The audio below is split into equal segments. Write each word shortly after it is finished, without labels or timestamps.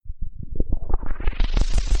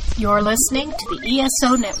You're listening to the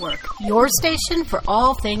ESO Network, your station for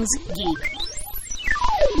all things geek.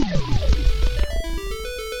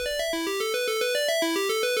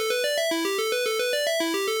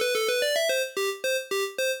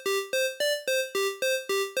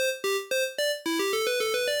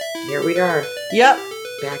 Here we are. Yep.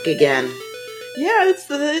 Back again. Yeah, it's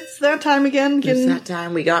that time again. It's that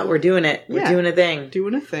time. We're doing it. We're doing a thing.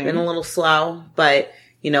 Doing a thing. Been a little slow, but,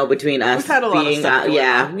 between us we've had a lot of stuff going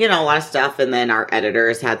on. a lot of stuff, and then our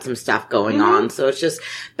editors had some stuff going on, so it's just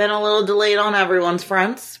been a little delayed on everyone's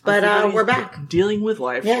fronts, but we're back. Dealing with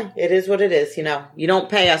life. Yeah, it is what it is, You don't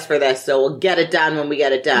pay us for this, so we'll get it done when we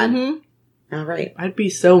get it done. Mm-hmm. All right. I'd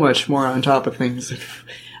be so much more on top of things if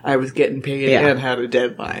I was getting paid and had a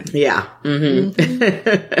deadline. Yeah.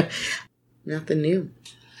 Mm-hmm. Nothing new.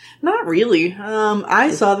 Not really.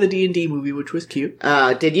 I saw the D&D movie, which was cute.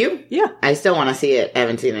 Did you? Yeah. I still want to see it. I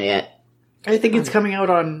haven't seen it yet. I think it's coming out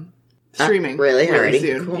on streaming. Really? Already?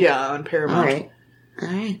 Soon. Cool. Yeah, on Paramount. All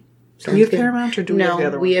right. Do we have Paramount or do we have the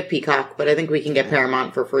other one? We have Peacock, but I think we can get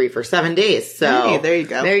Paramount for free for 7 days. So hey, there you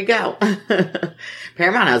go. There you go.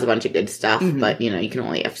 Paramount has a bunch of good stuff, but you can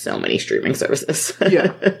only have so many streaming services.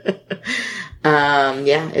 Yeah.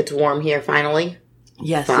 It's warm here finally.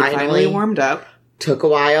 Yes, it finally warmed up. Took a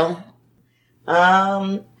while.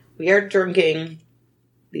 We are drinking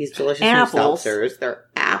these delicious seltzers. They're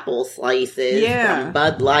apple slices from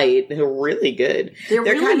Bud Light. They're really good. They're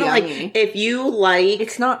really kind of yummy. like, if you like...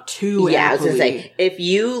 It's not too appley. I was going to say, if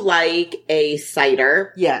you like a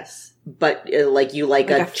cider... Yes. But you like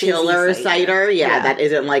a chiller cider. That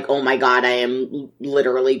isn't like, oh my god, I am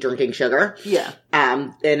literally drinking sugar. Yeah.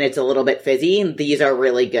 And it's a little bit fizzy. These are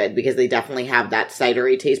really good because they definitely have that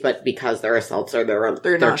cidery taste, but because they're a seltzer,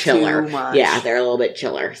 they're not chiller. Too much. Yeah, they're a little bit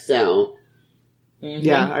chiller. So. Mm-hmm.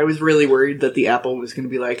 Yeah, I was really worried that the apple was going to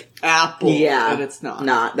be like apple. Yeah. And it's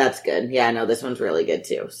not. That's good. Yeah, no, this one's really good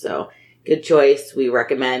too. So. Good choice. We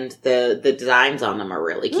recommend the designs on them are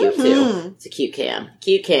really cute too. It's a cute can.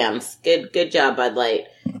 Cute cans. Good job, Bud Light.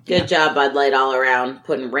 Good job, Bud Light, all around.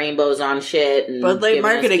 Putting rainbows on shit and Bud Light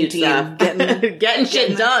marketing team getting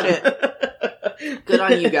shit done. Good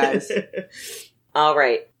on you guys. All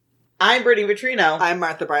right. I'm Brittany Vitrino. I'm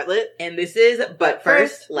Martha Bartlett. And this is But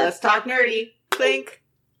First, Let's Talk Nerdy. Clink.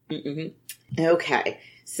 Okay.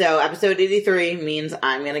 So episode 83 means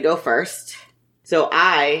I'm going to go first. So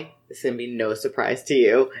this is going to be no surprise to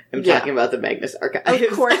you. I'm talking about the Magnus Archives.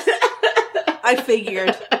 Of course. I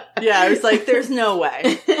figured. Yeah, I was like, there's no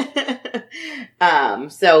way.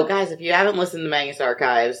 So guys, if you haven't listened to Magnus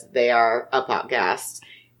Archives, they are a podcast.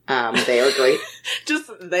 They are great.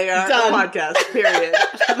 They are a podcast, period.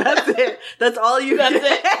 That's it. That's all you get. That's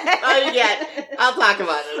it. All you get. I'll talk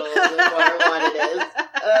about it a little bit more what it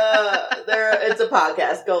is. It's a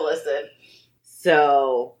podcast. Go listen.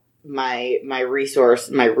 So... My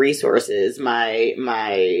sources, my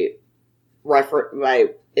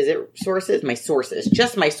sources,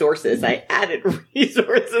 just my sources. I added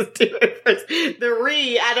resources to it first.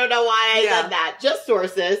 I don't know why I said that. Just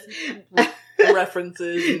sources.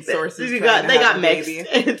 References and sources. They got mixed.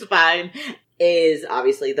 It's fine. Is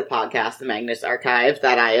obviously the podcast, The Magnus Archive,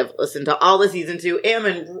 that I have listened to all the season 2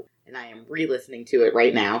 and I am re-listening to it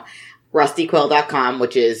right now. RustyQuill.com,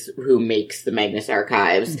 which is who makes the Magnus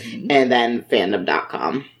Archives, and then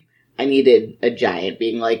fandom.com. I needed a giant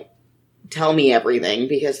being like, tell me everything,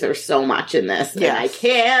 because there's so much in this, and I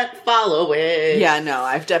can't follow it. Yeah, no,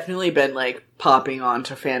 I've definitely been, popping on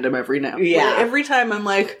to fandom every now. Yeah. Every time I'm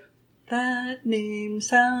like, that name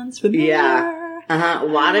sounds familiar. Yeah. A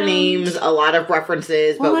lot of names, a lot of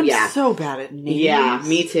references, but I'm so bad at names. Yeah,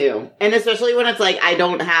 me too. And especially when it's I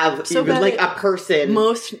don't have a person.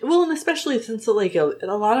 And especially since a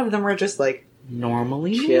lot of them are just normal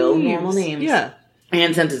names. Yeah.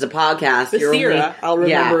 And since it's a podcast, Basira, I'll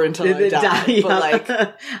remember until I die. Yeah.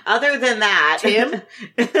 But other than that, Tim?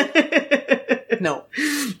 No.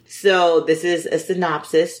 So this is a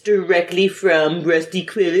synopsis directly from Rusty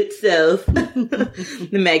Quill itself. The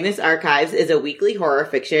Magnus Archives is a weekly horror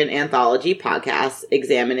fiction anthology podcast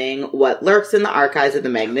examining what lurks in the archives of the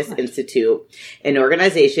Magnus Institute, an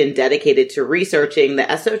organization dedicated to researching the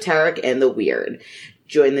esoteric and the weird.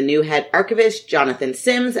 Join the new head archivist, Jonathan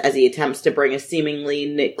Sims, as he attempts to bring a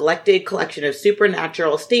seemingly neglected collection of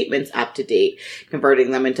supernatural statements up to date,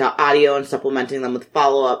 converting them into audio and supplementing them with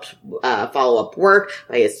follow-up work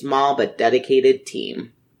by a small but dedicated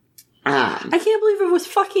team. I can't believe it was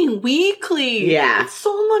fucking weekly. Yeah. It's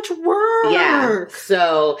so much work. Yeah.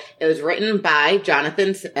 So it was written by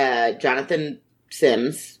Jonathan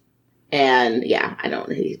Sims. And yeah,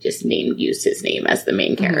 he just used his name as the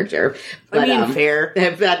main character. But, fair.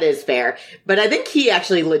 That is fair. But I think he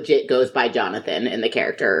actually legit goes by Jonathan, and the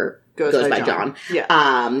character goes by John. Yeah.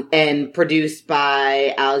 And produced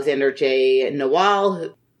by Alexander J.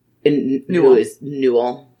 Newell, who is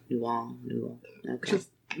Newell. Okay.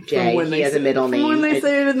 Jay, he has a middle name. When they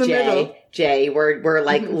say it in the middle. Jay, we're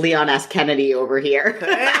like Leon S. Kennedy over here.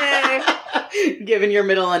 Hey. Giving your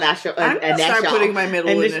middle initial. I'm going to start putting my middle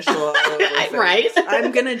initial all over things. Right?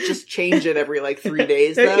 I'm going to just change it every 3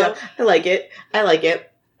 days, though. Yeah, I like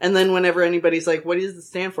it. And then whenever anybody's like, what does it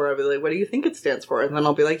stand for? I'll be like, what do you think it stands for? And then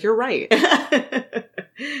I'll be like, you're right.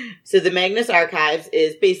 So the Magnus Archives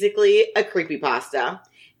is basically a creepypasta.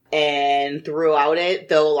 And throughout it,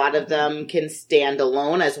 though a lot of them can stand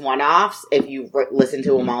alone as one-offs, if you listen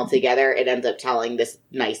to them all together, it ends up telling this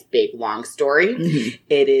nice, big, long story. Mm-hmm.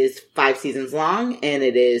 It is 5 seasons long, and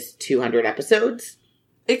it is 200 episodes.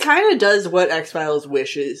 It kind of does what X-Files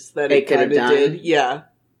wishes that it kind of did. Yeah.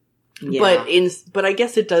 But I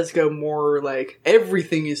guess it does go more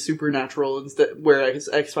everything is supernatural instead, whereas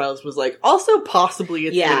X-Files was also possibly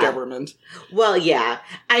it's the government. Well, yeah.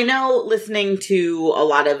 I know listening to a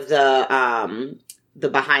lot of the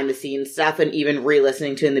behind the scenes stuff and even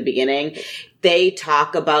re-listening to in the beginning, they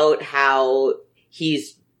talk about how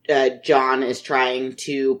John is trying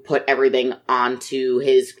to put everything onto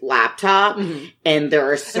his laptop, and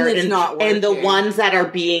there are certain, and the ones that are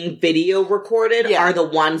being video recorded are the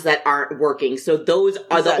ones that aren't working. So those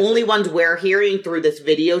are the only ones we're hearing through this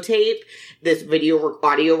videotape. This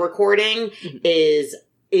audio recording is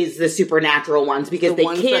the supernatural ones because they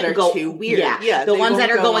can't go too weird. Yeah, the ones that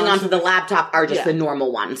are going onto the laptop are just the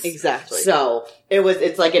normal ones. Exactly. So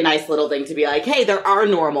it's like a nice little thing to be like, hey, there are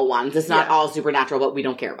normal ones. It's not all supernatural, but we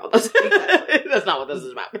don't care about those. Exactly. That's not what this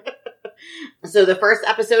is about. So the first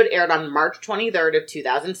episode aired on March 23rd of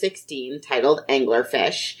 2016, titled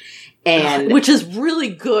Anglerfish. And which is really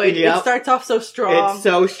good. Yep. It starts off so strong. It's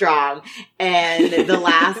so strong. And the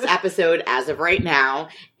last episode, as of right now,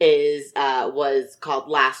 was called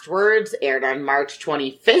Last Words, aired on March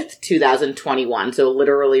 25th, 2021. So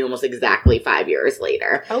literally almost exactly 5 years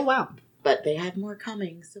later. Oh, wow. But they have more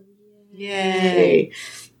coming, so yay.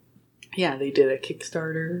 Yeah, they did a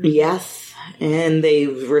Kickstarter. Yes. And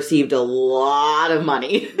they've received a lot of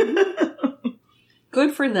money.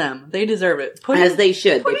 Good for them. They deserve it. As they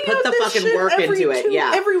should. They put the fucking work into it.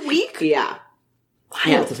 Yeah. Every week? Yeah. Wow.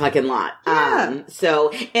 Yeah, it's a fucking lot. Yeah.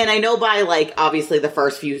 And I know by obviously the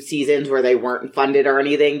first few seasons where they weren't funded or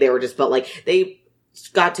anything, they were just, but they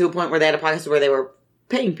got to a point where they had a podcast where they were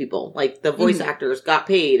paying people. The voice actors got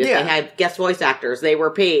paid. If they had guest voice actors, they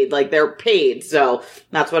were paid. They're paid. So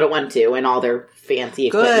that's what it went to, and all their fancy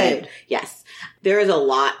equipment. Good. Yes. There is a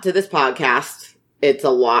lot to this podcast. It's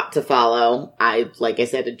a lot to follow. Like I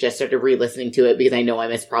said, just started re-listening to it because I know I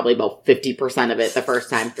missed probably about 50% of it the first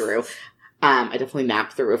time through. I definitely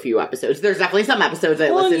napped through a few episodes. There's definitely some episodes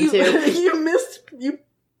I listened to. You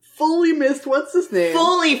fully missed, what's his name?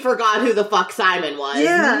 Fully forgot who the fuck Simon was.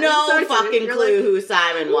 Yeah, no exactly. fucking clue who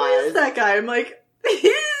Simon was. Who is that guy? I'm like,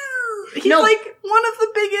 he's one of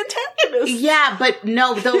the big antagonists. Yeah, but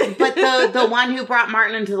no, the one who brought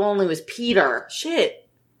Martin into Lonely was Peter. Shit.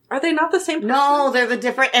 Are they not the same person? No, they're the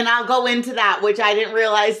different, and I'll go into that, which I didn't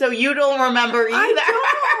realize, so you don't remember either. I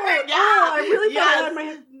don't. Yeah. Oh, I really thought I had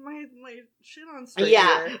my shit on straight.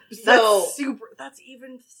 Yeah. Here. So that's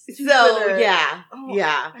even stupider. So yeah. Oh,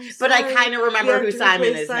 yeah. But I kind of remember who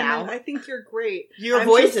Simon is now. I think you're great. Your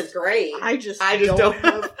voice is great. I just don't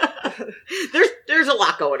have There's a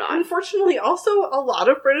lot going on. Unfortunately, also a lot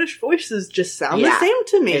of British voices just sound the same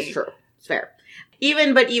to me. It's true. It's fair.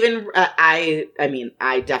 I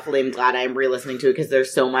definitely am glad I'm re-listening to it because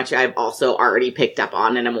there's so much I've also already picked up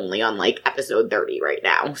on, and I'm only on episode 30 right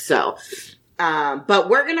now. So, but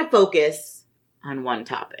we're going to focus on one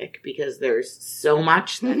topic because there's so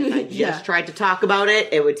much that if I just tried to talk about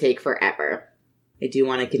it, it would take forever. I do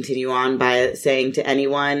want to continue on by saying to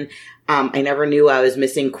anyone, I never knew I was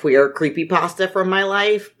missing queer creepypasta from my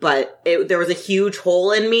life, but there was a huge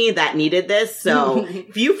hole in me that needed this. So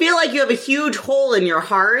if you feel like you have a huge hole in your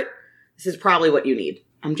heart, this is probably what you need.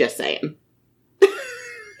 I'm just saying.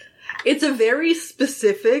 It's a very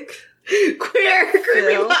specific queer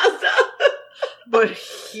creepypasta. But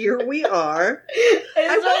here we are.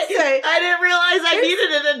 I didn't realize I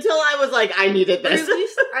needed it until I was like, I needed this. At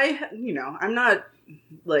least I'm not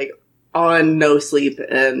on No Sleep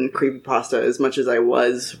and creepypasta as much as I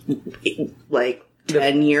was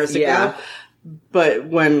 10 years ago. Yeah. But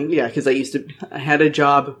because I had a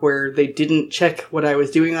job where they didn't check what I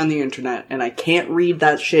was doing on the internet, and I can't read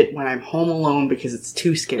that shit when I'm home alone because it's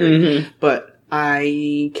too scary. Mm-hmm. But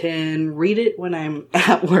I can read it when I'm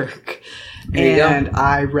at work. And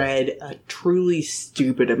I read a truly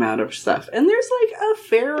stupid amount of stuff. And there's, like, a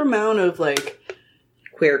fair amount of, like...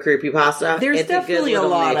 queer creepypasta. There's definitely a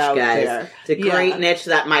lot out there. It's a great niche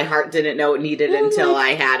that my heart didn't know it needed until I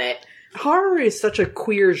had it. Horror is such a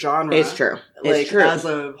queer genre. It's true. It's true. As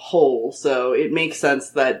a whole. So it makes sense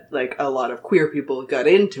that, like, a lot of queer people got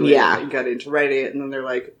into it. And got into writing it. And then they're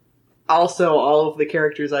like, also, all of the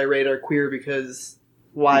characters I rate are queer because...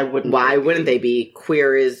 Why wouldn't they be?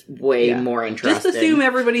 Queer is way more interesting. Just assume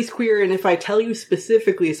everybody's queer, and if I tell you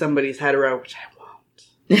specifically somebody's hetero, which I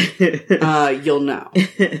won't, you'll know.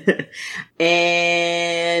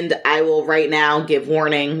 And I will right now give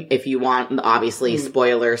warning if you want, obviously,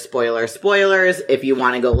 spoilers. If you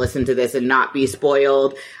want to go listen to this and not be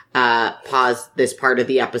spoiled, pause this part of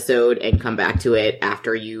the episode and come back to it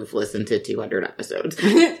after you've listened to 200 episodes.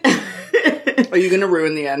 Are you going to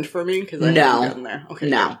ruin the end for me? Because I haven't gotten there. Okay.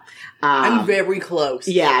 No. I'm very close.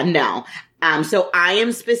 Yeah, no. So I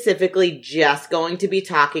am specifically just going to be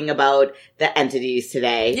talking about the entities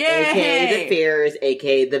today. Yay! AKA the fears,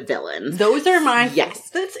 AKA the villains. Those are my...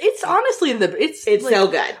 Yes. It's honestly It's like, so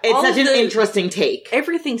good. It's such an interesting take.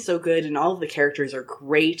 Everything's so good and all of the characters are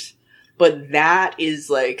great. But that is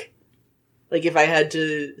like if I had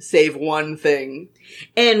to save one thing.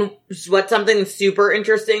 And what's something super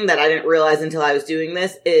interesting that I didn't realize until I was doing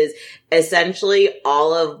this is essentially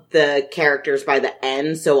all of the characters by the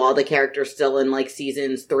end, so all the characters still in like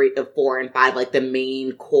seasons 3, 4, and 5, like the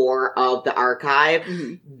main core of the archive,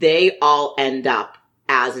 they all end up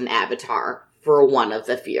as an avatar for one of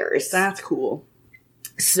the fears. That's cool.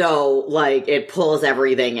 So, like, it pulls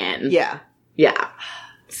everything in. Yeah. Yeah.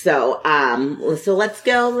 So let's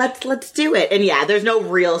go. Let's do it. And yeah, there's no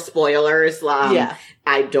real spoilers.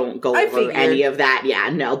 I don't go over any of that. Yeah,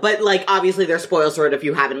 no. But like, obviously there's spoilers for it if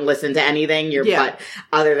you haven't listened to anything. But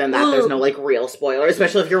other than that, there's no like real spoilers,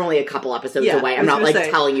 especially if you're only a couple episodes away. I'm not like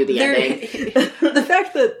telling you the ending. The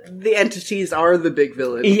fact that the entities are the big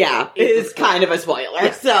villain. Yeah, is kind of a spoiler.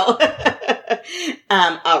 Yeah. So,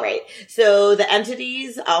 all right. So the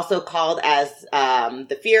entities, also called as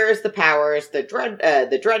the fears, the powers, the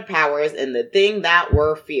dread powers, and the thing that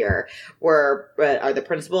were fear, are the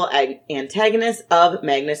principal antagonists of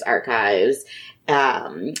Magnus Archives,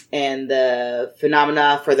 and the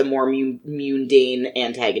phenomena for the more mundane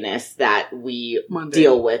antagonists that we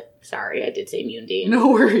deal with. Sorry, I did say mundane.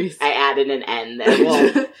 No worries. I added an N there.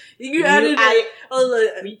 Well, you added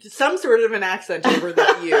some sort of an accent over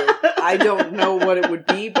that you. I don't know what it would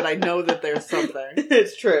be, but I know that there's something.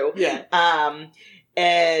 It's true. Yeah.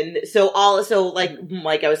 And so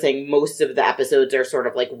like I was saying, most of the episodes are sort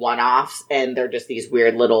of like one-offs, and they're just these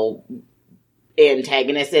weird little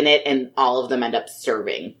antagonists in it, and all of them end up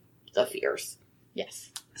serving the fears.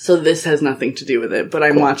 Yes. So this has nothing to do with it, but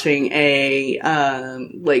I'm watching a,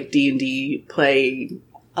 D&D play,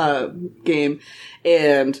 game,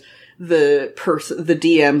 and the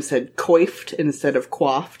DM said coiffed instead of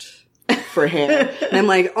coiffed for hair. And I'm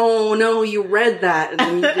like, oh no, you read that, and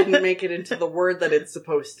then you didn't make it into the word that it's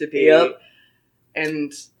supposed to be. Yep.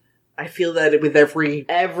 And I feel that with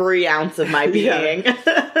every ounce of my being.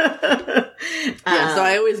 So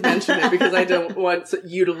I always mention it because I don't want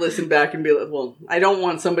you to listen back and be like, well, I don't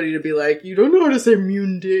want somebody to be like, you don't know how to say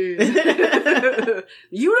mundane.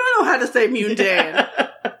 You don't know how to say mundane.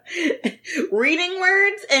 Reading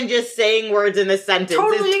words and just saying words in a sentence is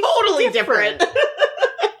totally different.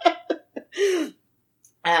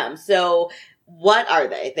 So what are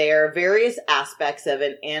they? They are various aspects of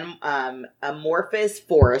an amorphous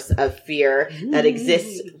force of fear that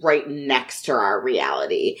exists right next to our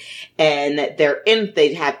reality. And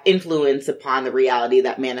they have influence upon the reality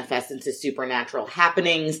that manifests into supernatural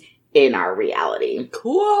happenings in our reality.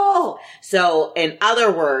 Cool! So, in other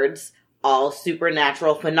words, all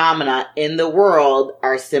supernatural phenomena in the world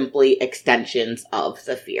are simply extensions of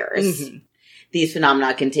the fears. Mm-hmm. These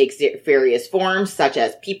phenomena can take various forms, such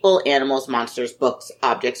as people, animals, monsters, books,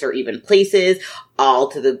 objects, or even places, all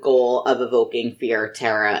to the goal of evoking fear,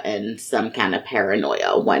 terror, and some kind of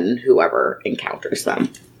paranoia when whoever encounters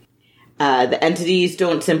them. The entities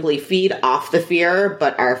don't simply feed off the fear,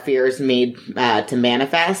 but are fears made to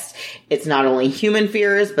manifest. It's not only human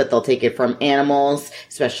fears, but they'll take it from animals,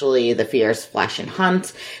 especially the fears flesh and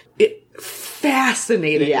hunt.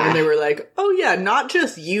 Fascinating when they were like, oh yeah, not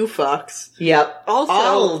just you fucks. Yep. Also,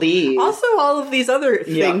 all of these. Also all of these other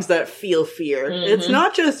things that feel fear. Mm-hmm. It's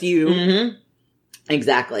not just you. Mm-hmm.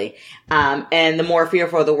 Exactly. And the more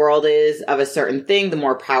fearful the world is of a certain thing, the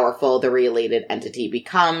more powerful the related entity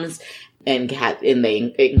becomes, and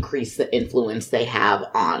they increase the influence they have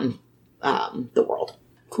on the world.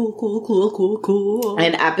 Cool.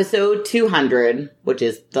 In episode 200, which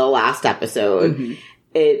is the last episode,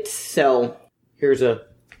 here's a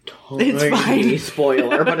tiny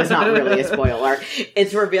spoiler, but it's not really a spoiler.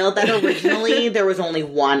 It's revealed that originally there was only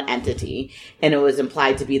one entity, and it was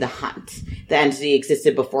implied to be the Hunt. The entity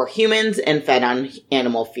existed before humans and fed on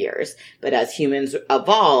animal fears. But as humans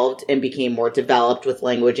evolved and became more developed with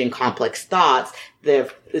language and complex thoughts,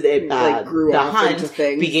 the Hunt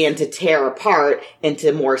began to tear apart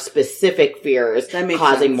into more specific fears,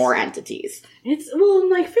 causing more entities. I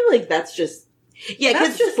feel like that's just... Yeah,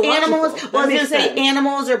 because animals, I was going to say,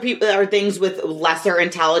 animals or people or things with lesser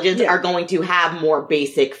intelligence are going to have more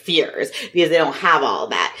basic fears because they don't have all of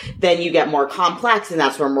that. Then you get more complex, and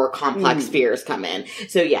that's where more complex fears come in.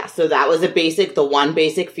 So that was the one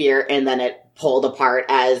basic fear, and then it pulled apart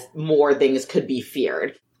as more things could be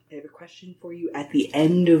feared. I have a question for you at the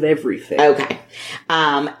end of everything. Okay.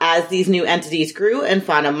 As these new entities grew and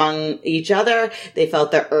fought among each other, they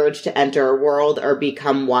felt the urge to enter a world or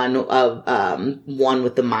become one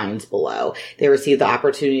with the minds below. They received the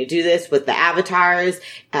opportunity to do this with the avatars,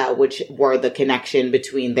 which were the connection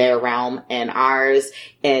between their realm and ours.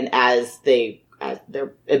 And as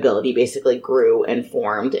their ability basically grew and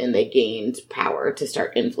formed, and they gained power to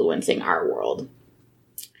start influencing our world.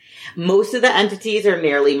 Most of the entities are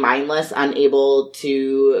nearly mindless, unable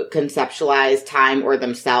to conceptualize time or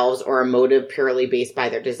themselves or a motive purely based by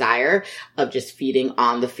their desire of just feeding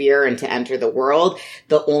on the fear and to enter the world.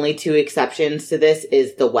 The only two exceptions to this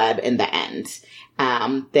is the Web and the End.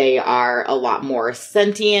 They are a lot more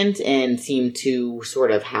sentient and seem to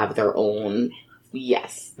sort of have their own...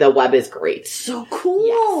 Yes, the Web is great. So cool!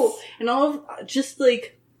 Yes. And all of... Just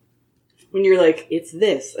like... When you're like, it's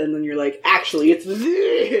this, and then you're like, actually, it's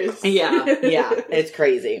this. Yeah, it's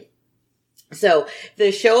crazy. So,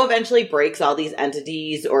 the show eventually breaks all these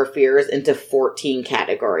entities or fears into 14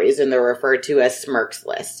 categories, and they're referred to as Smirk's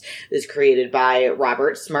List. It was created by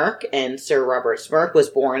Robert Smirk, and Sir Robert Smirk was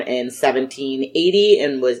born in 1780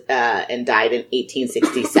 and died in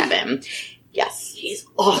 1867. Yes. He's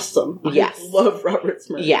awesome. Yes. I love Robert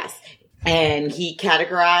Smirk. Yes. And he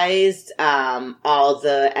categorized all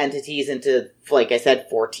the entities into, like I said,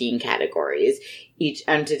 14 categories. Each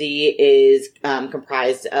entity is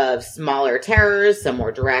comprised of smaller terrors, some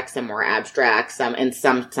more direct, some more abstract, some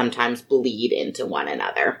sometimes bleed into one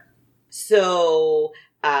another. So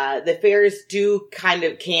the fears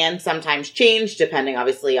can sometimes change, depending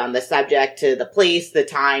obviously on the subject, to the place, the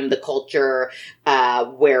time, the culture,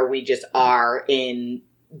 where we just are in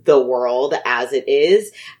the world as it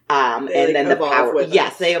is. And then the power.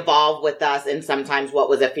 Yes, they evolve with us. And sometimes what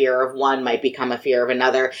was a fear of one might become a fear of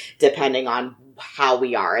another, depending on how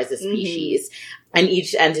we are as a species. Mm-hmm. And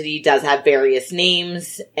each entity does have various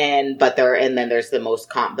names, then there's the most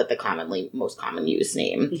common used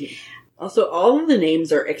name. Mm-hmm. Also, all of the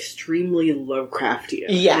names are extremely Lovecraftian.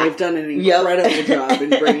 Yeah. And they've done an incredible job in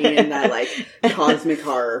bringing in that, cosmic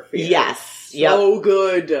horror fear. Yes. So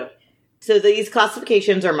good. So these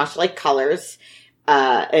classifications are much like colors,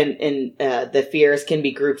 and the fears can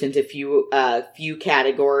be grouped into few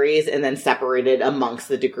categories and then separated amongst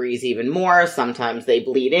the degrees even more. Sometimes they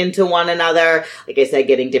bleed into one another, like I said,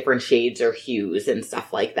 getting different shades or hues and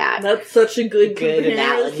stuff like that. That's such a good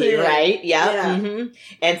analogy, right? Yep. Yeah. Mm-hmm.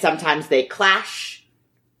 And sometimes they clash.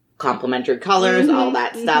 Complementary colors, all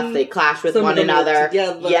that stuff. They clash with one another.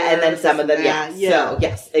 And then some of them, So,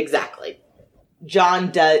 yes, exactly.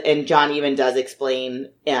 John even does explain,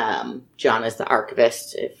 John is the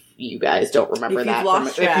archivist, if you guys don't remember that.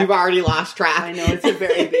 If you've already lost track. I know, it's a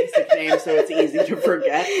very basic name, so it's easy to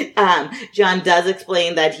forget. John does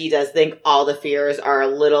explain that he does think all the fears are a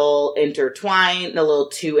little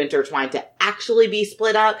too intertwined to actually be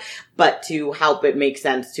split up, but to help it make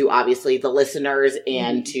sense to obviously the listeners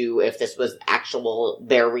and to, if this was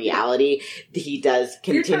their reality, he does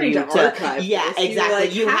continue to archive. Yeah, exactly.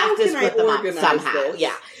 You have to split them up somehow. This?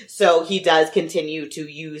 Yeah. So he does continue to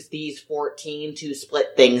use these 14 to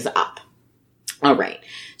split things up. All right.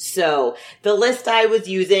 So the list I was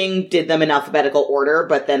using did them in alphabetical order,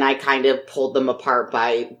 but then I kind of pulled them apart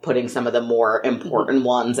by putting some of the more important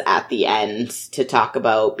ones at the end to talk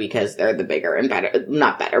about because they're the bigger and better,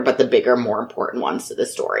 not better, but the bigger, more important ones to the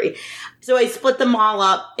story. So I split them all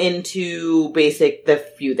up into the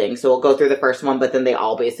few things. So we'll go through the first one, but then they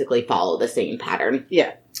all basically follow the same pattern.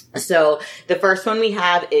 Yeah. So the first one we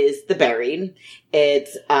have is the buried.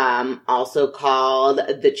 It's also called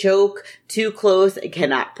the choke, too close,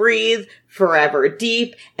 cannot breathe, forever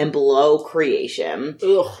deep, and below creation.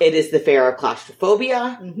 Ugh. It is the fear of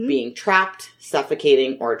claustrophobia, being trapped,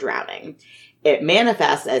 suffocating, or drowning. It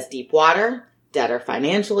manifests as deep water, debt or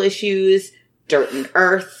financial issues, Dirt and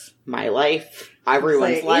Earth, my life,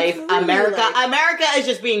 everyone's life. Really America is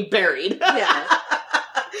just being buried. Yeah.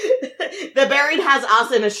 The Buried has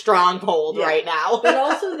us in a stronghold right now. But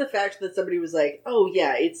also the fact that somebody was like, oh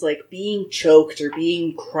yeah, it's like being choked or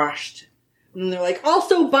being crushed. And they're like,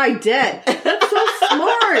 also by debt. That's so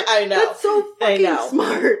smart. I know. That's so fucking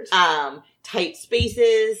smart. Tight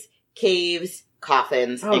spaces, caves,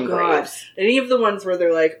 coffins, and graves. Any of the ones where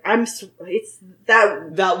they're like, it's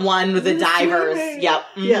that one with the divers. Swimming. Yep.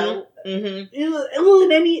 Mm-hmm. Yeah. Mm-hmm. Well,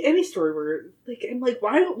 in any story where, like, I'm like,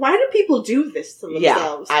 why do people do this to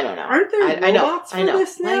themselves? Yeah, I don't know. Aren't there robots for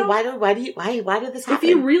this now? Why did this happen? If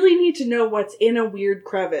you really need to know what's in a weird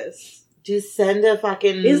crevice, just send a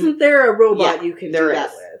fucking... Isn't there a robot you can do that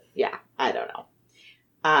with? Yeah, I don't know.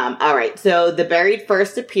 Alright, so The Buried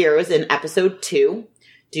first appears in episode 2,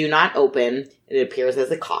 Do Not Open. It appears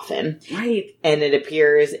as a coffin. Right. And it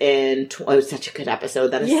appears in... it was such a good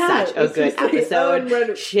episode. That is such a good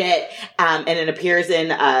episode. Shit. And it appears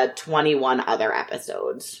in 21 other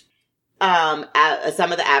episodes.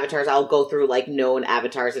 Some of the avatars, I'll go through like known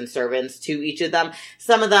avatars and servants to each of them.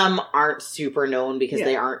 Some of them aren't super known because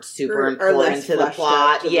they aren't super important to the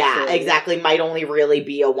plot. Exactly. Might only really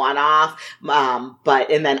be a one-off.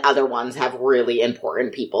 And then other ones have really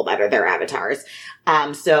important people that are their avatars.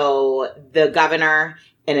 So the governor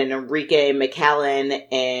and an Enrique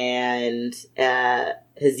McKellen and,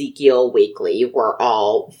 Ezekiel Wakely were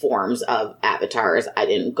all forms of avatars. I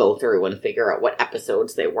didn't go through and figure out what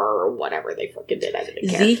episodes they were or whatever they fucking did. I didn't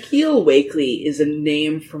care. Ezekiel Wakely is a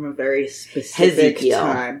name from a very specific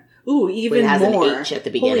time. Ooh, even more. It has more. an H at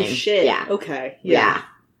the beginning. Holy shit. Yeah. Okay. Yeah.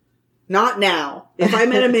 Not now. If I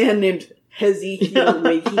met a man named Ezekiel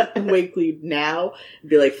Wakely now, I'd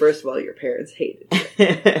be like, first of all, your parents hated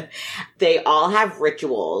you. They all have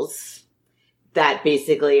rituals that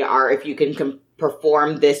basically are, if you can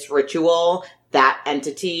perform this ritual, that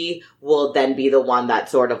entity will then be the one that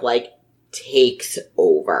sort of like takes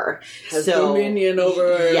over. Has dominion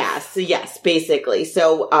over. Yes, basically.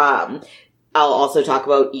 So, I'll also talk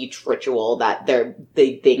about each ritual that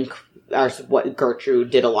they think are what Gertrude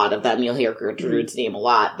did a lot of them. You'll hear Gertrude's name a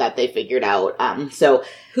lot that they figured out. So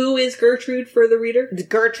who is Gertrude for the reader?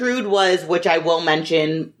 Gertrude was, which I will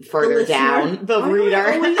mention further down, the reader.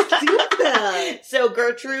 I always do that. So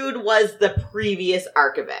Gertrude was the previous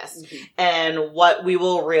archivist. Mm-hmm. And what we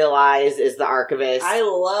will realize is the archivist... I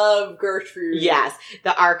love Gertrude. Yes.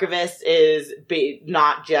 The archivist is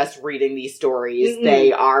not just reading these stories. Mm-mm.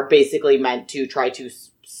 They are basically meant to try to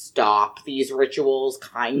stop these rituals,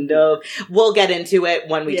 kind of. We'll get into it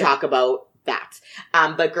when we talk about that.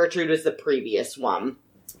 But Gertrude was the previous one.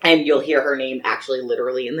 And you'll hear her name actually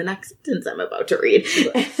literally in the next sentence I'm about to read.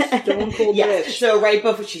 Stone cold bitch. So right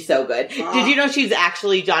before, she's so good. Did you know she's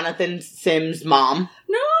actually Jonathan Sim's mom?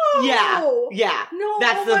 No! Yeah. No,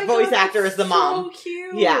 that's the voice actor is the mom. So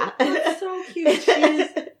cute. Yeah. That's so cute.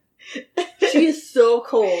 She is so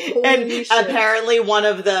cold. Holy and shit. Apparently when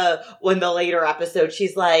the later episode,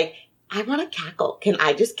 she's like, I want to cackle. Can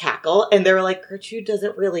I just cackle? And they were like, Gertrude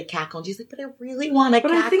doesn't really cackle. And she's like, but I really want to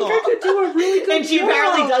cackle. But I think I could do a really good And she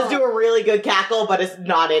apparently does do a really good cackle, but it's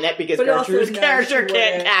not in it because Gertrude's character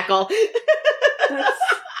can't cackle.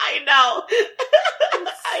 I know.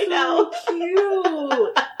 I know. So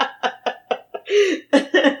cute.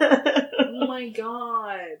 Oh my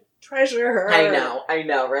god. Treasure her. I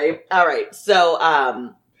know, right? All right. So,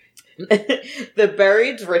 the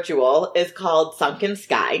Buried's ritual is called Sunken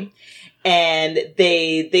Sky, and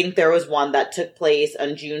they think there was one that took place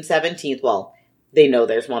on June 17th. Well, they know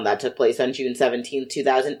there's one that took place on June 17th,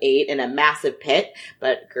 2008 in a massive pit,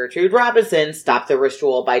 but Gertrude Robinson stopped the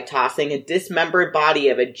ritual by tossing a dismembered body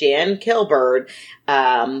of a Jan Kilbird,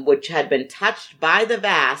 which had been touched by the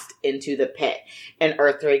Vast, into the pit. An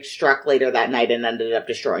earthquake struck later that night and ended up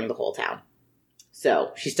destroying the whole town.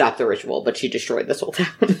 So, she stopped the ritual, but she destroyed this whole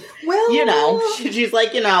town. Well... she's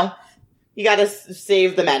like, you gotta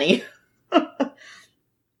save the many.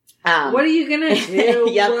 What are you gonna do?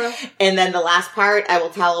 Yep. And then the last part I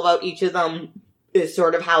will tell about each of them is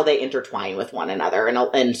sort of how they intertwine with one another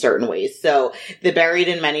in certain ways. So, the Buried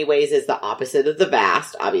in many ways is the opposite of the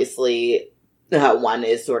Vast. Obviously, one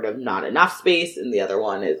is sort of not enough space, and the other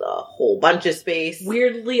one is a whole bunch of space.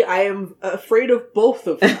 Weirdly, I am afraid of both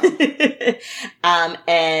of them.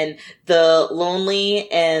 And the Lonely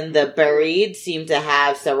and the Buried seem to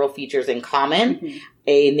have several features in common. Mm-hmm.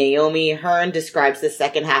 A Naomi Hearn describes the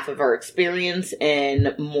second half of her experience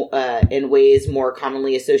in ways more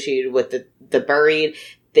commonly associated with the Buried.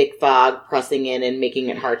 thick fog pressing in and making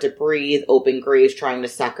it hard to breathe, open graves trying to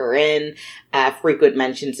suck her in, frequent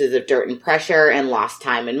mentions of dirt and pressure, and lost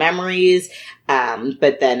time and memories.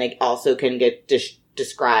 But then it also can get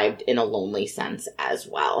described in a lonely sense as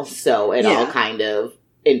well. So it all kind of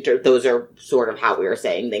those are sort of how we were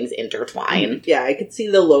saying things intertwine. Yeah, I could see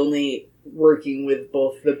the lonely working with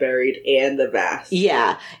both the buried and the vast.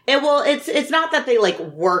 Yeah. And well, it's not that they like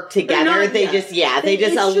work together. They just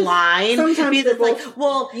align. Sometimes because it's like,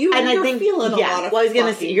 well, you're feeling a lot of well, I was going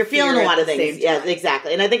to say, you're feeling a lot of things. Yeah,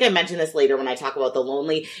 exactly. And I think I mentioned this later when I talk about the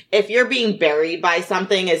lonely. If you're being buried by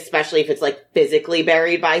something, especially if it's like physically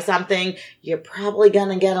buried by something, you're probably going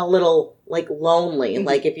to get a little like lonely. Mm-hmm.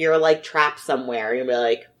 Like if you're like trapped somewhere, you'll be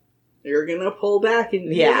like, you're gonna pull back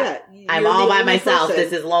and I'm all by myself.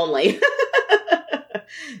 This is lonely.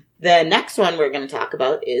 The next one we're going to talk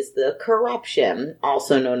about is the corruption,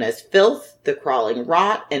 also known as filth, the crawling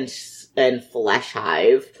rot, and flesh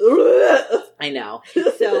hive. I know.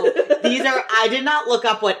 So these are. I did not look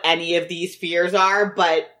up what any of these fears are,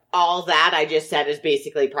 but all that I just said is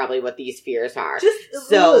basically probably what these fears are.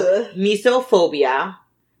 Mesophobia,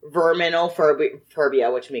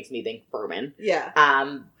 verminophobia, which makes me think vermin. Yeah.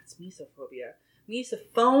 Mesophobia.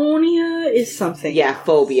 Misophonia is something else.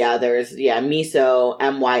 Phobia. There's, meso,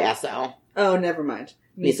 M-Y-S-O. Oh, never mind.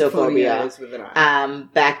 Mesophobia. Is with an I.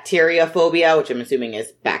 Bacteriophobia, which I'm assuming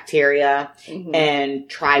is bacteria. Mm-hmm. And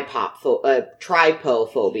trypophobia.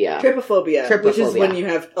 Trypophobia. Which is when you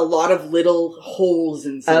have a lot of little holes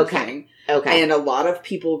in something. Okay. And a lot of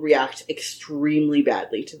people react extremely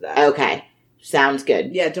badly to that. Okay. Sounds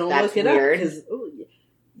good. Yeah, don't look it up. Because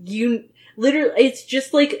literally, it's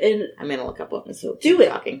just like I'm gonna look up what Mesophobia is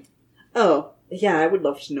talking. Oh, yeah, I would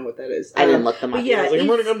love to know what that is. I didn't look them up. Yeah,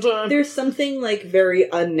 there's something like very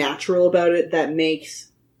unnatural about it that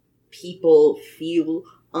makes people feel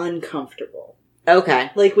uncomfortable.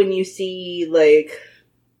 Okay. Like when you see like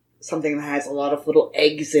something that has a lot of little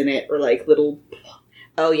eggs in it, or like little.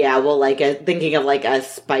 Oh yeah, well, like thinking of like a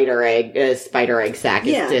spider egg sac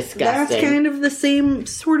is disgusting. That's kind of the same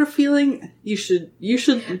sort of feeling. You should.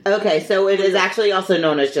 Okay, so it is actually also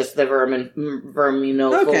known as just the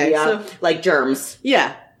verminophobia, okay, like germs.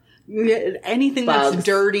 Yeah, anything bugs, that's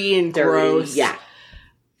dirty and gross. Yeah.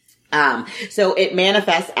 So it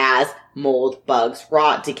manifests as mold, bugs,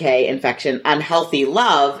 rot, decay, infection, unhealthy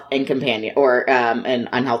love, and an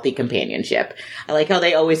unhealthy companionship. I like how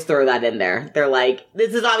they always throw that in there. They're like,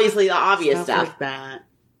 this is obviously the obvious stuff. Like that.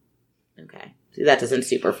 Okay. See, that doesn't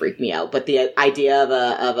super freak me out, but the idea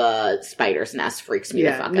of a spider's nest freaks me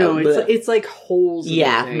the fuck out. No, it's like holes in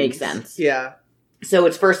things. Makes sense. Yeah. So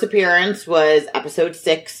its first appearance was episode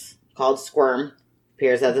 6, called Squirm.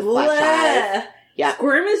 Appears as a flesh hive. Yeah.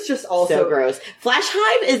 Squirm is just also so gross. Flesh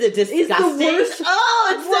hive is a disgusting. It's the worst.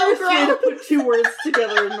 Oh, it's so gross. Way to put 2 words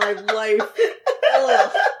together in my life.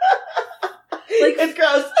 Ugh. Like it's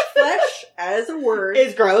gross. Flesh as a word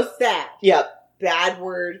is gross. Bad. Yep. Bad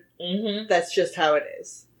word. Mm-hmm. That's just how it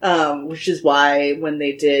is. Which is why when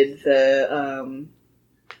they did the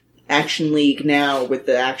Action League now with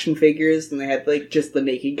the action figures, and they had like just the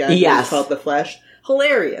naked guy who's called the Flesh,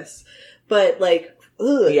 hilarious. But like.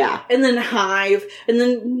 Ugh. Yeah. And then hive, and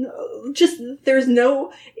then just, there's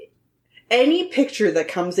no, any picture that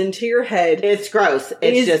comes into your head. It's gross.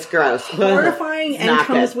 It's just gross. Horrifying and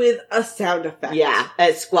comes with a sound effect. Yeah.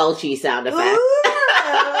 A squelchy sound effect.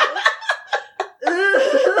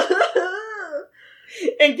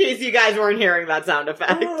 In case you guys weren't hearing that sound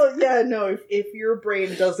effect. Oh, yeah, no, if your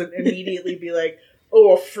brain doesn't immediately be like,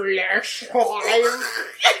 oh, flesh hive.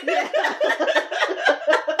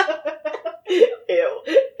 Ew.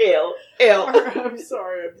 I'm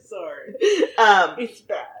sorry. It's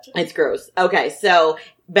bad. It's gross. Okay, so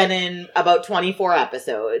been in about 24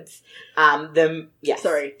 episodes.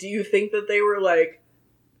 Sorry, do you think that they were like,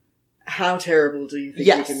 how terrible do you think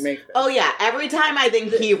you can make this? Oh yeah, every time I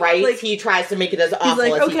think he writes, like, he tries to make it as awful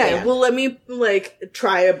as he can. Well, let me like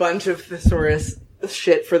try a bunch of thesaurus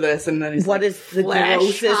shit for this, and then he's what is the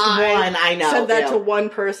grossest one? I know. Said that to one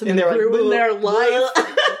person and ruined their life.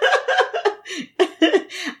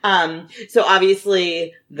 So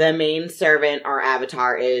obviously the main servant or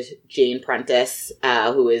avatar is Jane Prentice,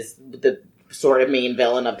 who is the sort of main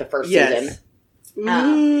villain of the first season.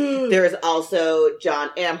 There's also John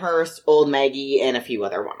Amherst, Old Maggie, and a few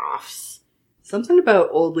other one-offs. Something about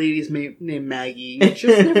old ladies named Maggie. You're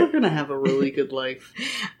just never going to have a really good life.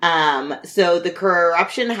 So the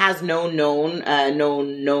corruption has no known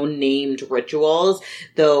named rituals,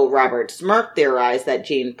 though Robert Smirk theorized that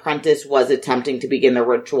Jane Prentice was attempting to begin the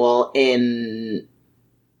ritual in...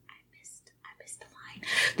 I missed the line.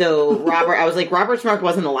 Though I was like, Robert Smirk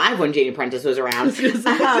wasn't alive when Jane Prentice was around.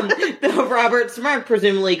 Though Robert Smirk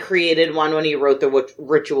presumably created one when he wrote the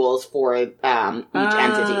rituals for each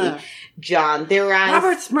entity. John theorized...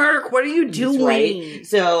 Robert Smirk, what are you doing? Right.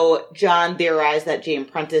 So John theorized that Jane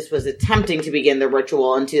Prentice was attempting to begin the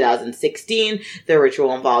ritual in 2016. The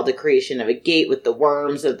ritual involved the creation of a gate with the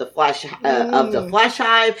worms of the flesh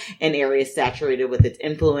hive, an area saturated with its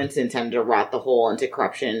influence intended to rot the whole into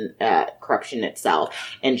corruption itself.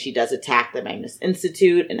 And she does attack the Magnus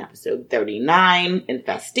Institute in episode 39,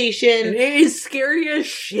 Infestation. And it is scary as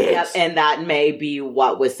shit. Yep, and that may be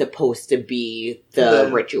what was supposed to be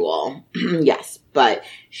the ritual. Yes, but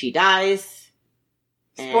she dies.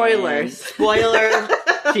 Spoilers. Spoiler,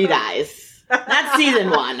 she dies. That's season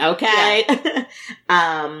 1, okay?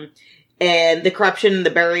 Yeah. And the corruption and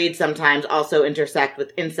the buried sometimes also intersect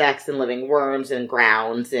with insects and living worms and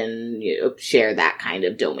grounds and share that kind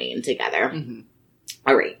of domain together. Mm-hmm.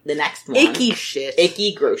 All right, the next one. Icky shit.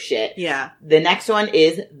 Icky, gross shit. Yeah. The next one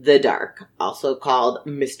is The Dark, also called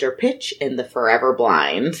Mr. Pitch and the Forever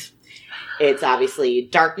Blind. It's obviously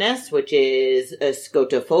darkness, which is a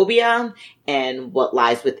scotophobia, and what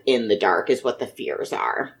lies within the dark is what the fears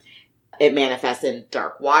are. It manifests in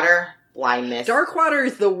dark water, blindness. Dark water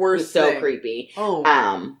is the worst thing. So creepy.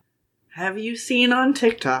 Oh. Have you seen on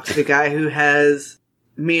TikTok the guy who has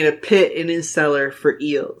made a pit in his cellar for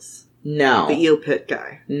eels? No. The eel pit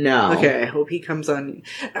guy. No. Okay, I hope he comes on.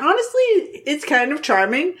 Honestly, it's kind of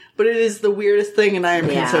charming, but it is the weirdest thing, and I am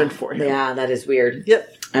concerned for him. Yeah, that is weird.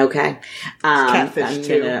 Yep. Okay. Catfish,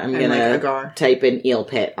 too. I'm gonna type in eel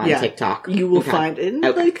pit on TikTok. You will find it,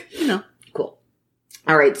 Cool.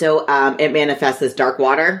 All right, so it manifests as dark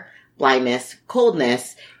water, blindness,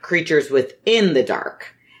 coldness, creatures within the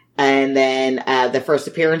dark. And then the first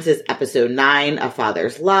appearance is episode 9, A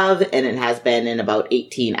Father's Love, and it has been in about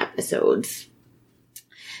 18 episodes.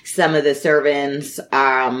 Some of the servants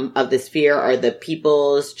of the sphere are the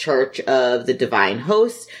People's Church of the Divine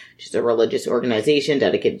Host, which is a religious organization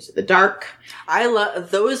dedicated to the dark. I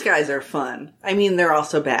love those guys. Are fun. I mean, they're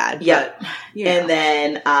also bad. Yep. But, And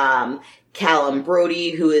then Callum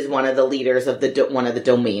Brody, who is one of the leaders of one of the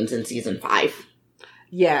domains in season 5.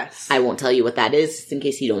 Yes. I won't tell you what that is, just in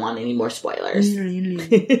case you don't want any more spoilers.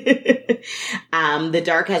 The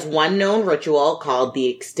Dark has one known ritual called the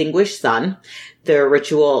Extinguished Sun. The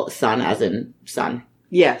ritual, sun as in sun.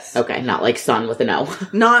 Yes. Okay, not like sun with an O.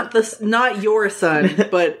 Not your son,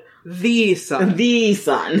 but the sun. The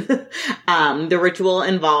sun. The ritual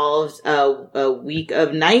involves a week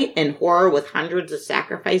of night and horror with hundreds of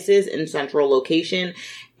sacrifices in central location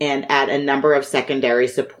and at a number of secondary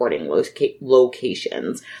supporting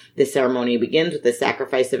locations. The ceremony begins with the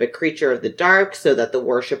sacrifice of a creature of the dark so that the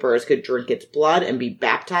worshippers could drink its blood and be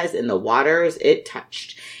baptized in the waters it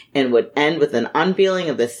touched, and would end with an unveiling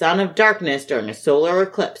of the Son of Darkness during a solar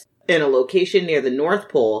eclipse in a location near the North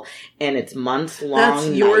Pole, and its months-long That's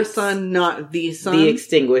your nights. son, not the sun? The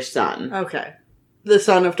Extinguished Sun. Okay. The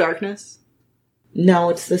Son of Darkness? No,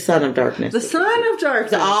 it's the Son of Darkness. The Son of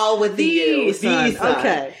Darkness. It's all with the U. Sun. The sun.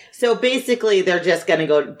 Okay. So basically, they're just going to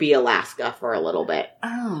go be Alaska for a little bit.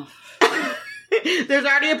 Oh. There's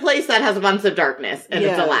already a place that has months of darkness, and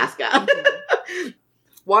it's Alaska. Mm-hmm.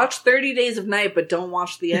 Watch 30 Days of Night, but don't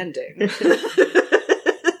watch the ending.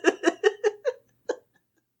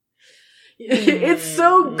 It's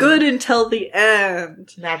so good until the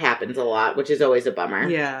end. That happens a lot, which is always a bummer.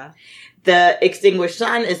 Yeah. The Extinguished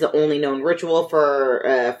Sun is the only known ritual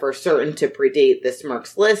for certain to predate the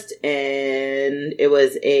Smirk's list, and it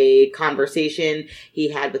was a conversation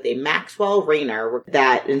he had with a Maxwell Rayner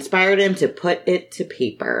that inspired him to put it to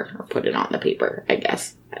paper, or put it on the paper, I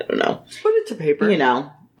guess. I don't know. Put it to paper. You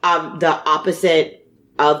know, the opposite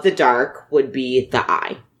of the dark would be the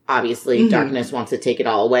eye. Obviously, darkness wants to take it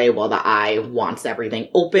all away, while the eye wants everything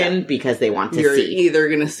open because they want to see. You're either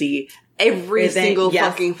going to see every single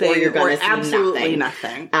fucking thing, or you're going to see absolutely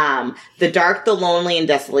nothing. The dark, the lonely, and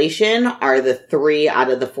desolation are the 3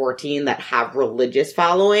 out of the 14 that have religious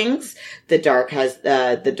followings. The dark has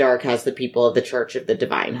the people of the Church of the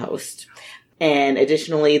Divine Host. And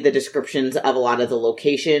additionally, the descriptions of a lot of the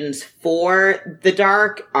locations for the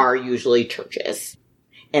dark are usually churches.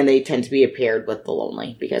 And they tend to be paired with the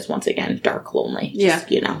lonely because, once again, dark, lonely. Just,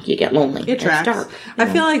 you get lonely. It tracks. Dark. I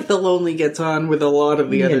feel like the lonely gets on with a lot of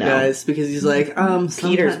the other guys because he's like,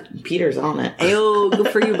 Peter's on it. Ayo, good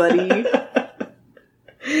for you, buddy.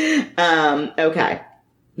 Okay.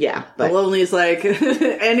 Yeah. But the lonely's like,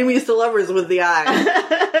 enemies to lovers with the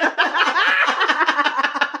eye.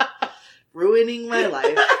 Ruining my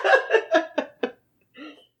life.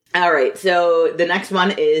 All right. So the next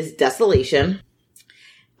one is Desolation.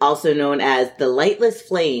 also known as the lightless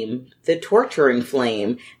flame, the torturing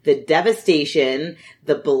flame, the devastation,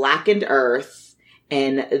 the blackened earth,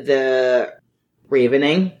 and the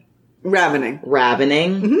ravening.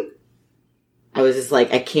 Mm-hmm. I was just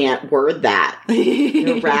like, I can't word that.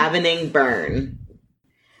 The ravening burn.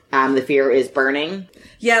 The fear is burning.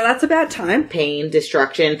 Yeah, that's a bad time. Pain,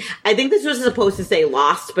 destruction. I think this was supposed to say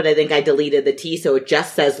lost, but I think I deleted the T, so it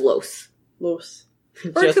just says los. Los.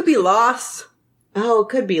 Or it could be loss. Oh, it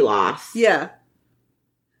could be loss. Yeah.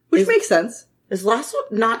 Which makes sense. Is lost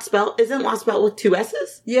not spelled? Isn't lost spelled with 2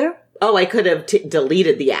 S's? Yeah. Oh, I could have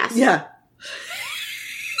deleted the S. Yeah.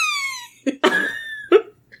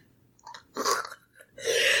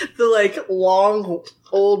 The, like, long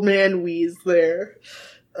old man wheeze there.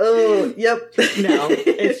 Oh, yep. No,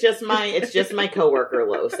 it's just my coworker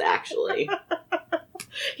Los, actually.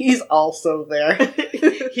 He's also there.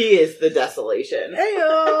 He is the desolation.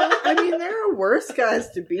 Heyo! I mean, there are worse guys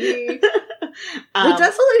to be. The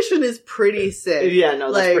desolation is pretty sick. Yeah,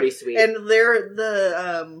 no, that's pretty sweet. And they're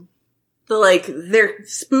their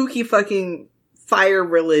spooky fucking fire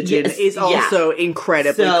religion is also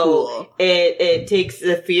incredibly cool. It takes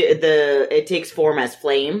it takes form as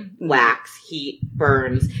flame, wax, heat,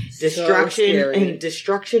 burns,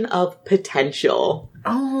 destruction of potential.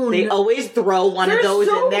 Oh, they always throw one of those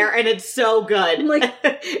in there, and it's so good. Like,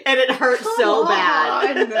 and it hurts so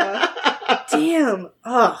bad. Damn.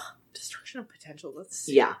 Ugh. Destruction of potential. That's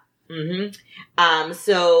yeah. Mm-hmm.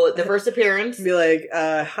 So the first appearance, be like,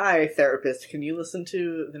 hi, therapist. Can you listen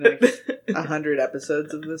to the next 100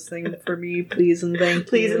 episodes of this thing for me, please and thank you?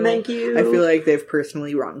 Please and thank you. I feel like they've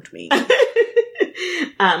personally wronged me.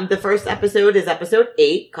 The first episode is episode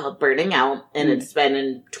 8, called Burning Out, and it's been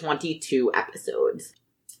in 22 episodes.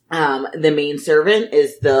 The main servant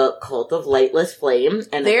is the Cult of Lightless Flame.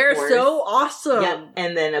 And they're so awesome. Yep.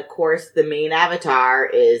 And then, of course, the main avatar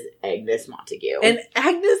is Agnes Montague. And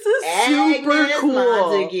Agnes is super cool.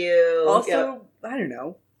 Montague. Also, I don't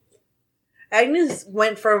know. Agnes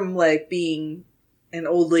went from, like, being an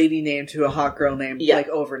old lady name to a hot girl name, like,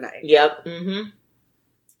 overnight. Yep. Mm-hmm.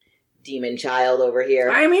 Demon child over here.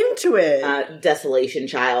 I'm into it. Desolation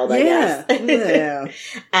child, I guess. Yeah.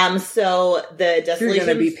 So the Desolations... You're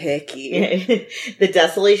gonna be picky. The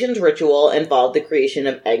Desolations ritual involved the creation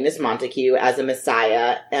of Agnes Montague as a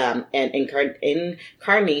messiah, an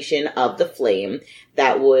incarnation of the flame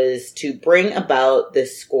that was to bring about the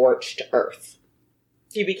scorched earth.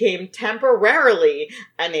 She became temporarily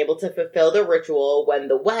unable to fulfill the ritual when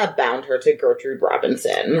the web bound her to Gertrude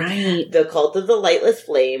Robinson. Right. The Cult of the Lightless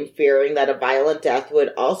Flame, fearing that a violent death would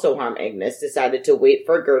also harm Agnes, decided to wait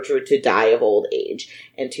for Gertrude to die of old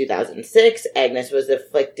age. In 2006, Agnes was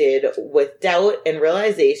afflicted with doubt and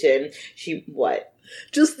realization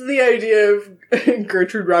Just the idea of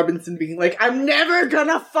Gertrude Robinson being like, I'm never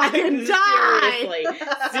gonna fucking die!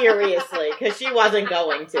 Seriously, because she wasn't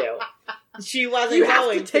going to. She wasn't you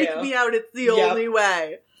going have to take me out, it's the only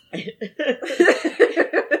way.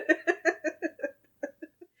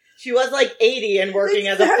 She was like 80 and working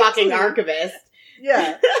as a fucking archivist.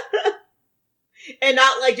 Yeah. And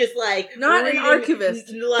not like just like not reading, an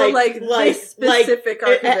archivist, but like this specific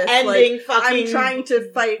archivist. Ending like, fucking. I'm trying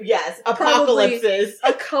to fight. Yes, apocalypses.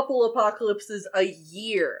 A couple apocalypses a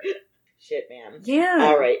year. Shit, man. Yeah.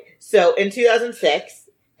 All right. So in 2006,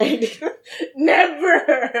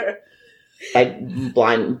 never. I'm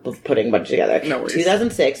blind putting a bunch together. No worries.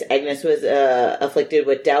 2006, Agnes was afflicted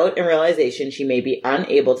with doubt and realization she may be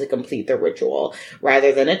unable to complete the ritual.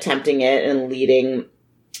 Rather than attempting it and leading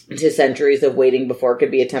to centuries of waiting before it could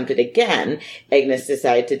be attempted again, Agnes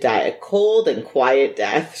decided to die a cold and quiet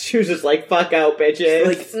death. She was just like, fuck out, bitches.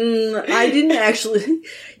 Like, I didn't actually...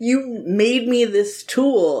 You made me this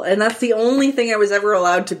tool, and that's the only thing I was ever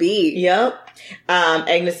allowed to be. Yep.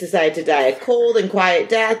 Agnes decided to die a cold and quiet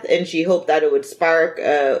death, and she hoped that it would spark,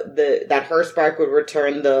 that her spark would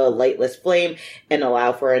return the lightless flame and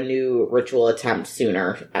allow for a new ritual attempt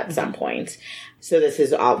sooner at some point. So this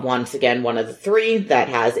is once again one of the 3 that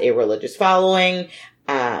has a religious following.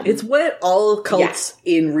 It's what all cults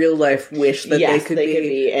in real life wish that they could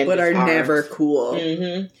be but are never cool.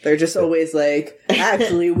 Mm-hmm. They're just always like,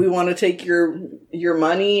 actually, we want to take your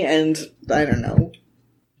money and, I don't know.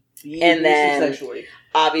 And then,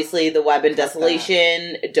 obviously, the web and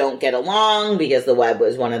Desolation don't get along because the web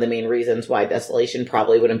was one of the main reasons why Desolation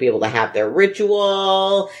probably wouldn't be able to have their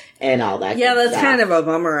ritual and all that. Yeah, that's kind of a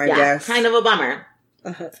bummer, I guess. Kind of a bummer.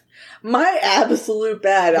 My absolute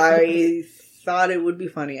bad. I thought it would be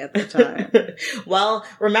funny at the time. Well,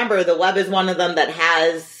 remember, the web is one of them that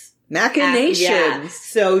has machinations.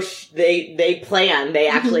 So they plan. They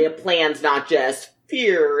actually have plans, not just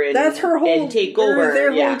fear and that's her whole and take over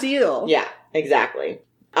their whole deal. Yeah, exactly.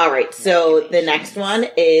 All right, so the next one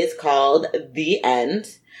is called The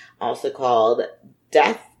End, also called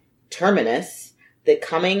Death Terminus, the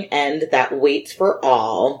coming end that waits for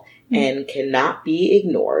all and cannot be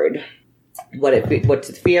ignored. What's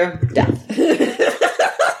its fear? Death.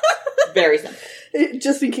 Very simple.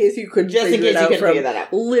 Just in case you couldn't figure that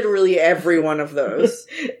out. Literally every one of those.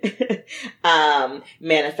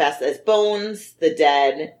 Manifest as bones, the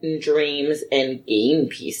dead, dreams, and game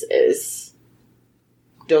pieces.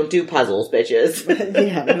 Don't do puzzles, bitches.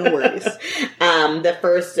 Yeah, no worries. The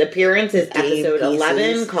first appearance is Game episode pieces.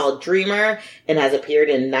 11 called Dreamer and has appeared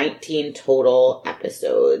in 19 total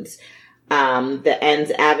episodes. The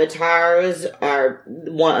End's avatars are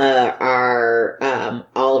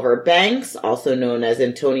Oliver Banks, also known as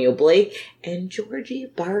Antonio Blake, and Georgie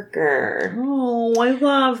Barker. Oh, I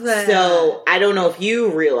love that. So, I don't know if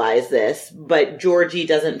you realize this, but Georgie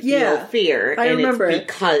doesn't feel fear. I remember. It's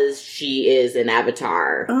because she is an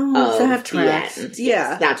avatar of that the tracks. End. Yeah.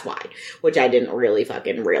 Yes, that's why. Which I didn't really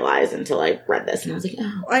fucking realize until I read this. And I was like,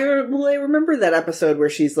 oh. I remember that episode where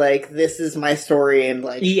she's like, this is my story, and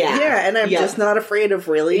like, and I'm just not afraid of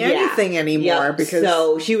really anything anymore. Because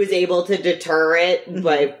so she was able to deter it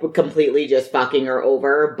by completely just fucking her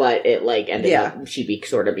over, but it like ended up, she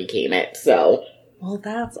sort of became it, so. Well,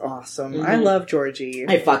 that's awesome. I love Georgie.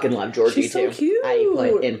 I fucking love Georgie, She's too. So cute. I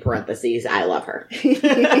put in parentheses, I love her.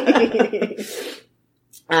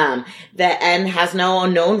 The End has no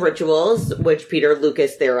known rituals, which Peter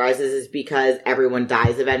Lucas theorizes is because everyone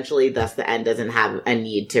dies eventually, thus the End doesn't have a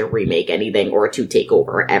need to remake anything or to take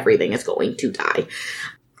over. Everything is going to die.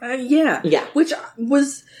 Yeah. Which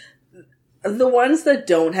was the ones that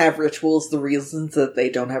don't have rituals, the reasons that they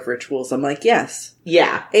don't have rituals, I'm like, yes.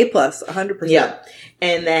 Yeah. A+, 100%. Yeah.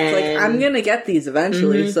 And then... It's like, I'm gonna get these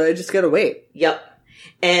eventually, so I just gotta wait. Yep.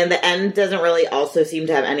 And the End doesn't really also seem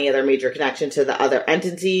to have any other major connection to the other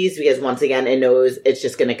entities because once again, it knows it's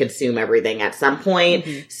just going to consume everything at some point.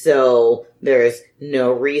 So there's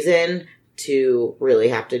no reason to really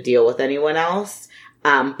have to deal with anyone else.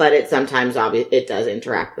 But it sometimes, it does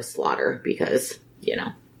interact with Slaughter because, you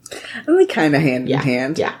know. And they kind of hand in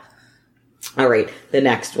hand. Yeah. All right. The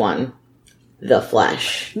next one. The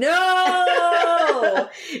Flesh. No!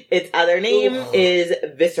 Its other name is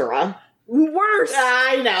Viscera. Worse.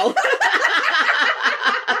 I know.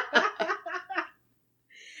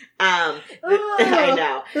 I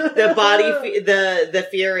know. The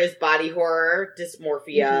fear is body horror,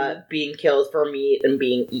 dysmorphia, being killed for meat, and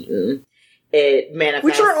being eaten. It manifests,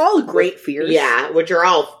 which are all great fears. Yeah, which are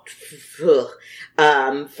all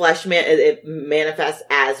it manifests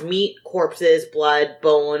as meat, corpses, blood,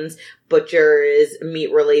 bones, butchers,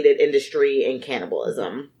 meat-related industry, and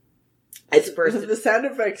cannibalism. It's first the sound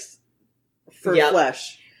effects. For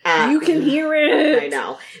flesh. You can hear it. I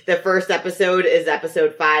know. The first episode is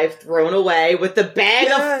episode 5, Thrown Away, with the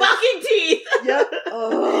bag of fucking teeth. Yep.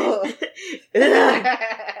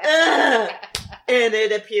 And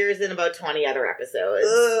it appears in about 20 other episodes.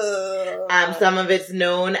 Some of its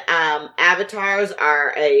known avatars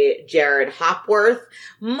are a Jared Hopworth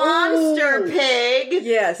monster pig.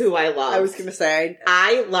 Yes. Who I love. I was going to say.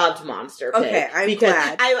 I loved Monster Pig. Okay, I'm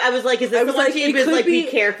glad. I was like, is this the one she was like, be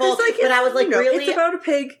careful? Like, but I was like, really? It's about a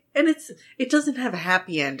pig, and it doesn't have a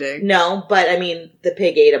happy ending. No, but I mean, the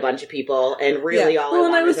pig ate a bunch of people, and really all I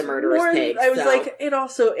want is a murderous pig. I was like, it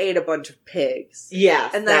also ate a bunch of pigs.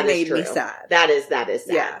 Yes, and that made me sad. That is sad.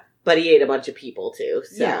 Yeah. But he ate a bunch of people, too,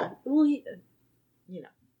 so. Yeah. Well, you know.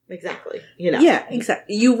 Exactly. You know. Yeah,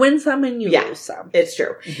 exactly. You win some and you lose some. It's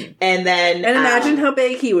true. And then... And imagine how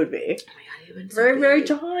big he would be. Oh my god, he would be very, very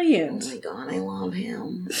giant. Oh my god, I love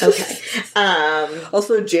him. Okay.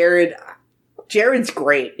 Also, Jared's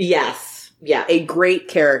great. Yes. Yeah. A great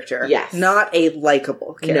character. Yes. Not a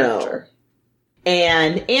likable character. No.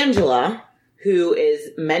 And Angela, who is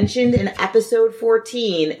mentioned in episode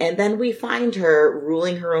 14, and then we find her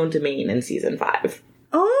ruling her own domain in season 5.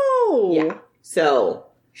 Oh! Yeah. So...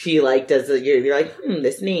 She, like, does you're like,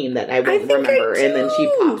 this name that I won't remember. And then she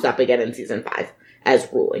pops up again in season 5 as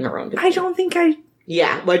ruling her own domain. I don't think I...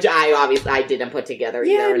 Yeah, which I didn't put together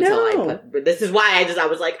either until I put... This is why I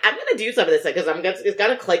was like, I'm going to do some of this, because it's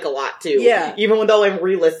going to click a lot, too. Yeah. Even though I'm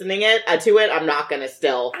re-listening to it, I'm not going to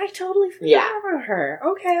still... I totally forgot about her.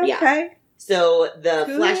 Okay. Yeah. So, the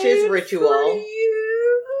Flesh's ritual...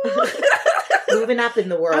 Moving up in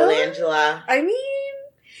the world, Angela. I mean...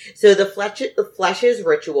 So the Flesh's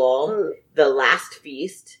ritual, the last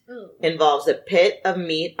feast, involves a pit of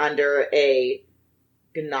meat under a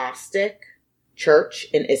Gnostic church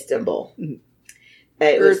in Istanbul.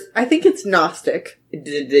 I think it's Gnostic.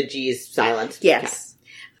 The G's silent. Yes.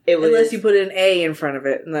 Okay. Unless you put an A in front of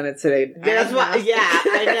it, and then it's an That's why. Yeah,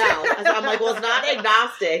 I know. So I'm like, well, it's not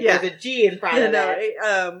agnostic. Yeah. There's a G in front of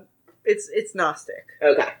it. It's Gnostic.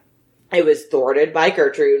 Okay. It was thwarted by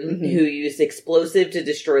Gertrude, who used explosive to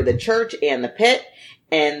destroy the church and the pit.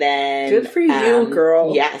 And then... Good for you,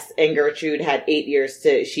 girl. Yes. And Gertrude had 8 years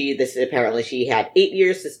she had 8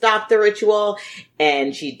 years to stop the ritual.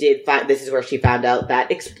 And she did this is where she found out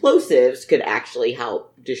that explosives could actually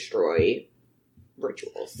help destroy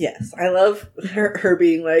rituals. Yes. I love her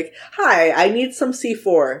being like, hi, I need some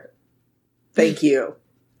C4. Thank you.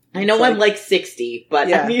 I know I'm like 60,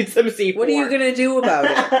 but I need some C4. What are you going to do about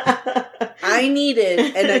it? I need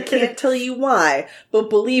it, and I can't tell you why, but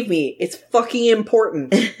believe me, it's fucking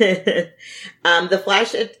important. The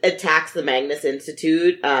Flash attacks the Magnus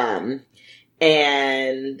Institute, and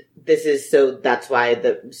this is that's why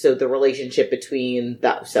the relationship between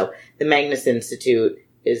the Magnus Institute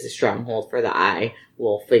is a stronghold for the Eye.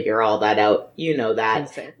 We'll figure all that out. You know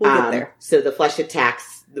that. We'll get there. So the Flash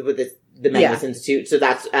attacks the Magnus Institute. So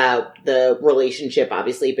that's the relationship,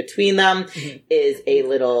 obviously, between them is a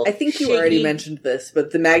little I think you already mentioned this,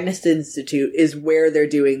 but the Magnus Institute is where they're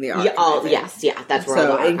doing the archiving. That's where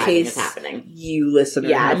all the archiving is happening. You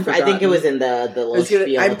listener, I think it was in the little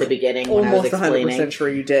spiel at the beginning when I was explaining. I'm almost 100% sure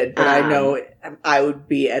you did, but I know I would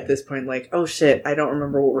be at this point like, oh shit, I don't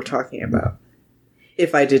remember what we're talking about.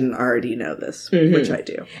 If I didn't already know this, which I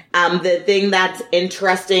do. The thing that's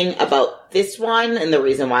interesting about this one, and the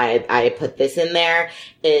reason why I put this in there,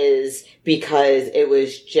 is because it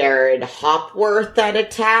was Jared Hopworth that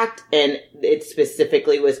attacked, and it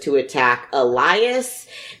specifically was to attack Elias.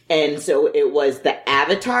 And so it was the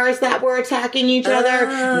avatars that were attacking each other,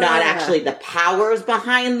 not actually the powers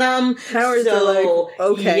behind them. Powers are like,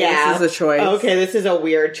 okay, this is a choice. Okay, this is a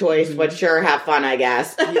weird choice, but sure, have fun, I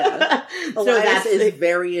guess. Yeah. Elias is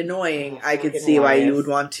very annoying. I could see why you would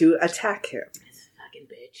want to attack him. This fucking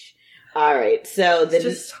bitch. All right, so it's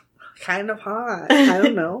just kind of hot. I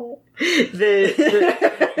don't know.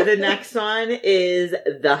 The next one is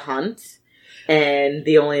The Hunt. And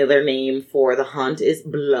the only other name for the hunt is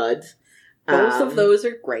Blood. Both of those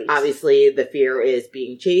are great. Obviously, the fear is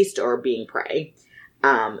being chased or being prey.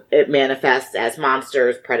 It manifests as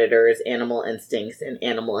monsters, predators, animal instincts, and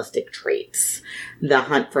animalistic traits. The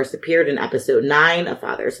Hunt first appeared in episode 9 of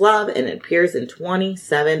Father's Love, and it appears in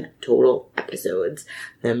 27 total episodes.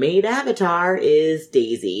 The main avatar is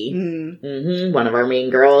Daisy. One of our main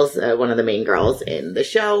girls, one of the main girls in the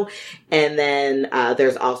show. And then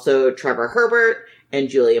there's also Trevor Herbert and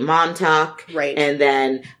Julia Montauk. Right. And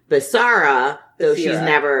then Basara, though she's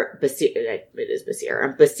never, it is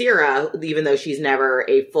Basira. Basira, even though she's never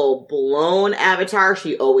a full-blown avatar,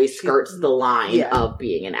 she always skirts the line of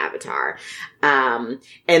being an avatar. And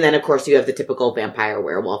then, of course, you have the typical vampire,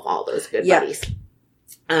 werewolf, all those good buddies.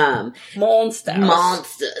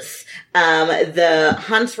 Monsters. The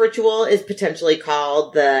Hunt's ritual is potentially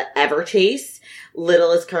called the Ever Chase.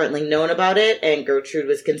 Little is currently known about it, and Gertrude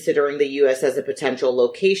was considering the U.S. as a potential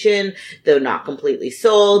location, though not completely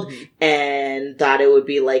sold, and thought it would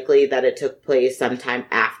be likely that it took place sometime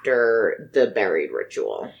after the buried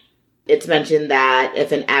ritual. It's mentioned that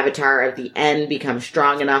if an avatar of the end becomes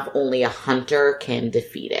strong enough, only a hunter can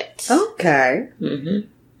defeat it. Okay.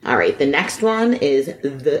 All right, the next one is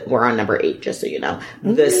we're on number 8, just so you know,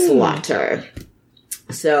 the Slaughter.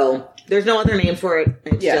 So, there's no other name for it,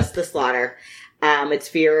 it's just the Slaughter. Its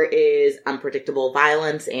fear is unpredictable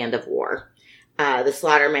violence and of war. The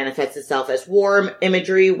Slaughter manifests itself as war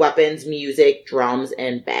imagery, weapons, music, drums,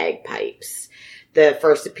 and bagpipes. The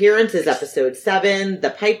first appearance is episode 7, The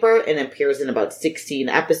Piper, and appears in about 16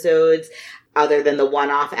 episodes. Other than the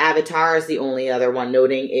one-off avatars, the only other one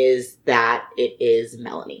noting is that it is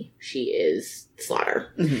Melanie. She is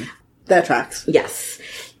Slaughter. That tracks. Yes.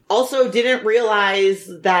 Also, didn't realize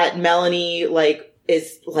that Melanie,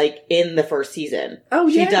 is in the first season. Oh,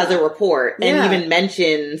 yeah. She does a report and even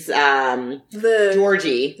mentions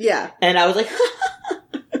Georgie. Yeah. And I was like,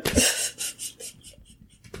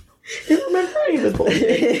 didn't remember any of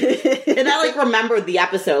the And I remembered the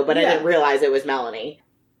episode, but I didn't realize it was Melanie.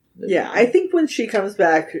 Yeah, I think when she comes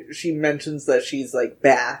back, she mentions that she's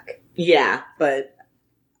back. Yeah. But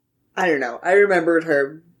I don't know. I remembered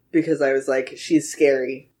her because I was like, she's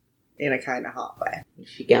scary. In a kind of hot way.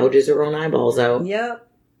 She gouges her own eyeballs out. Yep.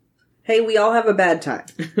 Hey, we all have a bad time.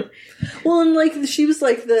 Well, and she was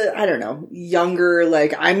I don't know, younger,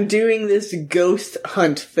 I'm doing this ghost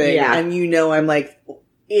hunt thing. Yeah. And I'm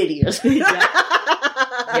idiot. Yep.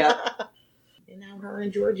 And now her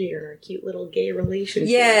and Georgie are in a cute little gay relationship.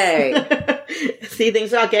 Yay! See,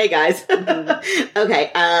 things are okay, guys. Mm-hmm.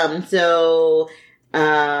 Okay,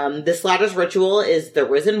 the Slaughter's ritual is the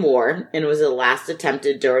Risen War, and was the last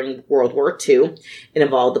attempted during World War II. It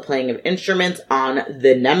involved the playing of instruments on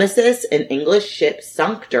the Nemesis, an English ship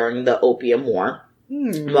sunk during the Opium War.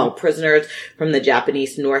 While prisoners from the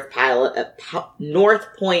Japanese North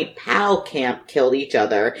Point POW camp killed each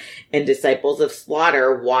other, and disciples of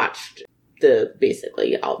Slaughter watched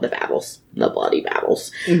basically all the battles, the bloody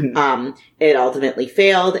battles. Mm-hmm. It ultimately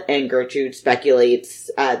failed, and Gertrude speculates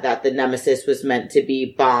that the Nemesis was meant to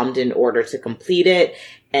be bombed in order to complete it,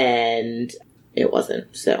 and it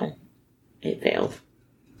wasn't, so it failed.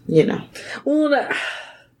 You know. Well,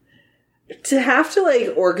 to have to,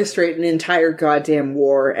 like, orchestrate an entire goddamn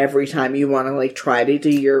war every time you want to, like, try to do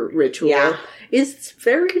your ritual is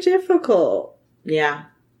very difficult. Yeah.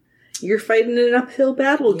 You're fighting an uphill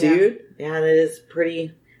battle, dude. Yeah, that is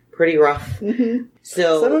pretty rough. Mm-hmm.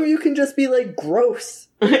 So some of you can just be, like, gross.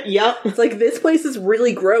 Yep. It's like, this place is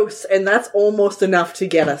really gross, and that's almost enough to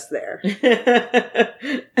get us there.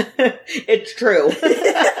 It's true.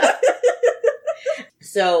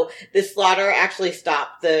 So, the slaughter actually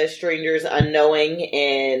stopped the strangers unknowing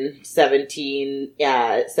in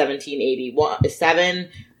 1787,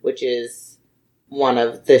 which is one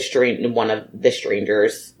of the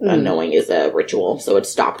strangers unknowing is a ritual. So it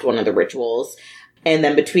stopped one of the rituals. And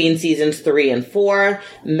then between seasons 3 and 4,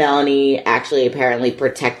 Melanie actually apparently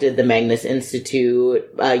protected the Magnus Institute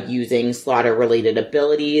using slaughter-related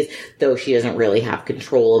abilities, though she doesn't really have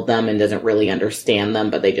control of them and doesn't really understand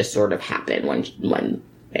them, but they just sort of happen when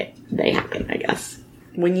they happen, I guess.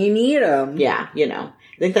 When you need them. Yeah, you know.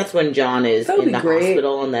 I think that's when John is in the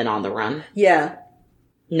hospital and then on the run. Yeah.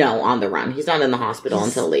 No, on the run. He's not in the hospital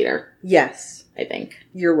until later. Yes. I think.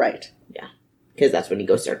 You're right. Yeah. Because that's when he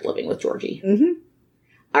goes start living with Georgie. Mm-hmm.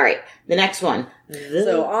 All right, the next one.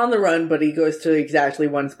 So on the run, but he goes to exactly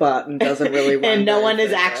one spot and doesn't really run. And no one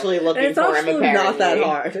is actually looking for him, apparently. It's not that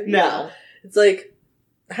hard. No. Yeah. It's like,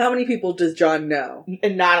 how many people does John know?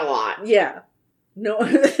 And not a lot. Yeah. No.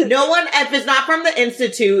 No one, if it's not from the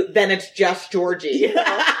Institute, then it's just Georgie.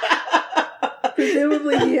 Yeah.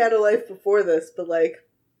 Presumably he had a life before this, but like,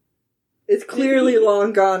 it's clearly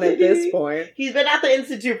long gone at this point. He's been at the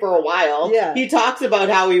Institute for a while. Yeah. He talks about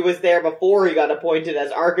how he was there before he got appointed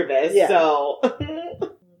as archivist, so.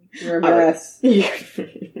 You're a mess. The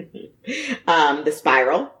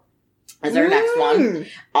Spiral is our next one.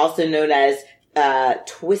 Also known as the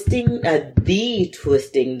Twisting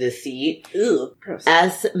Deceit. Ew, gross.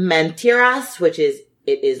 As Mentiras, which is,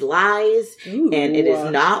 it is lies, Ooh. and it is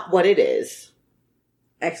not what it is.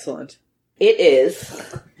 Excellent. It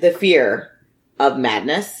is the fear of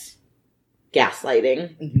madness,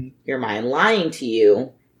 gaslighting, your mind lying to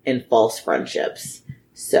you, and false friendships.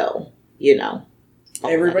 So, you know.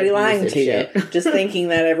 Everybody lying to you. Just thinking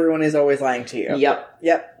that everyone is always lying to you. Yep.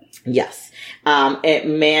 Yes. It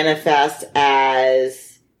manifests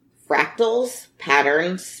as fractals,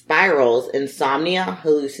 patterns, spirals, insomnia,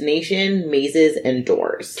 hallucination, mazes, and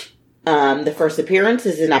doors. The first appearance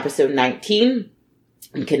is in episode 19.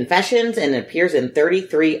 Confessions, and it appears in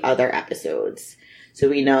 33 other episodes. So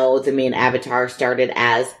we know the main avatar started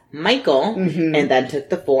as Michael and then took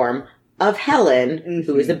the form of Helen,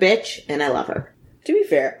 who is a bitch, and I love her. To be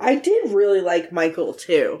fair, I did really like Michael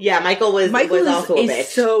too. Yeah, Michael was also a bitch. He's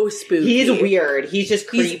so spooky. He's weird. He's just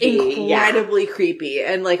creepy. He's incredibly creepy.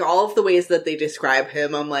 And like all of the ways that they describe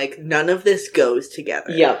him, I'm like, none of this goes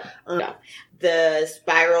together. Yep. No. The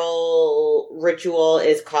spiral ritual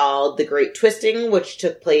is called the Great Twisting, which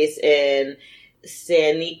took place in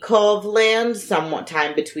Sanikov land somewhat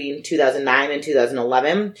time between 2009 and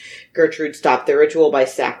 2011. Gertrude stopped the ritual by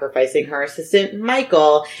sacrificing her assistant,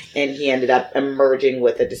 Michael, and he ended up emerging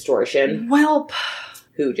with a distortion. Welp.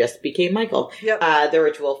 Who just became Michael. Yep. The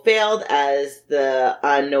ritual failed as the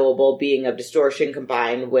unknowable being of distortion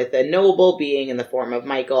combined with a knowable being in the form of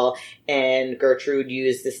Michael, and Gertrude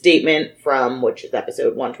used the statement from, which is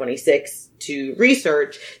episode 126, to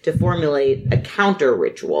research to formulate a counter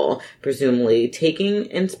ritual, presumably taking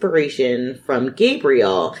inspiration from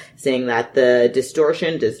Gabriel, saying that the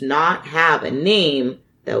distortion does not have a name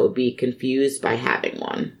that would be confused by having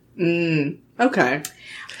one. Okay.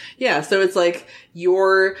 Yeah, so it's like,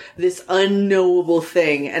 you're this unknowable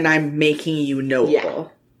thing, and I'm making you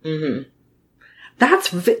knowable. Yeah.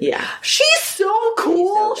 That's yeah. She's so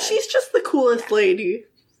cool! She's just the coolest lady.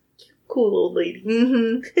 Cool old lady.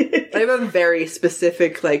 I have a very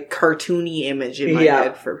specific, like, cartoony image in my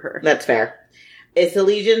head for her. That's fair. Its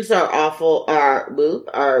allegiance are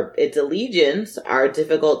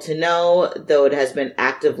difficult to know, though it has been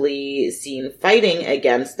actively seen fighting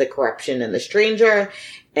against the corruption in the stranger.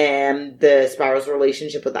 And the spiral's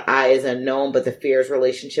relationship with the eye is unknown, but the fear's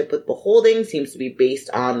relationship with beholding seems to be based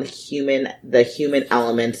on the human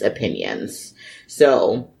element's opinions.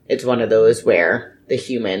 So it's one of those where the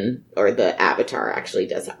human or the avatar actually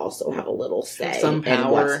does also have a little say in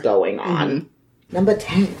what's going on. Mm-hmm. Number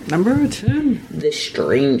 10. The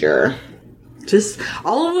stranger. Just,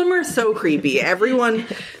 all of them are so creepy. Everyone,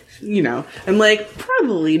 I'm like,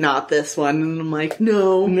 probably not this one. And I'm like,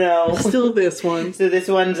 no. Still this one. So this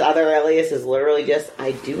one's other alias is literally just,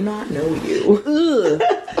 I do not know you. Ugh.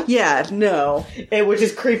 Yeah, no. Which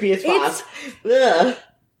is creepy as fuck. Ugh.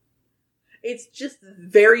 It's just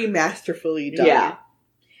very masterfully done. Yeah.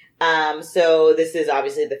 So this is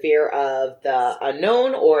obviously the fear of the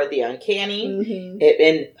unknown or the uncanny. Mm-hmm.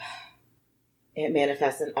 It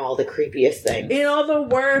manifests in all the creepiest things. In all the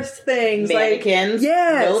worst things. Mannequins.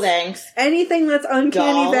 Yes. No thanks. Anything that's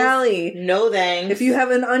Uncanny Dolls, Valley. No thanks. If you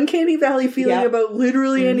have an Uncanny Valley feeling about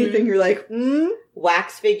literally anything, you're like,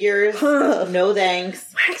 Wax figures. Huh. No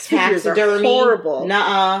thanks. Wax figures Taxidermy. Are horrible.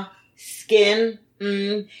 Nuh-uh. Skin.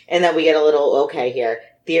 And then we get a little, here.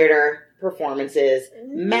 Theater. Performances,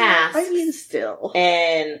 masks, still,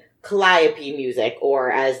 and calliope music,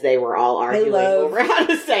 or as they were all arguing over how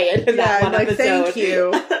to say it in that one episode. Thank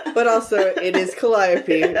you, but also it is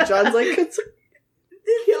calliope. John's like, it's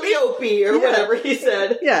calliope or whatever he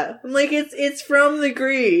said. Yeah, I'm like, it's from the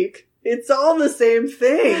Greek. It's all the same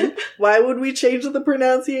thing. Why would we change the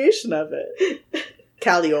pronunciation of it?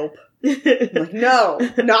 Calliope. I'm like, no,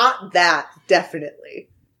 not that. Definitely.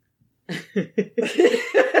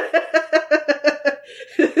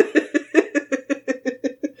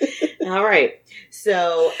 All right.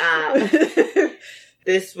 So,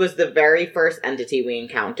 this was the very first entity we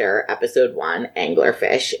encounter, episode 1,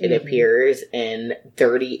 Anglerfish. It appears in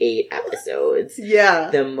 38 episodes. Yeah.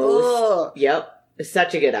 The most,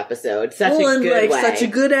 such a good episode. Such a good way. Such a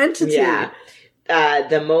good entity. Yeah.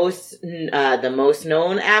 The most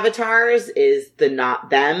known avatars is the Not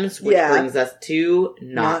Thems, which brings us to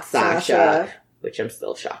Not Sasha. Which I'm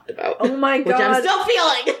still shocked about. Oh my god. Which I'm still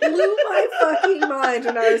feeling. Blew my fucking mind.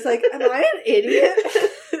 And I was like, am I an idiot?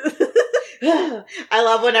 I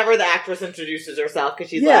love whenever the actress introduces herself because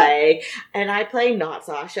she's like, and I play Not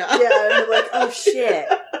Sasha. Yeah, and I'm like, oh shit.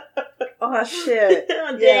 Oh shit.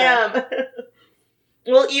 Oh, damn.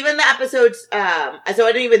 Well, even the episodes, so I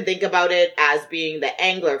didn't even think about it as being the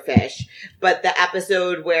anglerfish, but the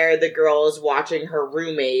episode where the girl is watching her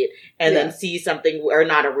roommate and then sees something, or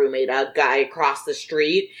not a roommate, a guy cross the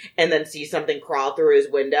street, and then sees something crawl through his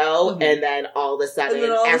window, and then all of a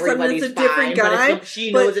sudden everybody's it's a different guy, but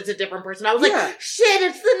she knows it's a different person. I was like, shit,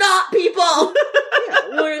 it's the Not people!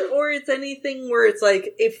 Or it's anything where it's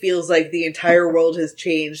like, it feels like the entire world has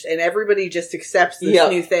changed and everybody just accepts this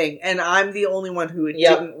new thing, and I'm the only one who it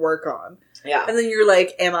didn't work on. Yeah. And then you're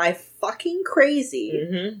like, am I fucking crazy?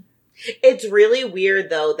 Mm-hmm. It's really weird,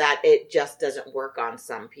 though, that it just doesn't work on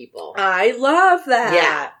some people. I love that.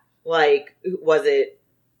 Yeah. Like, was it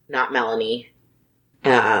not Melanie?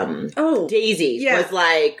 Daisy was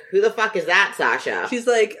like, who the fuck is that Sasha? She's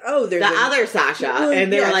like, there's the other Sasha.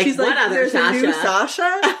 And they were like, what other Sasha? A new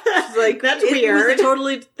Sasha? She's like, that's weird.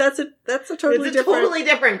 That's a totally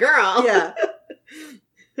different girl. Yeah.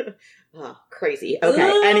 Oh, crazy.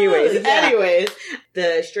 Okay. Anyways,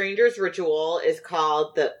 the stranger's ritual is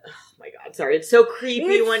called the. Oh my god! Sorry, it's so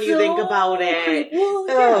creepy when you think about it.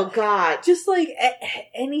 Well, god! Just like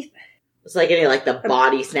anything. It's like any the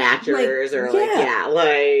body snatchers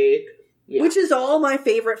which is all my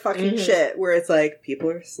favorite fucking shit. Where it's like people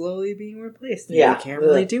are slowly being replaced. And you can't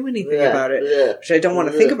really do anything about it, which I don't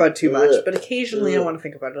want to think about too much. But occasionally, I want to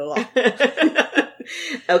think about it a lot.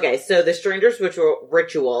 Okay, so the stranger's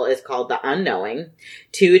ritual is called the Unknowing.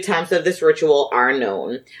 2 attempts of this ritual are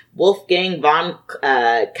known. Wolfgang von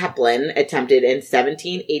Kepplin attempted in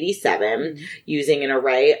 1787 using an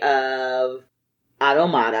array of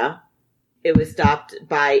automata. It was stopped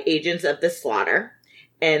by agents of the slaughter.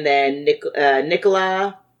 And then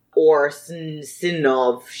Nicola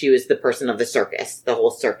Sinov, she was the person of the circus, the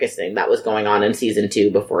whole circus thing that was going on in season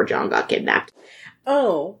 2 before John got kidnapped.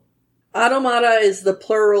 Oh. Automata is the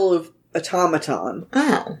plural of automaton.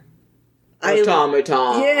 Oh.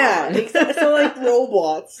 Automaton. Yeah. So like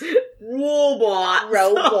robots. Robots.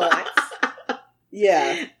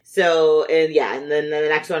 Yeah. So, and then the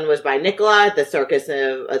next one was by Nicola, the circus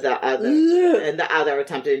of and the other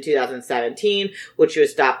attempted in 2017, which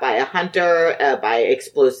was stopped by a hunter, by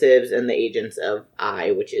explosives and the agents of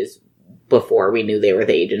I, which is before we knew they were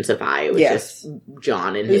the Agents of I. It was just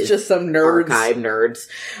John and his just some nerds. archive nerds.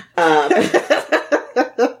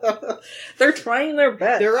 They're trying their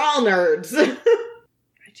best. They're all nerds. I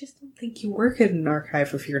just don't think you work at an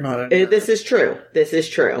archive if you're not a nerd. This is true.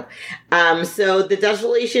 So the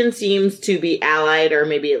Desolation seems to be allied, or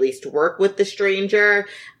maybe at least work with the Stranger,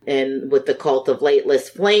 and with the Cult of Lightless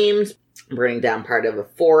Flames, burning down part of a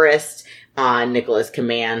forest on Nicola's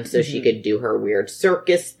command so she could do her weird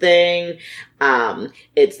circus thing.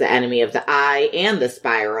 It's the enemy of the Eye and the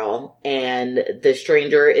Spiral, and the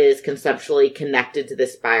Stranger is conceptually connected to the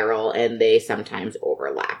Spiral, and they sometimes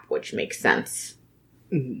overlap, which makes sense.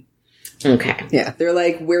 Mm-hmm. Okay. Yeah, they're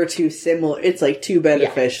like, we're too similar. It's like two betta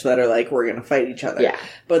fish that are like, we're gonna fight each other. Yeah.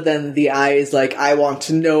 But then the Eye is like, I want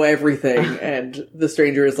to know everything, and the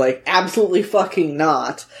Stranger is like, absolutely fucking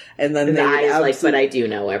not. And then the Eye is like, but I do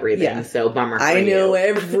know everything, so bummer for I know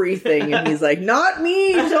everything. And he's like, not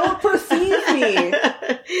me! Don't perceive me!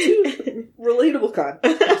 Too relatable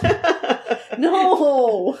content.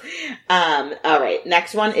 No! Alright,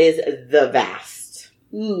 next one is the Vast.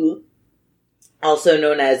 Ooh. Also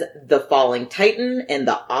known as the Falling Titan and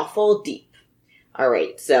the Awful Deep.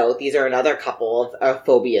 Alright, so these are another couple of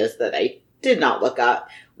phobias that I did not look up.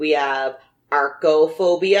 We have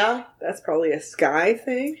archophobia. That's probably a sky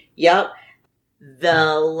thing? Yep. The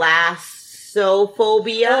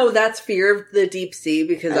lassophobia. Oh, that's fear of the deep sea,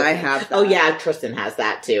 because I have that. Oh yeah, Tristan has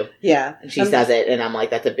that too. Yeah. And she says it, and I'm like,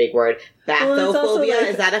 that's a big word. Bathophobia,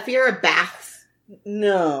 is that a fear of baths?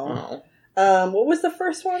 No. Oh. What was the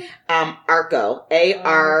first one? Arco.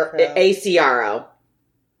 A-R-A-C-R-O.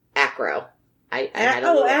 Acro.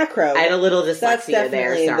 acro. I had a little dyslexia That's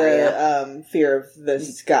definitely there, sorry. The fear of the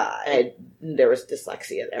sky. There was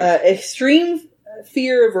dyslexia there. Extreme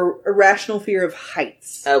fear of irrational fear of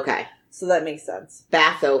heights. Okay. So that makes sense.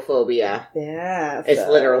 Bathophobia. Batho. It's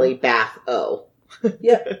literally bath-o.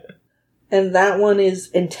 Yep. And that one is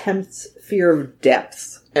intense fear of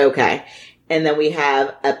depths. Okay. And then we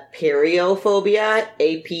have aperiophobia,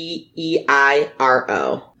 A-P-E-I-R-O.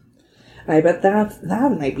 I bet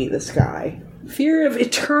that might be the sky. Fear of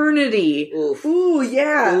eternity. Oof. Ooh,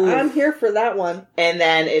 yeah. Oof. I'm here for that one. And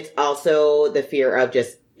then it's also the fear of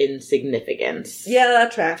just insignificance. Yeah,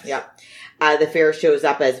 that tracks. Yep. The fear shows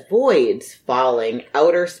up as voids, falling,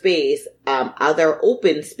 outer space, other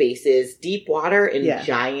open spaces, deep water, and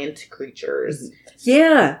giant creatures.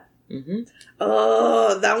 Yeah. Mm-hmm.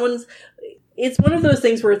 Oh, that one's... It's one of those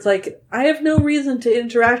things where it's like, I have no reason to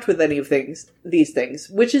interact with any of these things,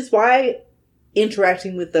 which is why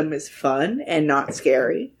interacting with them is fun and not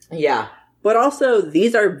scary. Yeah. But also,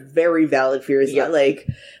 these are very valid fears. Yeah. Like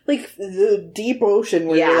the deep ocean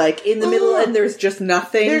where you're like in the middle and there's just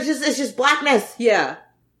nothing. It's just blackness. Yeah.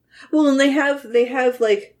 Well, and they have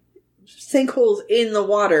like sinkholes in the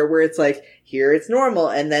water where it's like, here it's normal,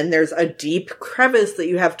 and then there's a deep crevice that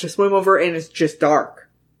you have to swim over and it's just dark.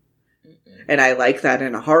 Mm-hmm. And I like that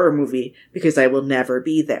in a horror movie because I will never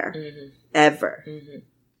be there. Mm-hmm. Ever. Mm-hmm.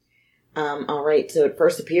 All right, so it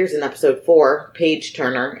first appears in episode 4, Page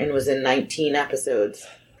Turner, and was in 19 episodes.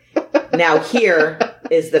 Now here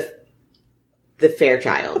is the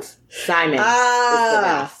Fairchild. Simon is the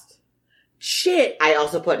best. Shit. I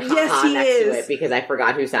also put haha next to it because I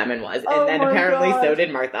forgot who Simon was. And then apparently so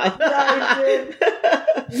did Martha. Yeah, I did.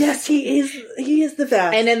 Yes, he is. He is the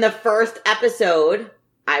best. And in the first episode,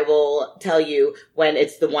 I will tell you, when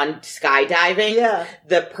it's the one skydiving,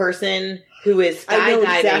 the person who is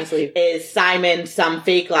skydiving is Simon, some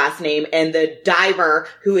fake last name, and the diver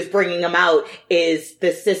who is bringing him out is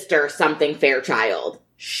the sister, something Fairchild.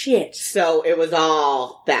 Shit. So it was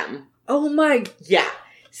all them. Oh my. Yeah.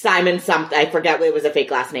 Simon something, I forget what it was a fake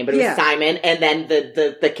last name, but it was Simon, and then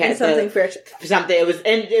the cat. Something Fairchild. Something,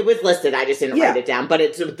 it was listed, I just didn't write it down, but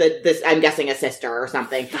it's this, I'm guessing a sister or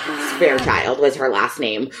something. Fairchild was her last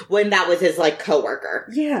name, when that was his, like, coworker.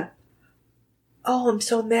 Yeah. Oh, I'm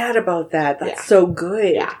so mad about that. That's so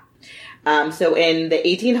good. Yeah. So in the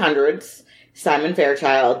 1800s, Simon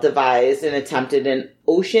Fairchild devised and attempted an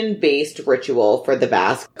ocean-based ritual for the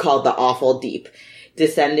Basque called the Awful Deep,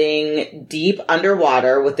 descending deep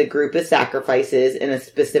underwater with a group of sacrifices in a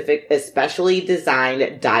especially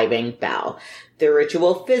designed diving bell. The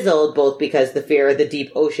ritual fizzled both because the fear of the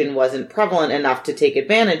deep ocean wasn't prevalent enough to take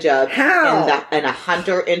advantage of. How? And a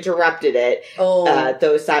hunter interrupted it.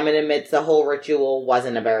 Though Simon admits the whole ritual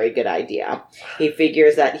wasn't a very good idea. He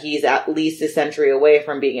figures that he's at least a century away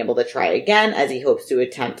from being able to try again, as he hopes to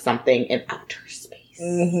attempt something in outer space.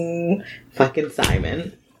 Mm-hmm. Fucking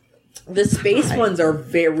Simon. The space ones are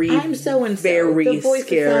very, I'm so very the voice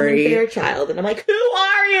scary. Of Simon Fairchild, and I'm like, who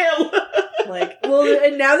are you? like, well,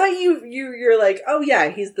 and now that you're like, oh yeah,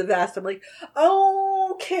 he's the vast. I'm like,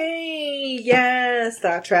 okay, yes,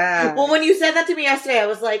 that tracks. Well, when you said that to me yesterday, I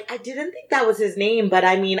was like, I didn't think that was his name, but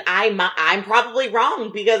I mean, I'm probably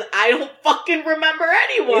wrong because I don't fucking remember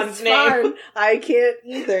anyone's name. Fine. I can't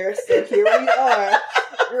either. So here we are.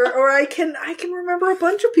 Or I can remember a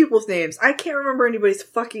bunch of people's names. I can't remember anybody's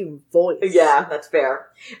fucking voice. Yeah, that's fair.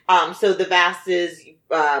 So the vast is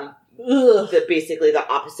basically the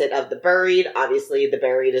opposite of the buried. Obviously, the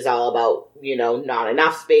buried is all about, not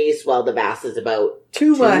enough space, while the vast is about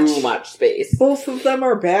too much space. Both of them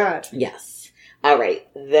are bad. Yes. All right.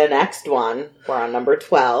 The next one, we're on number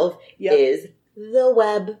 12, is the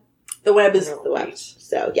web. The web is the web.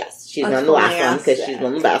 So, yes, she's on the last one because she's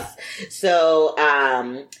one of the best. So,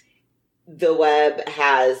 the web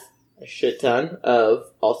has a shit ton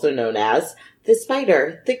of, also known as, the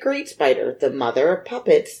spider, the great spider, the mother of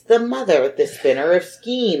puppets, the mother, the spinner of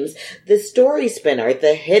schemes, the story spinner,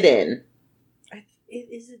 the hidden.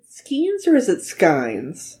 Is it schemes or is it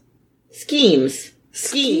skeins? Schemes.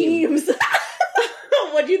 Schemes.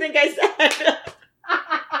 What do you think I said?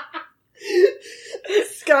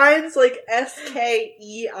 Skeins, like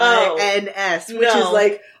Skeins, which is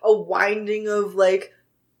like a winding of like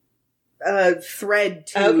thread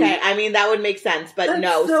to. Okay, I mean that would make sense, but That's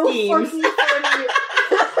no, so schemes. Fucking funny.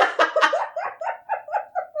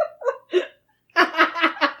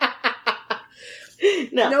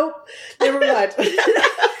 No. Nope. Never mind.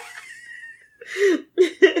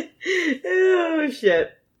 Oh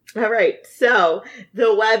shit. All right, so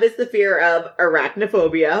the web is the fear of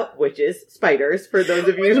arachnophobia, which is spiders, for those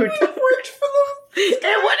of you who worked for them.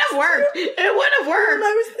 It would have worked. It would have worked. And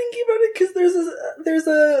I was thinking about it because there's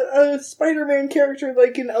a Spider-Man character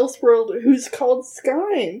like in Elseworld who's called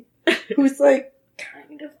Skein, who's like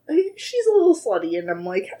kind of, she's a little slutty, and I'm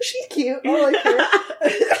like, she's cute. I like her.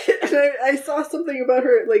 And I saw something about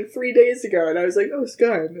her like 3 days ago, and I was like, oh,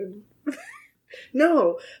 Skein.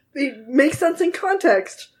 No, it makes sense in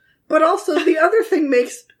context. But also, the other thing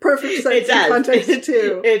makes perfect sense in context,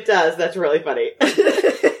 too. It does. That's really funny.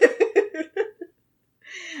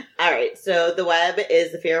 All right. So, the web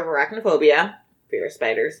is the fear of arachnophobia. Fear of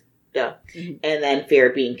spiders. Duh. Mm-hmm. And then fear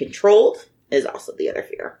of being controlled is also the other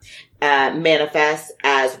fear. Manifests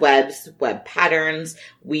as webs, web patterns,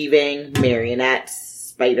 weaving, marionettes,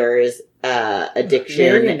 spiders,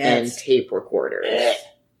 addiction, and tape recorders.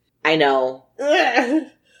 I know.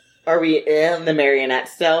 Are we in the marionette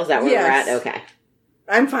still? Is that where we're at? Okay.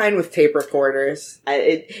 I'm fine with tape recorders.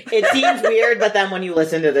 It seems weird, but then when you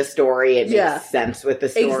listen to the story, it makes sense with the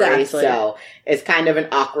story. Exactly. So it's kind of an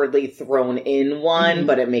awkwardly thrown in one,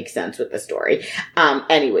 but it makes sense with the story.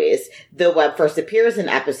 Anyways, the web first appears in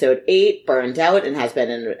episode 8, burned out, and has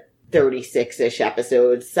been in 36-ish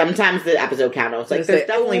episodes. Sometimes the episode count, I was like, there's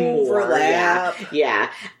definitely more. Yeah.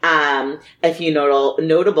 A few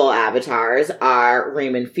notable avatars are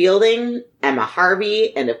Raymond Fielding, Emma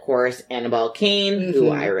Harvey, and of course, Annabelle Kane,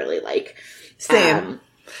 who I really like. Same.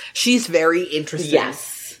 She's very interesting.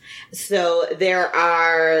 Yes. So there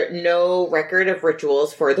are no record of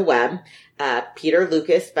rituals for the web. Peter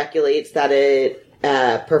Lucas speculates that it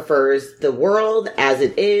prefers the world as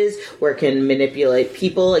it is, where it can manipulate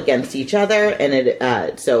people against each other,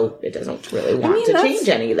 and so it doesn't really want to change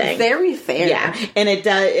anything. Very fair. Yeah, and it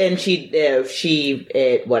does. And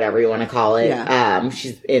she, whatever you want to call it. Yeah.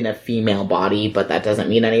 She's in a female body, but that doesn't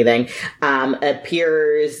mean anything.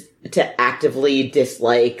 Appears to actively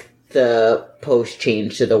dislike the post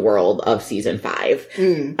change to the world of season 5.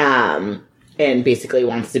 And basically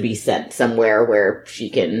wants to be sent somewhere where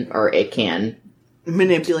she can, or it can,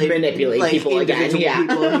 manipulate like, people again.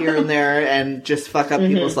 People here and there and just fuck up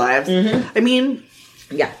people's lives. I mean,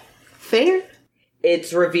 fair.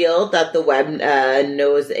 It's revealed that the web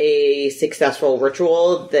knows a successful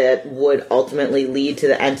ritual that would ultimately lead to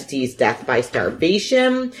the entity's death by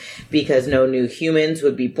starvation, because no new humans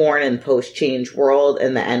would be born in the post-change world,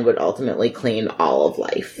 and the end would ultimately claim all of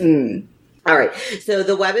life. All right, so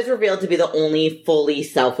the web is revealed to be the only fully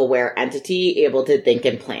self-aware entity able to think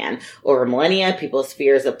and plan. Over millennia, people's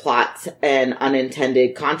fears of plots and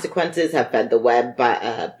unintended consequences have fed the web,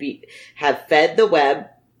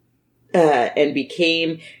 and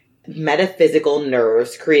became metaphysical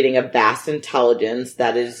nerves, creating a vast intelligence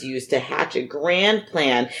that is used to hatch a grand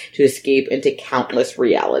plan to escape into countless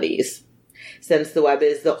realities. Since the web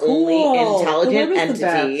is the only intelligent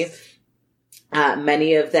entity,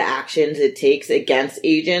 many of the actions it takes against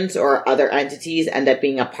agents or other entities end up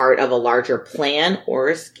being a part of a larger plan or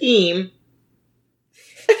a scheme.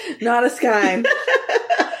 Not a scheme.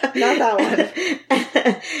 Not that one.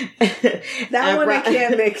 That one I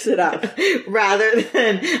can't mix it up. Rather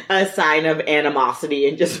than a sign of animosity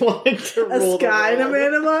and just wanting to rule the world. A sign of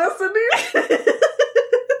animosity?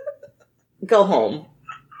 Go home.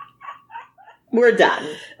 We're done.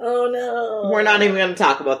 Oh no. We're not even going to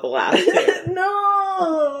talk about the last two.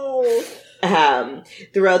 No.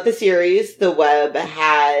 Throughout the series, the web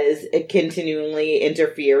has continually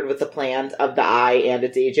interfered with the plans of the Eye and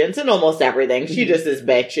its agents and almost everything. She just is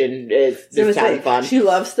bitch and is just having fun. She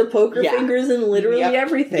loves to poke her fingers in literally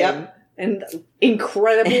everything. Yep. And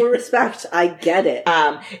incredible respect. I get it.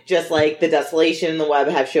 Just like the Desolation and the Web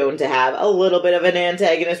have shown to have a little bit of an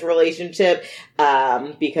antagonist relationship,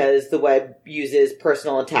 because the Web uses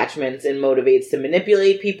personal attachments and motivates to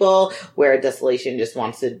manipulate people, where Desolation just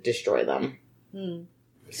wants to destroy them.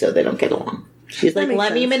 So they don't get along. She's like,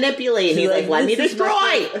 let me manipulate. And he's like, let me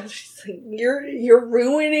destroy. She's like, you're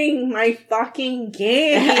ruining my fucking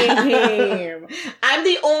game. I'm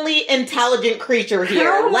the only intelligent creature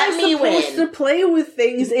here. Let me win. How am I supposed to play with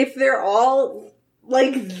things if they're all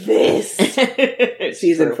like this?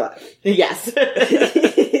 Season 5. Yes.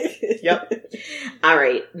 Yep. All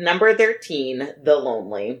right. Number 13, The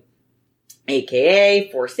Lonely, aka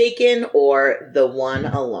Forsaken or The One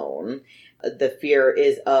Alone. The fear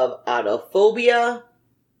is of autophobia.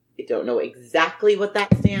 I don't know exactly what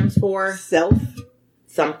that stands for. Self?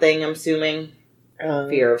 Something, I'm assuming.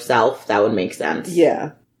 Fear of self. That would make sense.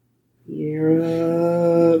 Yeah.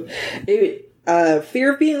 Fear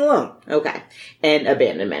of being alone. Okay. And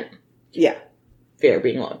abandonment. Yeah. Fear of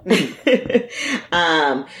being alone.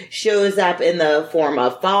 Shows up in the form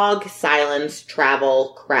of fog, silence, travel,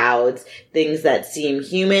 crowds, things that seem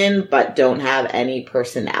human but don't have any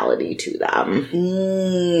personality to them.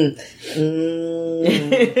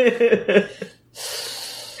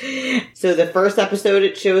 So the first episode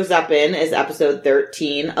it shows up in is episode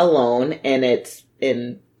 13, Alone, and it's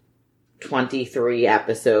in 23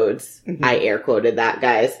 episodes. I air quoted that,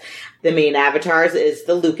 guys. The main avatars is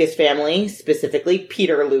the Lucas family, specifically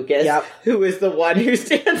Peter Lucas, who is the one who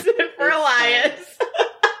stands in for Elias.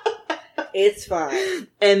 It's fine.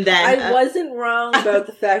 And then I wasn't wrong about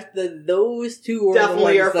the fact that those two are the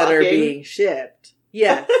ones that are being shipped.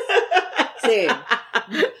 Yes. Same.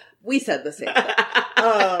 We said the same thing.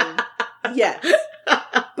 Yes.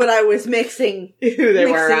 But I was mixing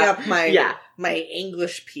up my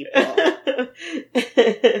English people.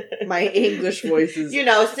 My English voices. You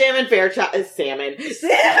know, Salmon Fairchild is salmon. He just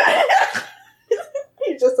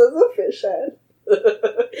has a fish head.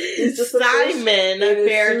 He's just Simon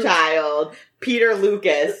Fairchild. Peter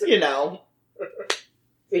Lucas, you know.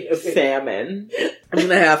 Salmon. I'm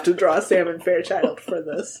gonna have to draw Salmon Fairchild for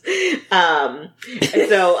this.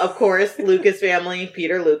 So, of course, Lucas family,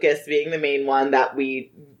 Peter Lucas being the main one that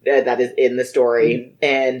that is in the story.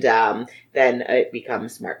 And then it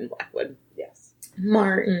becomes Martin Blackwood. Yes.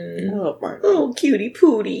 Martin. I love Martin. Oh, cutie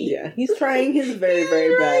pootie. Yeah, he's trying his very,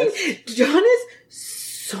 very best. John is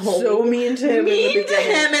so mean to him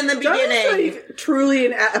in the beginning. John is like truly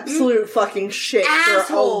an absolute fucking shit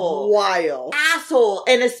for a while. Asshole.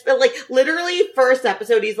 And it's like literally first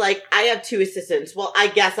episode he's like, I have 2 assistants. Well, I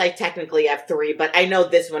guess I technically have 3, but I know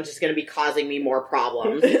this one's just going to be causing me more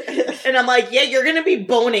problems. And I'm like, yeah, you're going to be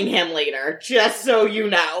boning him later, just so you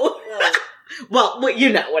know. Well,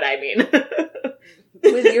 you know what I mean.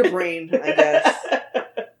 With your brain, I guess.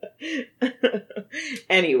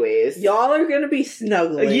 Anyways. Y'all are gonna be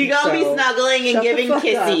snuggling. You gotta be snuggling and giving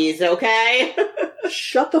kisses, okay?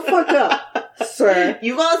 Shut the fuck up, sir.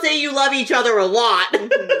 You all say you love each other a lot.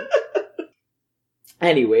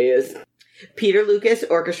 Anyways. Peter Lucas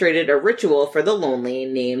orchestrated a ritual for the lonely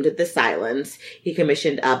named The Silence. He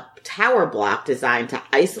commissioned a tower block designed to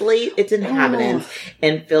isolate its inhabitants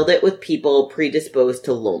and filled it with people predisposed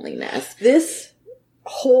to loneliness. This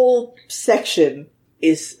whole section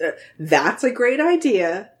is, that's a great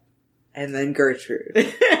idea, and then Gertrude.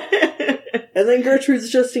 And then Gertrude's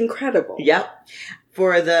just incredible. Yep.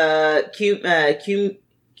 For the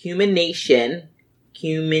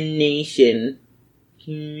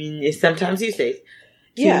sometimes you say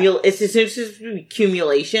it's essentially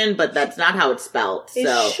accumulation, but that's not how it's spelled. So.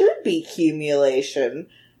 It should be cumulation,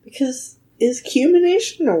 because is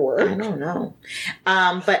cumination a word? I don't know.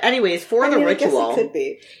 But anyways, the ritual, I guess it could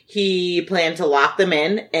be. He planned to lock them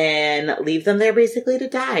in and leave them there basically to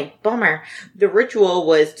die. Bummer. The ritual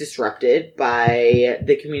was disrupted by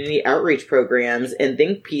the community outreach programs and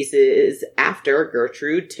think pieces after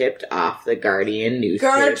Gertrude tipped off the Guardian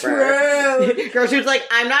newspaper. Gertrude! Gertrude's like,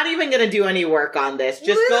 I'm not even going to do any work on this.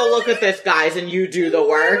 Just go look at this, guys, and you do the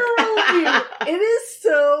work. It is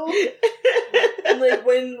so... like,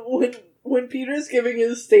 when when Peter's giving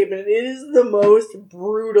his statement, it is the most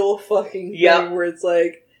brutal fucking thing where it's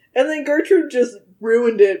like, and then Gertrude just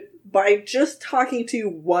ruined it by just talking to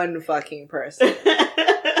one fucking person.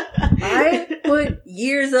 I put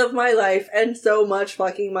years of my life and so much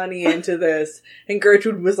fucking money into this, and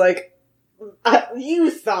Gertrude was like, you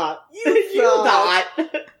thought.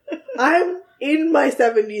 I'm in my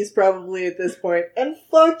 70s probably at this point, and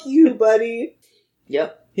fuck you, buddy.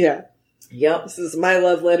 Yep. Yeah. Yep. This is my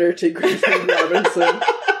love letter to Gertrude Robinson.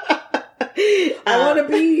 I want to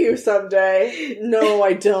be you someday. No,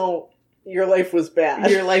 I don't. Your life was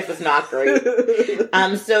bad. Your life was not great.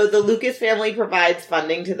 So the Lucas family provides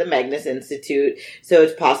funding to the Magnus Institute, so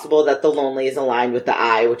it's possible that the lonely is aligned with the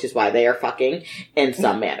eye, which is why they are fucking in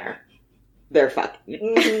some manner. They're fucking.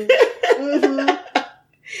 Mm-hmm. Mm-hmm.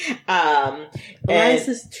 Why is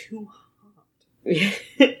this too hot?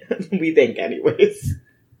 We think anyways.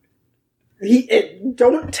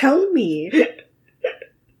 Don't tell me.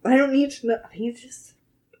 I don't need to know. He just...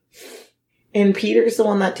 And Peter's the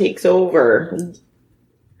one that takes over.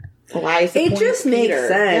 Why is the point just of Peter? Makes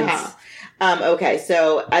sense. Yeah. Okay,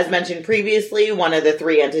 so as mentioned previously, one of the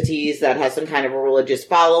three entities that has some kind of a religious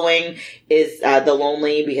following is the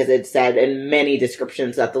Lonely, because it's said in many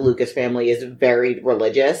descriptions that the Lucas family is very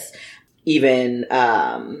religious. Even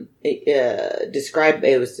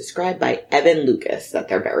it was described by Evan Lucas that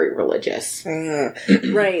they're very religious.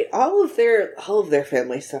 Right. All of their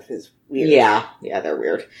family stuff is weird. Yeah, they're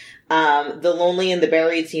weird. The Lonely and the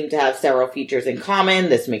Buried seem to have several features in common.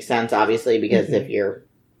 This makes sense, obviously, because if you're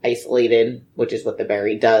isolated, which is what the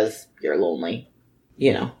Buried does, you're lonely.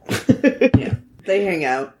 You know. Yeah. They hang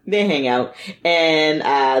out. And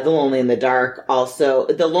the Lonely in the Dark also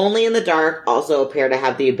appear to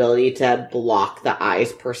have the ability to block the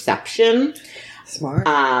eye's perception. Smart.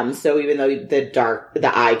 So even though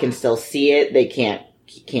the eye can still see it,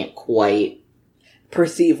 he can't quite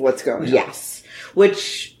perceive what's going on. Yes.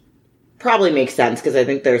 Which probably makes sense, because I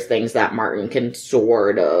think there's things that Martin can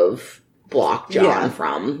sort of block John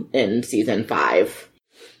from in season 5.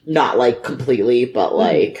 Not like completely, but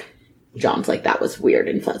like... John's like, that was weird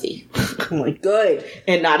and fuzzy. I'm like, good.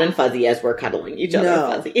 And not in fuzzy as we're cuddling each other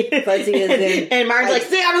fuzzy. Fuzzy is in... And Martin's like,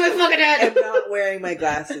 stay out of my fucking head! I'm not wearing my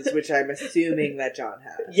glasses, which I'm assuming that John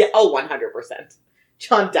has. Yeah, 100%.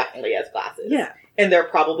 John definitely has glasses. Yeah. And they're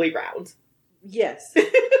probably round. Yes.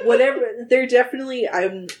 Whatever. They're definitely,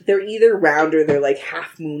 they're either round or they're like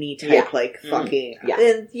half moony type, fucking. Yeah.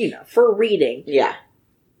 And, for reading. Yeah.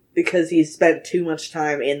 Because he spent too much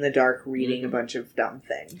time in the dark reading a bunch of dumb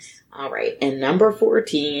things. All right. And number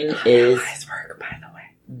 14 is... eyes work, by the way.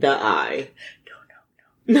 The eye.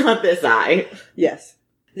 No. Not this eye. Yes.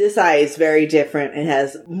 This eye is very different and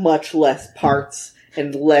has much less parts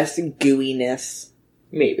and less gooiness.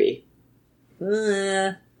 Maybe.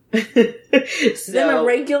 Than a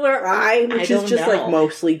regular eye, which is just like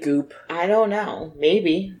mostly goop. I don't know.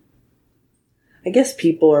 Maybe. I guess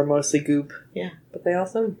people are mostly goop. Yeah. But they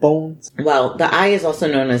also have bones. Well, the eye is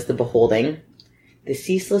also known as the beholding, the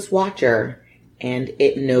ceaseless watcher, and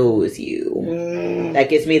it knows you. That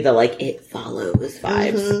gives me the, it follows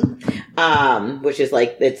vibes. Which is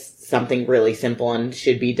it's something really simple and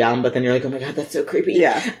should be done, but then you're like, oh my god, that's so creepy.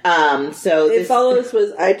 Yeah. So It Follows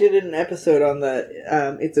I did an episode on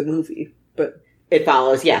the, it's a movie, but... It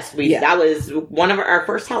Follows, yes. That was one of our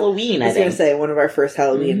first Halloween, I think. I was going to say, one of our first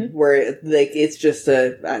Halloween, where, it's just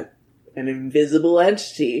an invisible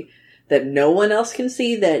entity that no one else can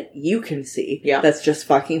see that you can see. Yeah. That's just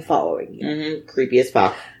fucking following you. Mm-hmm. Creepy as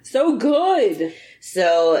fuck. So good!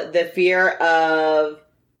 So, the fear of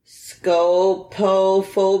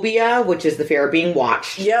scopophobia, which is the fear of being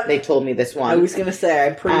watched. Yep. They told me this one. I was going to say,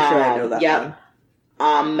 I'm pretty sure I know that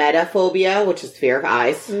one. Metaphobia, which is fear of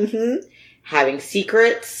eyes. Mm-hmm. Having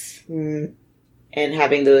secrets. And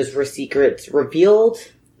having those secrets revealed.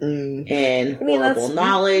 And horrible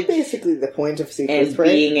knowledge. Basically the point of secrets, and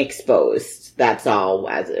being exposed. That's all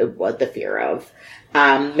what the fear of.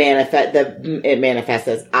 It manifests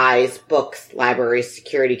as eyes, books, libraries,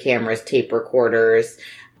 security cameras, tape recorders,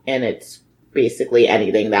 and it's basically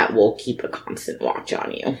anything that will keep a constant watch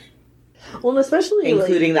on you. Well, especially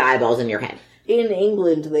including the eyeballs in your head. In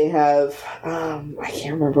England, they have I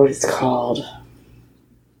can't remember what it's called,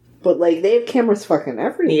 but they have cameras fucking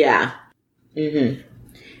everywhere. Yeah. Mm-hmm.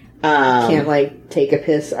 You can't take a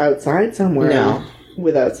piss outside somewhere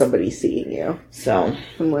without somebody seeing you. So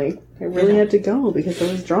I'm I really had to go because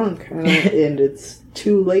I was drunk, and it's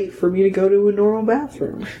too late for me to go to a normal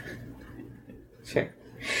bathroom. Sure.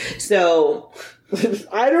 So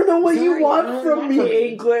I don't know what you want from me,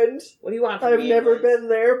 England. What do you want from me, I've never been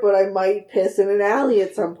there, but I might piss in an alley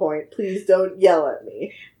at some point. Please don't yell at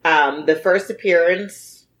me. The first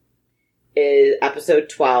appearance is episode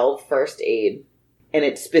 12, First Aid. And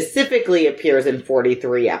it specifically appears in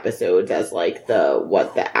 43 episodes as, like,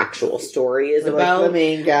 what the actual story is about. Like the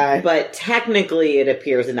main guy. But technically it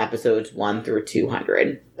appears in episodes 1 through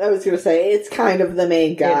 200. I was going to say, it's kind of the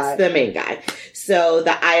main guy. It's the main guy. So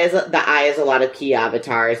the eye is a lot of key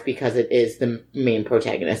avatars because it is the main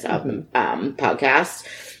protagonist of the podcast.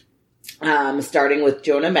 Starting with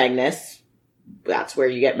Jonah Magnus. That's where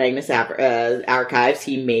you get Magnus Archives.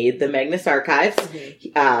 He made the Magnus Archives.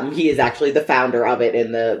 Mm-hmm. He is actually the founder of it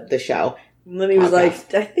in the show. And then he was like,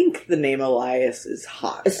 I think the name Elias is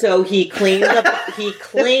hot. So he claimed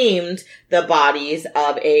the bodies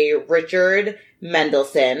of a Richard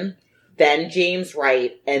Mendelsohn, then James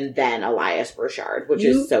Wright, and then Elias Burchard, which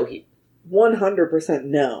is so he 100%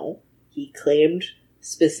 no. He claimed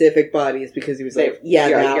specific bodies because he was like,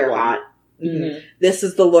 you're hot. Mm-hmm. This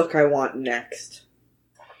is the look I want next.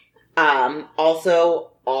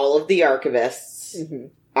 Also, all of the archivists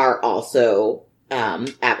are also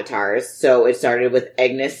avatars. So it started with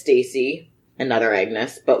Agnes Stacy, another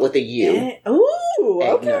Agnes, but with a U. Ooh,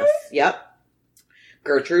 Agnes. okay. Yep.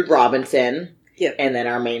 Gertrude Robinson. Yep. And then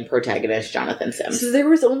our main protagonist, Jonathan Sims. So there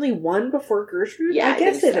was only one before Gertrude? Yeah, I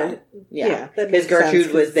guess it so. Yeah. Because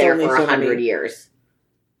Gertrude was there for 100 years.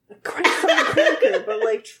 Cracker, but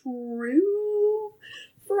like true.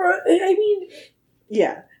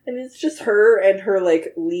 Yeah. And it's just her and her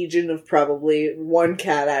like legion of probably one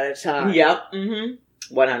cat at a time. Yep.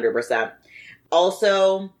 100%.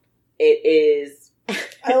 Also, it is.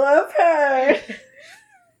 I love her.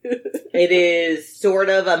 It is sort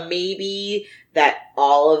of a maybe that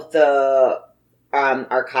all of the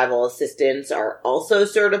archival assistants are also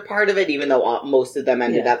sort of part of it, even though most of them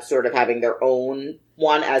ended up sort of having their own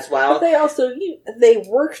one as well. But they also, they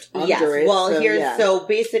worked under it. Well, so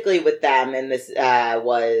basically with them, and this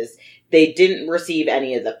was, they didn't receive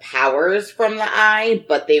any of the powers from the eye,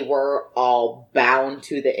 but they were all bound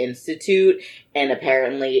to the Institute, and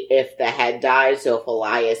apparently if the head died, so if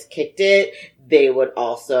Elias kicked it, they would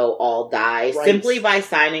also all die simply by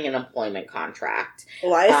signing an employment contract.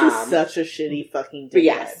 Elias is such a shitty fucking dickhead.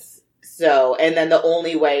 Yes. So, and then the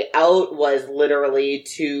only way out was literally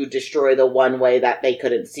to destroy the one way that they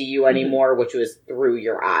couldn't see you anymore, which was through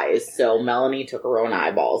your eyes. So Melanie took her own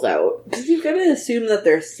eyeballs out. Because you've got to assume that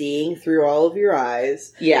they're seeing through all of your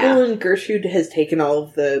eyes. Yeah. And Gertrude has taken all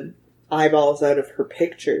of the eyeballs out of her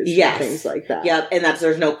pictures and things like that. Yep, and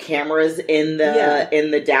there's no cameras in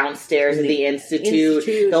the downstairs of the Institute.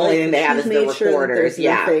 The only thing they have is the recorders. She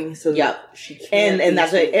can't and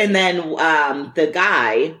that's it. And then the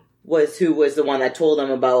guy who was the one that told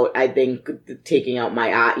them about, I think, taking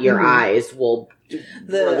out your eyes will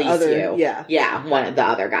release you. Yeah, the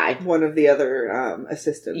other guy. One of the other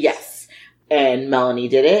assistants. Yes. And Melanie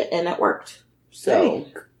did it, and it worked. So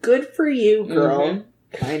hey, good for you, girl.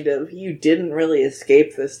 Kind of. You didn't really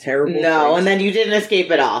escape this terrible thing. And then you didn't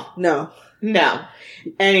escape at all. No.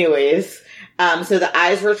 Anyways, so the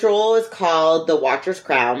eyes ritual is called the Watcher's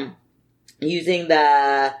Crown, using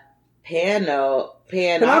the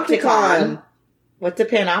panopticon. What's a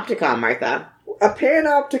panopticon, Martha? A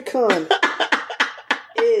panopticon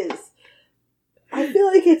is... I feel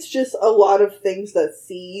like it's just a lot of things that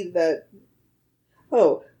see that...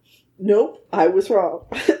 Oh... Nope, I was wrong.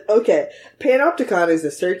 Okay. Panopticon is a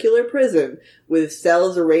circular prison with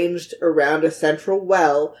cells arranged around a central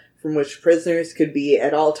well from which prisoners could be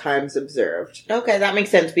at all times observed. Okay, that makes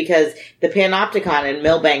sense because the Panopticon in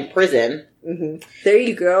Millbank Prison... There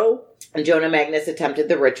you go. And Jonah Magnus attempted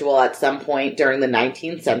the ritual at some point during the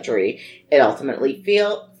 19th century. It ultimately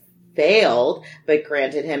failed, but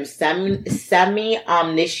granted him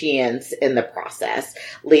semi-omniscience in the process.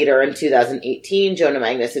 Later in 2018, Jonah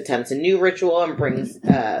Magnus attempts a new ritual and brings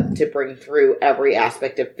to bring through every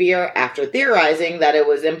aspect of fear after theorizing that it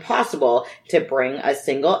was impossible to bring a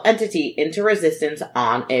single entity into resistance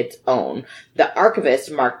on its own. The archivist,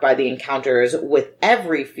 marked by the encounters with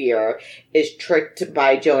every fear, is tricked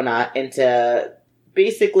by Jonah into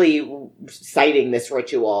basically citing this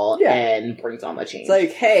ritual and brings on the change. It's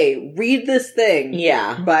like, hey, read this thing.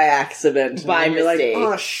 Yeah. By accident. By mistake. Like,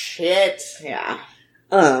 oh, shit. Yeah.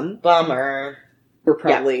 Bummer. We're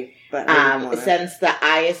probably... But since the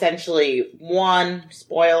eye essentially won,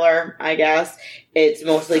 spoiler, I guess, it's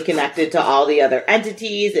mostly connected to all the other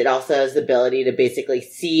entities. It also has the ability to basically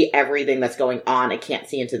see everything that's going on. It can't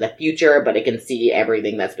see into the future, but it can see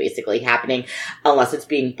everything that's basically happening unless it's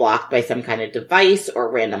being blocked by some kind of device or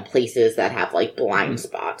random places that have like blind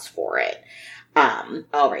spots for it.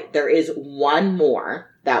 All right. There is one more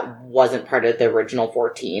that wasn't part of the original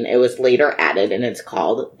 14. It was later added, and it's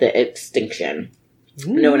called The Extinction.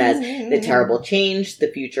 Known as the terrible change, the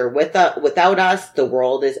future without us, the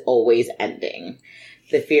world is always ending.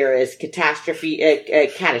 The fear is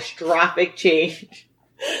catastrophic change.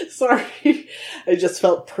 Sorry, I just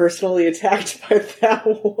felt personally attacked by that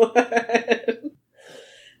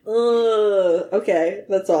one. Okay,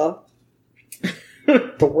 that's all.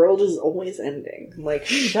 The world is always ending. I'm like,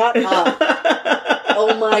 shut up.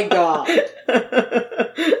 Oh my god.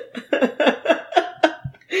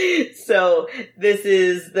 So, this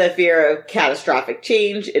is the fear of catastrophic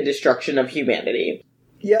change and destruction of humanity.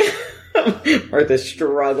 Yep. Martha's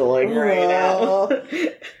struggling right now.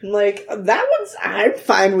 Like, I'm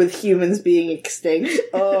fine with humans being extinct.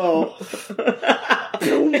 Oh.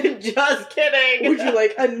 Just kidding. Would you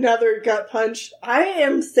like another gut punch? I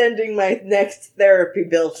am sending my next therapy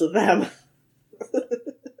bill to them.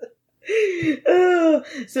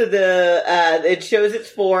 So it shows its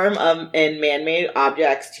form in man-made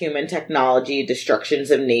objects, human technology,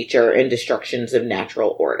 destructions of nature, and destructions of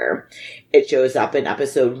natural order. It shows up in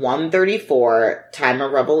episode 134, Time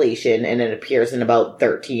of Revelation, and it appears in about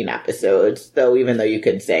 13 episodes. Though, even though you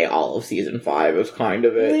could say all of season 5 is kind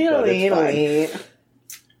of it, but it's fine.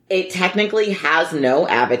 It technically has no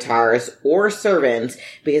avatars or servants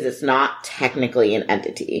because it's not technically an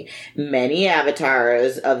entity. Many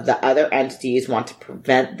avatars of the other entities want to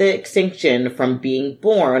prevent the extinction from being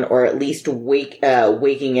born, or at least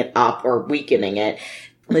waking it up or weakening it.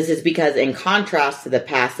 This is because, in contrast to the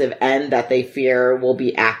passive end that they fear will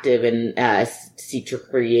be active and seek to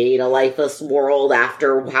create a lifeless world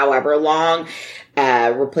after however long,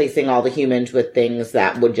 replacing all the humans with things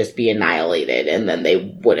that would just be annihilated, and then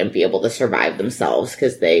they wouldn't be able to survive themselves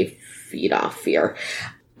because they feed off fear.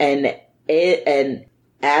 And Adlard,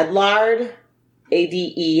 Adelard.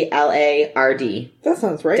 That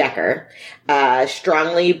sounds right. Decker,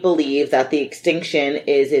 strongly believe that the extinction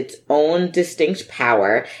is its own distinct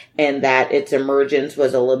power and that its emergence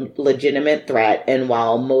was a legitimate threat. And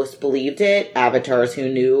while most believed it, avatars who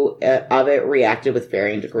knew of it reacted with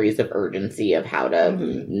varying degrees of urgency of how to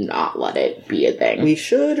not let it be a thing. We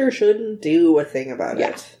should or shouldn't do a thing about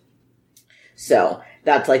it. So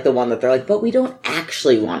that's like the one that they're like, but we don't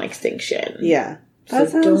actually want extinction. Yeah. So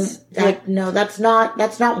that's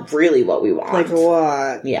not really what we want. Like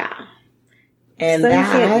what? Yeah. And so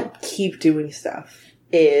that you can't keep doing stuff.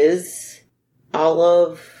 Is all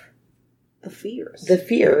of the fears. The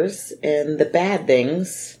fears and the bad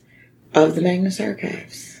things of the Magnus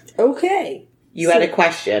Archives. Okay. You had a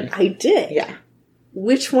question. I did. Yeah.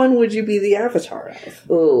 Which one would you be the avatar of?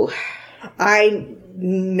 Ooh. I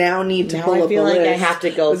now need to pull up a list. I feel like I have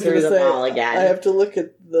to go through them all again. I have to look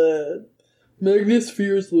at the Magnus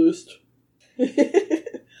fears list.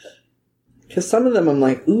 Because some of them I'm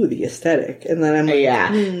like, ooh, the aesthetic. And then I'm like,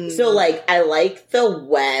 yeah. So, like, I like the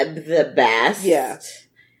web the best. Yeah.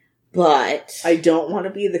 But I don't want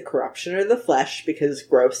to be the corruption or the flesh because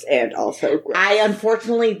gross and also gross. I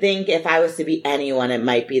unfortunately think if I was to be anyone, it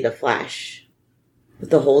might be the flesh.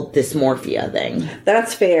 The whole dysmorphia thing.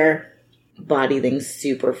 That's fair. Body things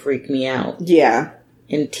super freak me out. Yeah.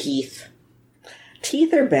 And teeth.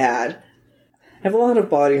 Teeth are bad. I have a lot of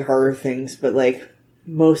body horror things, but, like,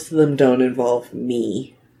 most of them don't involve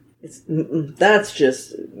me. That's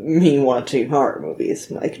just me watching horror movies.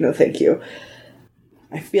 I'm like, no thank you.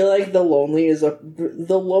 I feel like the lonely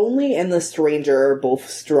and the stranger are both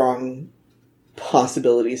strong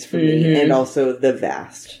possibilities for me, and also the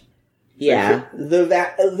vast. Yeah. The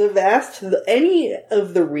vast, any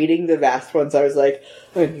of the reading the vast ones, I was like,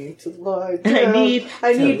 I need to lie down. I need to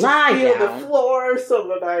feel the floor so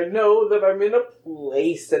that I know that I'm in a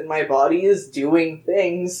place and my body is doing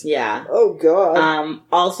things. Yeah. Oh, God.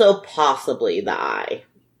 Also, possibly the eye.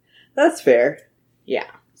 That's fair.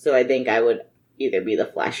 Yeah. So I think I would either be the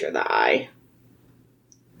flesh or the eye.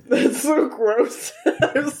 That's so gross.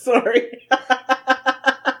 I'm sorry.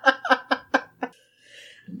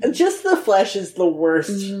 Just the flesh is the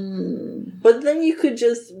worst. But then you could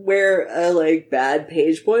just wear a, like, bad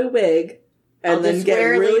page boy wig and then get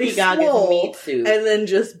really swole meat suit. And then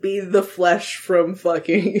just be the flesh from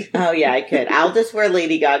fucking... Oh, yeah, I could. I'll just wear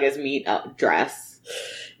Lady Gaga's meat dress.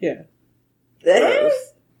 Yeah. Gross.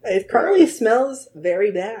 It probably smells very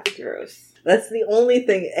bad. Gross. That's the only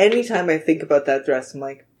thing. Anytime I think about that dress, I'm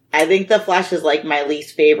like... I think the flesh is, like, my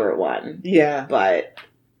least favorite one. Yeah. But...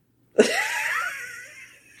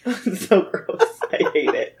 It's so gross. I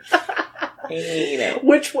hate it. hate it.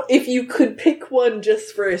 Which, if you could pick one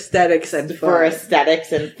just for aesthetics and fun. For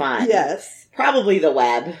aesthetics and fun. Yes. Probably the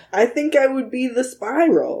web. I think I would be the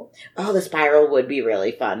spiral. Oh, the spiral would be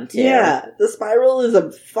really fun, too. Yeah, the spiral is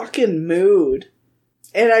a fucking mood.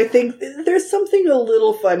 And I think there's something a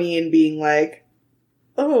little funny in being like,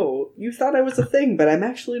 oh, you thought I was a thing, but I'm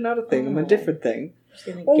actually not a thing. I'm a different thing.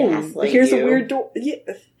 Here's a weird door. Yeah.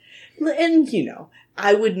 And,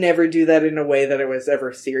 I would never do that in a way that it was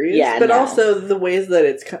ever serious. Yeah, but also the ways that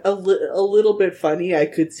it's a little bit funny, I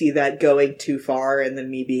could see that going too far and then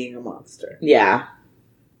me being a monster. Yeah.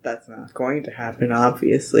 That's not going to happen,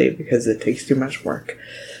 obviously, because it takes too much work.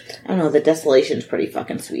 I don't know, the Desolation's pretty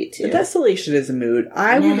fucking sweet, too. The Desolation is a mood.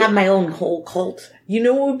 I would have my own whole cult. You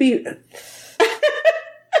know what would be...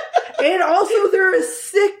 And also, they're a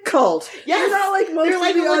sick cult. Yes. They're not like most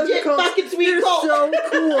of the other cults. Fucking sweet they're cult. So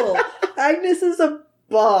cool. Agnes is a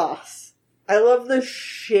boss. I love the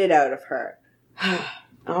shit out of her.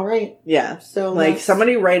 All right. Yeah. So,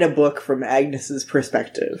 somebody write a book from Agnes's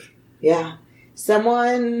perspective. Yeah.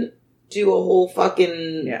 Someone do a whole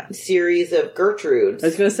fucking series of Gertrudes. I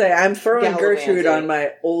was going to say, I'm throwing Gertrude on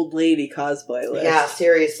my old lady cosplay list. Yeah,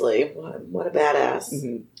 seriously. What a badass.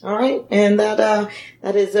 Mm-hmm. All right. And that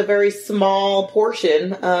is a very small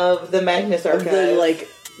portion of the Magnus Archive. The,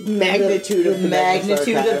 magnitude of the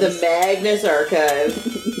magnitude of the Magnus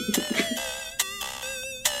Archive.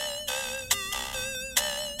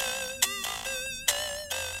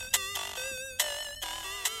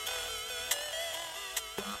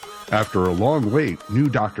 After a long wait, new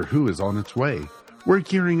Doctor Who is on its way. We're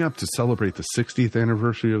gearing up to celebrate the 60th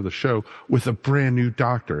anniversary of the show with a brand new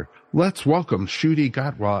Doctor. Let's welcome Ncuti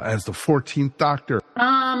Gatwa as the 14th Doctor.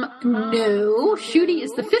 No. Ncuti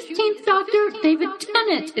is the 15th Doctor. David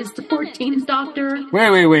Tennant is the 14th Doctor.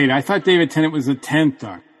 Wait. I thought David Tennant was the 10th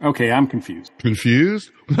Doctor. Okay, I'm confused.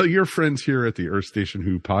 Confused? Well, your friends here at the Earth Station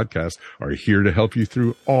Who podcast are here to help you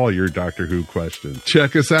through all your Doctor Who questions.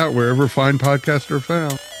 Check us out wherever fine podcasts are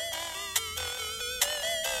found.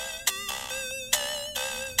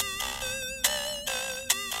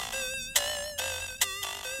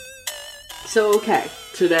 So, okay,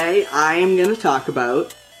 today I am going to talk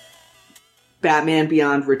about Batman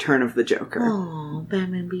Beyond Return of the Joker. Oh,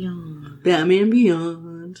 Batman Beyond. Batman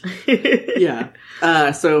Beyond.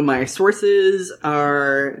 Yeah. So my sources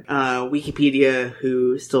are Wikipedia,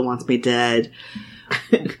 who still wants me dead.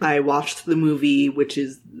 I watched the movie, which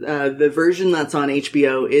is the version that's on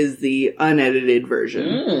HBO is the unedited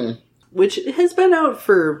version, which has been out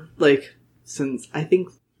for, since, I think,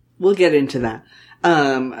 we'll get into that.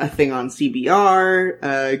 A thing on CBR,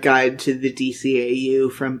 a guide to the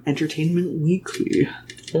DCAU from Entertainment Weekly.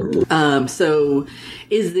 So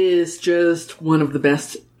is this just one of the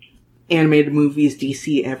best animated movies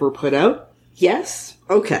DC ever put out? Yes.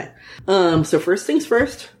 Okay. So first things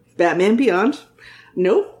first, Batman Beyond.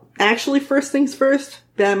 Nope. Actually, first things first,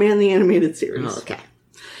 Batman the Animated Series. Oh, okay.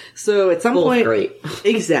 So at some point... great.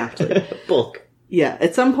 Exactly. Bulk. Yeah,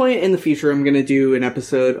 at some point in the future, I'm going to do an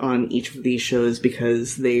episode on each of these shows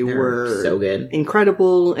because they're were so good,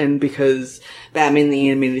 incredible, and because Batman the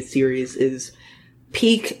Animated Series is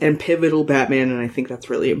peak and pivotal Batman, and I think that's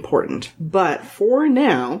really important. But for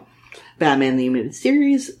now, Batman the Animated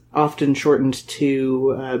Series, often shortened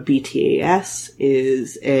to BTAS,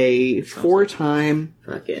 is a 4-time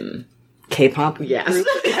fucking K-pop group. Yes.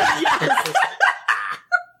 Yes.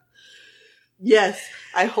 Yes,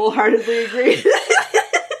 I wholeheartedly agree.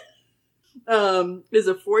 Is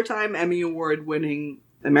a 4-time Emmy Award winning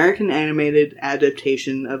American animated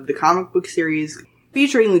adaptation of the comic book series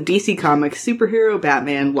featuring the DC Comics superhero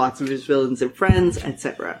Batman, lots of his villains and friends,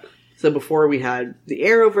 etc. So before we had the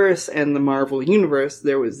Arrowverse and the Marvel Universe,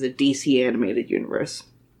 there was the DC Animated Universe,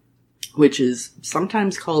 which is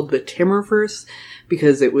sometimes called the Timmerverse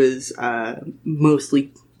because it was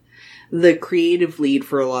mostly the creative lead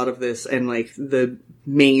for a lot of this, and the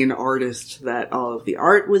main artist that all of the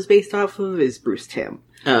art was based off of is Bruce Timm.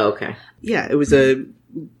 Oh, okay. Yeah, it was a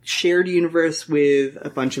shared universe with a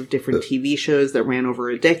bunch of different TV shows that ran over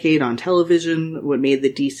a decade on television. What made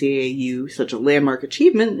the DCAU such a landmark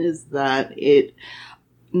achievement is that it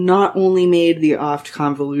not only made the oft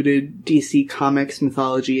convoluted DC Comics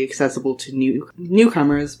mythology accessible to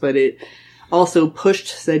newcomers, but it also pushed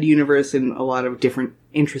said universe in a lot of different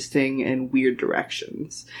interesting and weird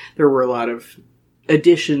directions. There were a lot of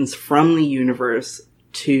additions from the universe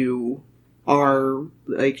to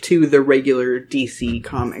to the regular DC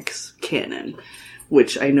Comics canon,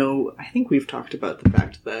 which I think we've talked about the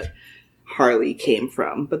fact that Harley came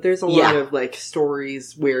from, but there's a lot of like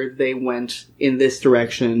stories where they went in this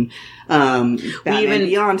direction. Batman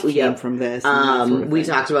Beyond came from this. We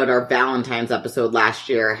talked about our Valentine's episode last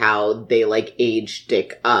year, how they like aged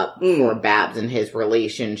Dick up for Babs and his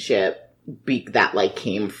relationship that like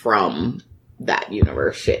came from that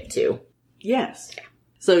universe shit too. Yes.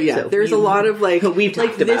 So there's a lot of like, we've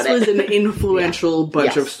talked about this was an influential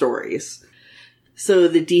bunch of stories. So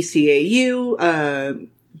the DCAU,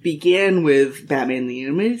 began with Batman the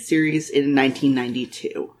Animated Series in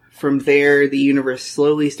 1992. From there, the universe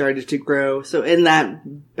slowly started to grow. So, and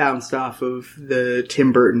that bounced off of the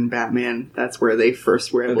Tim Burton Batman. That's where they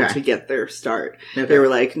first were able to get their start. Okay. They were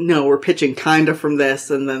like, no, we're pitching kinda from this.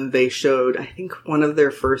 And then they showed, I think one of their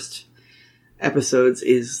first episodes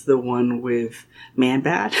is the one with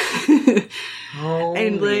Man-Bat.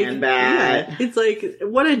 And like, Man-Bat. It's like,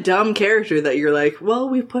 what a dumb character that you're like, well,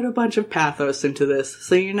 we put a bunch of pathos into this,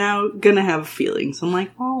 so you're now gonna have feelings. I'm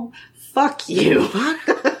like, well, fuck you.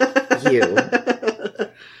 Fuck you.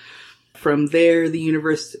 From there, the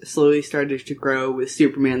universe slowly started to grow with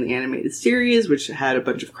Superman the Animated Series, which had a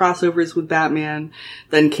bunch of crossovers with Batman.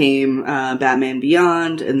 Then came Batman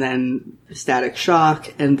Beyond, and then Static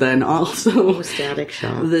Shock, and then also Static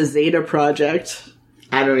Shock. The Zeta Project.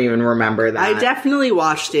 I don't even remember that. I definitely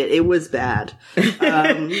watched it. It was bad.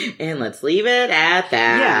 And let's leave it at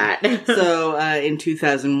that. Yeah. So, in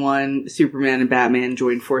 2001, Superman and Batman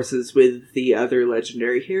joined forces with the other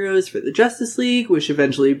legendary heroes for the Justice League, which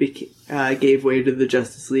eventually gave way to the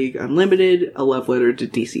Justice League Unlimited, a love letter to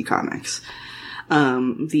DC Comics.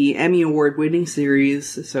 The Emmy Award-winning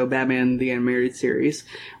series, so Batman the Animated Series,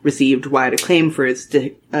 received wide acclaim for its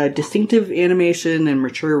distinctive animation and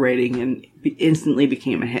mature writing and instantly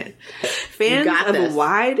became a hit. Fans of a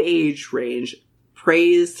wide age range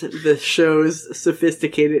praised the show's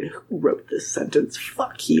sophisticated... Who wrote this sentence?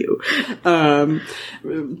 Fuck you.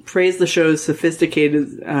 Praised the show's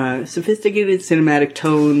sophisticated cinematic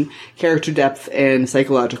tone, character depth, and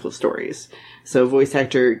psychological stories. So voice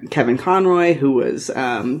actor Kevin Conroy, who was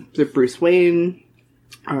the Bruce Wayne,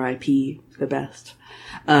 R.I.P., the best.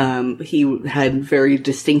 He had very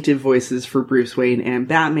distinctive voices for Bruce Wayne and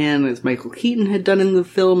Batman, as Michael Keaton had done in the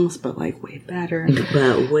films, but like way better.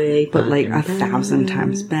 But like 1,000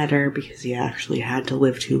 times better, because he actually had to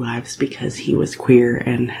live two lives because he was queer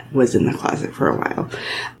and was in the closet for a while.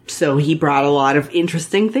 So he brought a lot of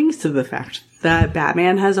interesting things to the fact that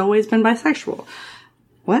Batman has always been bisexual.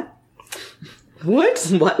 What?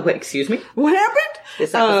 What? Wait, excuse me? What happened?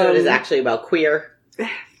 This episode is actually about queer.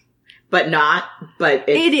 But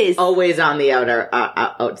it is always on the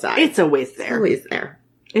outside. It's always there.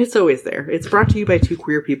 It's always there. It's brought to you by two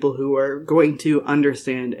queer people who are going to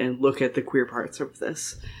understand and look at the queer parts of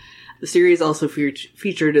this. The series also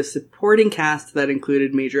featured a supporting cast that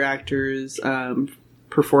included major actors,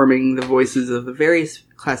 performing the voices of the various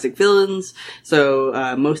classic villains.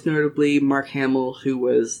 So, most notably, Mark Hamill, who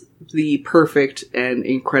was the perfect and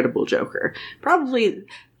incredible Joker. Probably,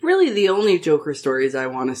 really the only Joker stories I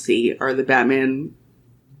want to see are the Batman,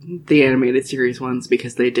 the animated series ones,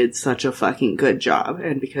 because they did such a fucking good job,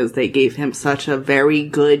 and because they gave him such a very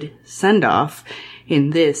good send-off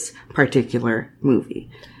in this particular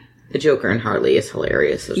movie. The Joker and Harley is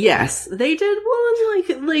hilarious as well. Yes, they did well,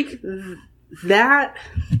 and like that,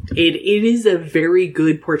 it is a very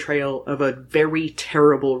good portrayal of a very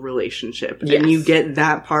terrible relationship. Yes. And you get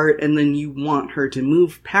that part, and then you want her to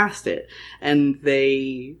move past it. And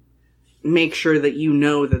they make sure that you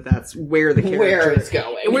know that that's where the character is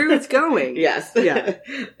going. Where it's going. Yes. Yeah.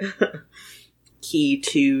 Key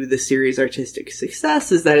to the series' artistic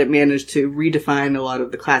success is that it managed to redefine a lot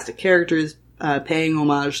of the classic characters, paying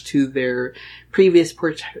homage to their previous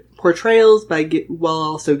portrayals while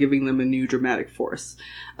also giving them a new dramatic force.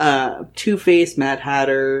 Two-Face, Mad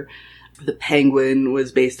Hatter, the Penguin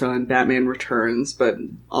was based on Batman Returns, but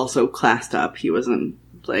also classed up. He wasn't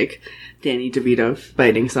like Danny DeVito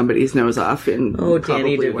biting somebody's nose off in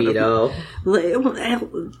Danny DeVito.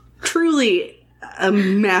 Truly a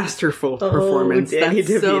masterful performance. Danny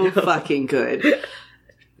That's DeVito. So fucking good.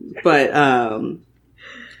 But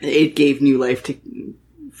it gave new life to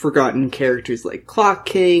forgotten characters like Clock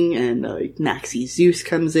King, and Maxie Zeus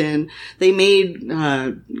comes in. They made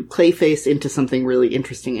Clayface into something really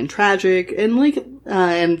interesting and tragic, and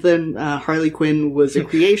and then Harley Quinn was a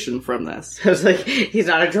creation from this. I was like, he's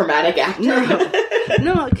not a dramatic actor.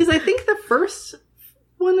 No, because I think the first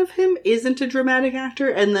one of him isn't a dramatic actor,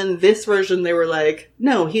 and then this version they were like,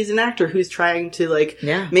 no, he's an actor who's trying to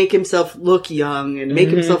make himself look young and make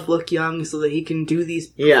himself look young so that he can do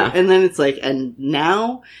these. Yeah. And then it's like, and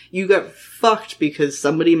now you got fucked because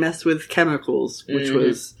somebody messed with chemicals, which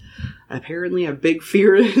was apparently a big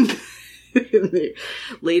fear in the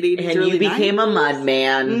late 80s, and early you became 90s. a mud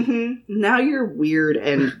man. Mm-hmm. Now you're weird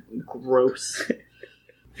and gross.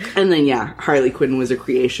 And then, yeah, Harley Quinn was a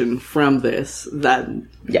creation from this that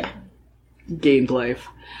gained life.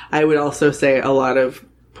 I would also say a lot of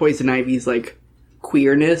Poison Ivy's, like,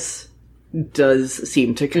 queerness does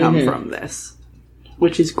seem to come from this,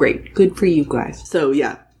 which is great. Good for you guys. So,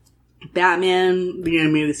 yeah. Batman, the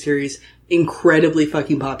animated series, incredibly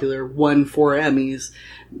fucking popular, won 4 Emmys,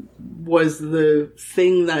 was the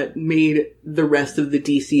thing that made the rest of the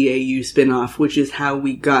DCAU spin-off, which is how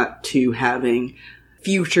we got to having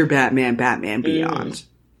future Batman, Batman Beyond.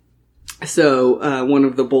 So, one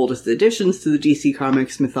of the boldest additions to the DC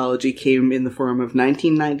Comics mythology came in the form of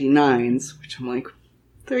 1999's, which I'm like,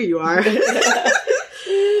 there you are.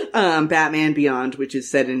 Batman Beyond, which is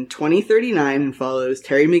set in 2039 and follows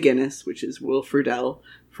Terry McGinnis, which is Will Friedle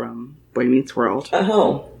from Boy Meets World.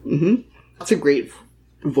 Oh. Mm-hmm. Lots of great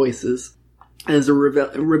voices. As a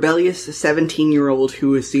rebellious 17-year-old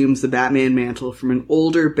who assumes the Batman mantle from an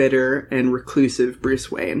older, bitter, and reclusive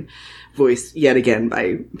Bruce Wayne, voiced yet again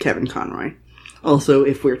by Kevin Conroy. Also,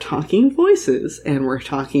 if we're talking voices, and we're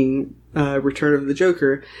talking Return of the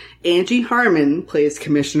Joker, Angie Harmon plays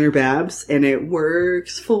Commissioner Babs, and it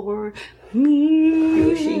works for me.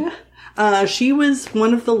 Who is she? She was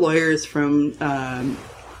one of the lawyers from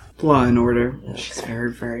Law and Order. She's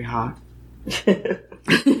very, very hot.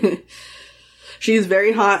 She's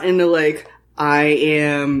very hot in the, like, I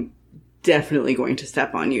am definitely going to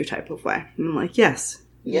step on you type of way. And I'm like, yes.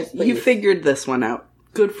 Yes, please. You figured this one out.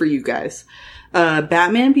 Good for you guys.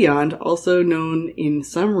 Batman Beyond, also known in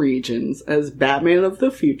some regions as Batman of the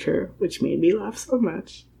Future, which made me laugh so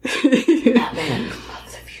much. Batman of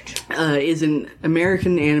the Future. Is an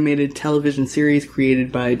American animated television series created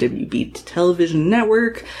by WB Television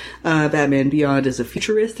Network. Batman Beyond is a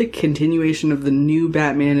futuristic continuation of the new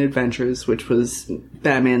Batman Adventures, which was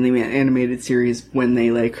Batman the animated series when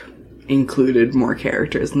they, like, included more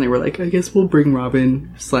characters, and they were like, I guess we'll bring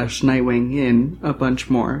Robin / Nightwing in a bunch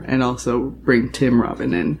more, and also bring Tim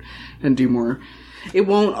Robin in and do more. It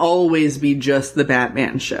won't always be just the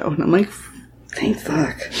Batman show. And I'm like, thank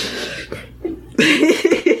fuck.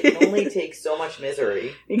 It only takes so much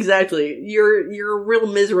misery. Exactly. You're a real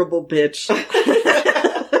miserable bitch.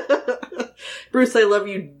 Bruce, I love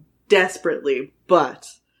you desperately, but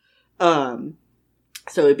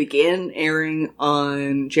so it began airing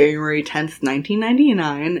on January 10th,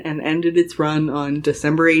 1999, and ended its run on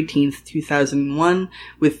December 18th, 2001,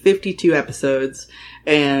 with 52 episodes,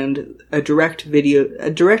 and a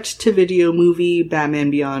direct-to-video movie, Batman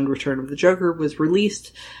Beyond: Return of the Joker, was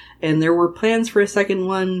released, and there were plans for a second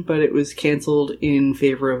one, but it was canceled in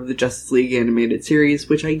favor of the Justice League animated series,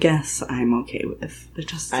 which I guess I'm okay with. The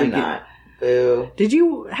Justice League. I'm not. Boo.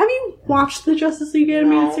 Have you watched the Justice League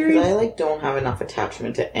animated series? No, I, don't have enough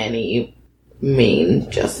attachment to any main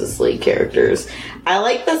Justice League characters. I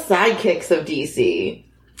like the sidekicks of DC.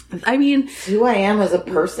 I mean, it's who I am as a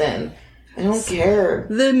person. I don't care.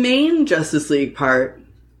 The main Justice League part,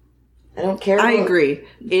 I don't care. I agree,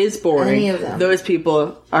 is boring. Any of them. Those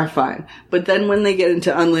people are fine. But then when they get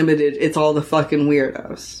into Unlimited, it's all the fucking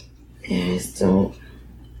weirdos. Yeah, I just don't.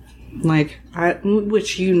 Like,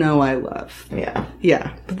 which I love. Yeah.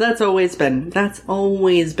 Yeah, but that's always been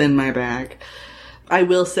my bag. I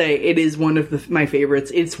will say it is one of my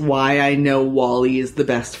favorites. It's why I know Wally is the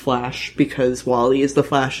best Flash, because Wally is the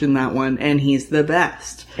Flash in that one, and he's the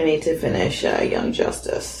best. I need to finish Young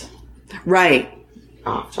Justice. Right.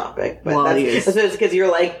 Off topic, but Wally that's because you're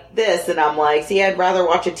like this, and I'm like, see, I'd rather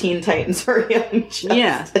watch a Teen Titans or Young Justice.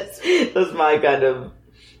 Yeah. That's my kind of,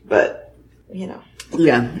 but,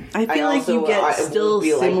 Yeah, I feel like you get still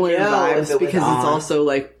similar vibes because it's also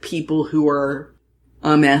like people who are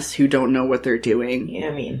a mess who don't know what they're doing. Yeah,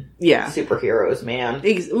 I mean, superheroes, man.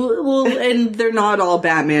 Well, and they're not all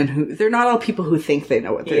Batman they're not all people who think they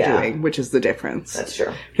know what they're doing, which is the difference. That's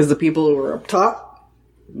true. Because the people who are up top,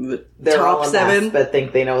 they're top all 7, mess, but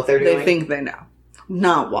think they know what they're doing. They think they know.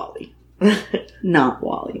 Not Wally. Not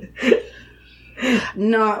Wally.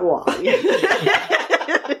 Not Wally.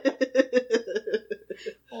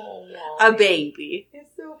 A baby.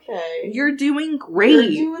 It's okay. You're doing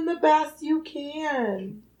great. You're doing the best you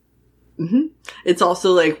can. Mm-hmm. It's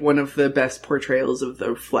also like one of the best portrayals of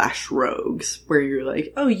the Flash rogues, where you're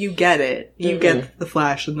like, oh, you get it. You get the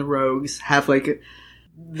Flash and the rogues have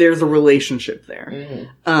there's a relationship there.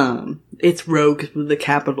 Mm-hmm. It's rogue with a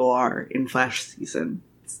capital R in Flash season.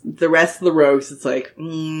 The rest of the rogues, it's like,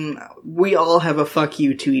 we all have a fuck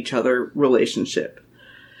you to each other relationship.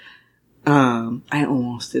 I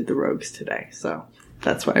almost did the rogues today, so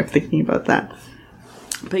that's why I'm thinking about that.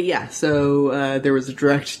 But yeah, so there was a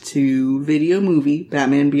direct-to-video movie,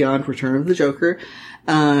 Batman Beyond: Return of the Joker,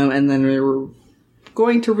 and then they were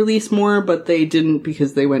going to release more, but they didn't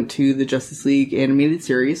because they went to the Justice League animated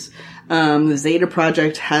series. The Zeta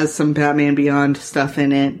Project has some Batman Beyond stuff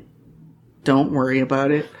in it. Don't worry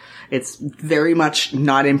about it. It's very much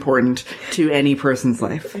not important to any person's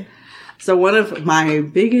life. So one of my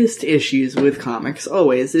biggest issues with comics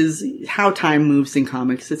always is how time moves in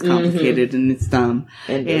comics. It's complicated and it's dumb.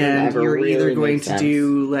 And you're really either going to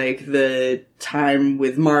do like the time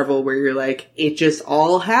with Marvel where you're like, it just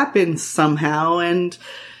all happens somehow, and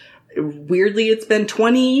weirdly it's been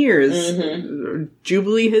 20 years.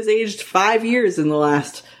 Jubilee has aged 5 years in the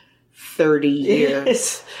last 30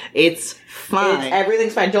 years. It's fine.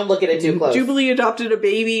 Everything's fine. Don't look at it too close. Jubilee adopted a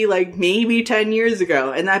baby like maybe 10 years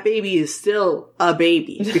ago, and that baby is still a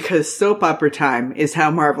baby because soap opera time is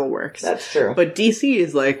how Marvel works. That's true. But DC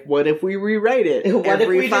is like, what if we rewrite it what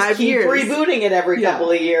every if we 5 just keep years? rebooting it every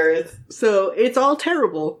couple of years? So it's all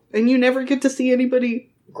terrible, and you never get to see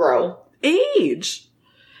anybody grow, age.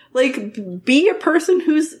 Like, be a person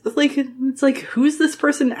who's, like, it's like, who's this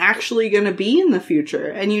person actually gonna be in the future?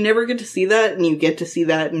 And you never get to see that, and you get to see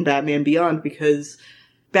that in Batman Beyond, because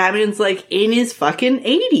Batman's, like, in his fucking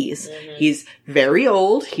 80s. He's very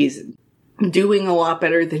old, he's doing a lot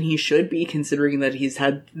better than he should be, considering that he's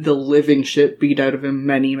had the living shit beat out of him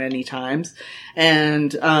many, many times.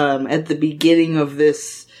 And, at the beginning of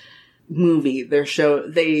this movie, they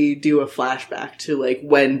do a flashback to like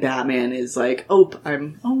when Batman is like,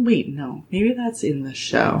 maybe that's in the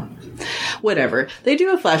show. Whatever. They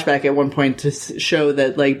do a flashback at one point to show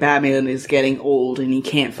that like Batman is getting old and he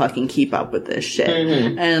can't fucking keep up with this shit.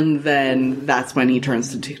 And then that's when he turns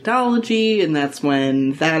to technology, and that's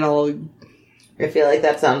when that all... I feel like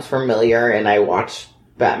that sounds familiar, and I watched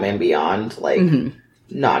Batman Beyond like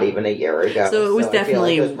not even a year ago. So it was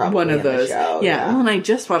definitely one of those. Yeah. Well, and I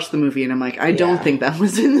just watched the movie and I'm like, I don't think that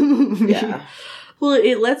was in the movie. Yeah. Well,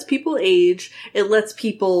 it lets people age. It lets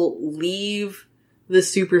people leave the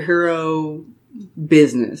superhero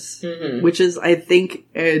business, which is, I think,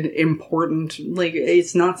 an important, like,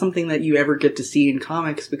 it's not something that you ever get to see in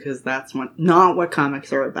comics because that's not what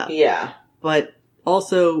comics are about. Yeah. But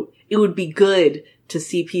also, it would be good to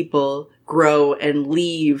see people grow and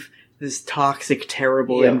leave this toxic,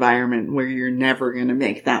 terrible environment where you're never going to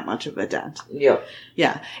make that much of a dent. Yeah.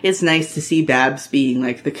 It's nice to see Babs being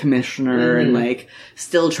like the commissioner and like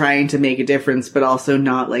still trying to make a difference, but also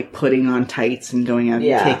not like putting on tights and going out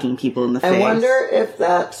and kicking people in the face. I wonder if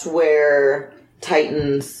that's where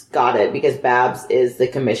Titans got it, because Babs is the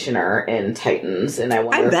commissioner in Titans, and I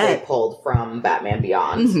wonder if they pulled from Batman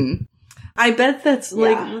Beyond. I bet that's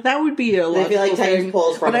like, that would be a logical thing. I feel like Titans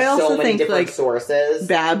pulls from so many different sources.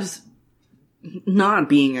 Babs not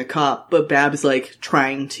being a cop, but Babs like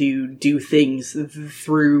trying to do things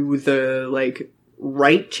through the like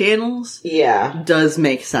right channels. Yeah. Does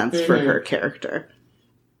make sense for her character.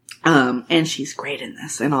 And she's great in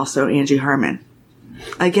this. And also Angie Harmon.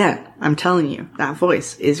 Again, I'm telling you, that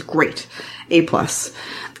voice is great. A+.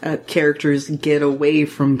 Characters get away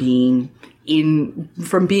from being a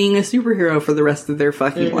superhero for the rest of their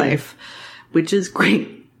fucking life, which is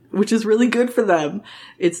great. Which is really good for them.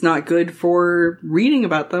 It's not good for reading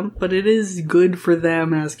about them, but it is good for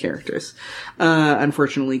them as characters.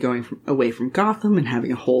 Unfortunately, going away from Gotham and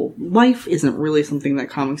having a whole life isn't really something that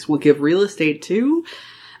comics will give real estate to.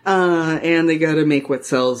 And they gotta make what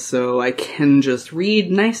sells, so I can just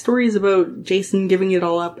read nice stories about Jason giving it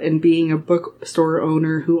all up and being a bookstore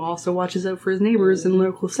owner who also watches out for his neighbors and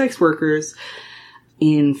local sex workers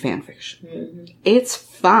in fanfiction. It's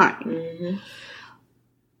fine.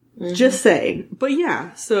 Just saying. But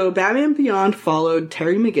yeah, so Batman Beyond followed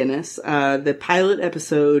Terry McGinnis. The pilot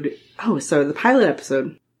episode,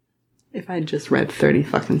 if I just read 30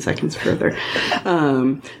 fucking seconds further,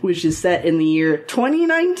 which is set in the year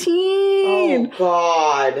 2019. Oh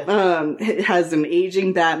God. It has an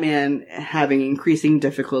aging Batman having increasing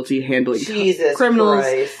difficulty handling criminals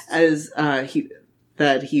Christ. As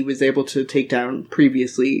he was able to take down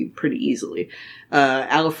previously pretty easily.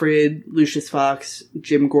 Alfred, Lucius Fox,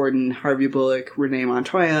 Jim Gordon, Harvey Bullock, Renee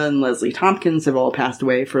Montoya, and Leslie Tompkins have all passed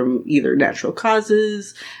away from either natural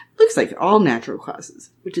causes. Looks like all natural causes,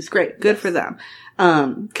 which is great. Good for them.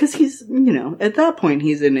 'Cause he's, at that point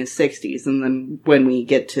he's in his 60s, and then when we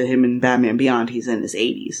get to him in Batman Beyond, he's in his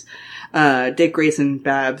 80s. Dick Grayson,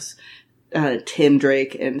 Babs, Tim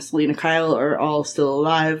Drake, and Selena Kyle are all still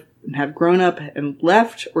alive and have grown up and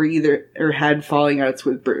left or had falling outs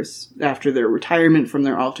with Bruce after their retirement from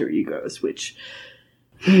their alter egos, which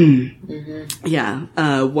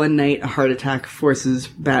Yeah. One night, a heart attack forces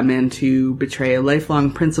Batman to betray a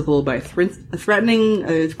lifelong principle by threatening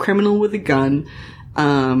a criminal with a gun,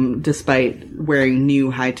 despite wearing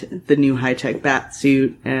the new high-tech bat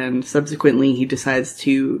suit, and subsequently he decides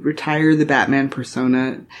to retire the Batman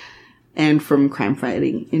persona and from crime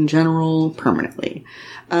fighting in general permanently.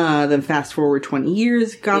 Then fast forward 20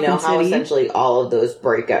 years, Gotham City. Essentially all of those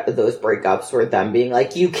breakups were them being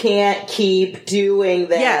like, you can't keep doing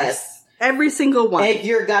this. Yes. Every single one. If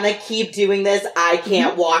you're gonna keep doing this, I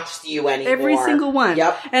can't watch you anymore. Every single one.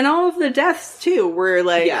 Yep. And all of the deaths too were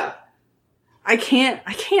like, yeah. I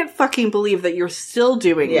can't fucking believe that you're still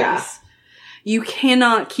doing this. You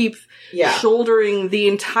cannot keep shouldering the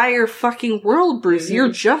entire fucking world, Bruce. Mm-hmm.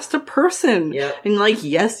 You're just a person. Yep. And like,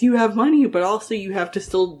 yes, you have money, but also you have to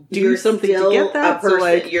still do something to get that. Person. So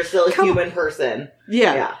like, you're still a human person.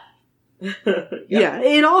 Yeah. Yeah,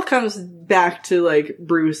 it all comes back to like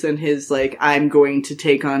Bruce and his like, I'm going to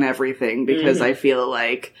take on everything because I feel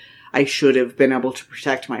like I should have been able to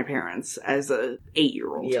protect my parents as a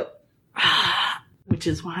 8-year-old. Yep. Which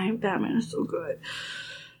is why Batman is so good.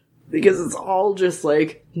 Because it's all just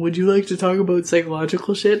like, would you like to talk about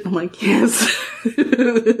psychological shit? I'm like, yes.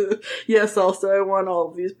 Yes, also I want all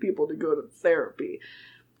of these people to go to therapy.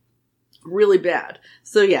 Really bad.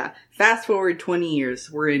 So yeah, fast forward 20 years,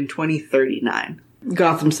 we're in 2039.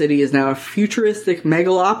 Gotham City is now a futuristic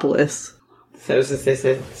megalopolis. So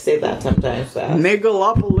say that sometimes fast.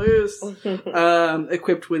 Megalopolis!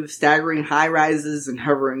 Equipped with staggering high-rises and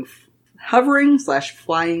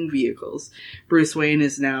hovering/flying vehicles. Bruce Wayne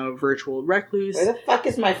is now a virtual recluse. Where the fuck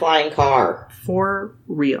is my flying car? For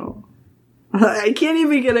real. I can't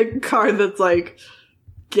even get a car that's like,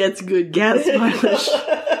 gets good gas mileage.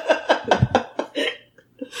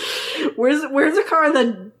 Where's a car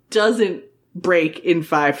that doesn't break in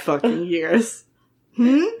 5 fucking years?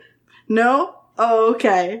 No? Oh,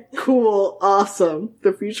 okay. Cool. Awesome.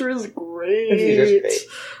 The future is great. The future's great.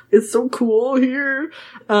 It's so cool here.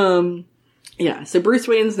 Yeah, so Bruce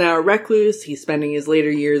Wayne's now a recluse. He's spending his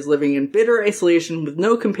later years living in bitter isolation with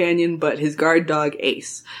no companion but his guard dog,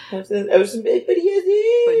 Ace. But he has Ace!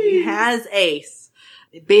 But he has Ace.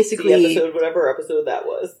 Basically, whatever episode that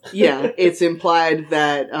was. Yeah, it's implied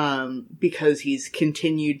that because he's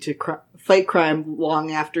continued to fight crime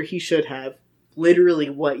long after he should have, literally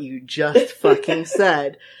what you just fucking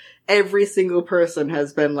said, every single person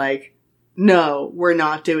has been like, no, we're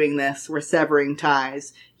not doing this. We're severing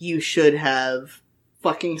ties. You should have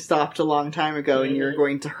fucking stopped a long time ago and you're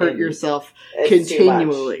going to hurt yourself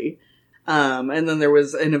continually. And then there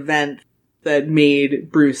was an event that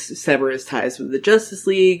made Bruce sever his ties with the Justice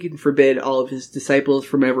League and forbid all of his disciples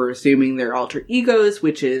from ever assuming their alter egos,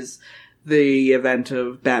 which is the event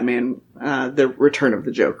of Batman, the Return of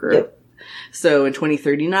the Joker. Yep. So in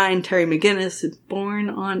 2039, Terry McGinnis is born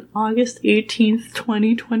on August 18th,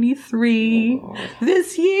 2023. Oh.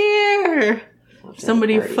 This year!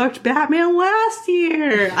 Somebody fucked Batman last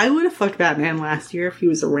year! I would have fucked Batman last year if he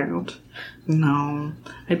was around. No.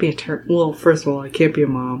 I'd be well, first of all, I can't be a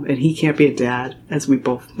mom, and he can't be a dad, as we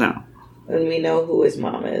both know. And we know who his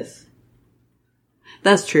mom is.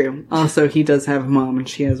 That's true. Also, he does have a mom, and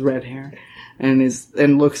she has red hair. And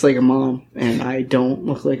looks like a mom, and I don't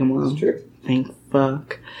look like a mom. That's true. Thank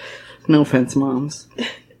fuck. No offense, moms.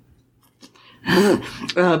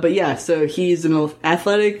 But yeah, so he's an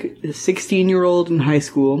athletic 16-year-old in high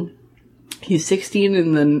school. He's 16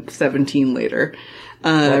 and then 17 later.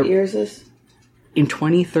 What year is this? In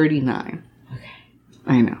 2039. Okay.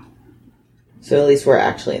 I know. So at least we're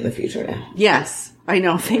actually in the future now. Yes. I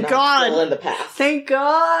know. Thank God. Still in the past. Thank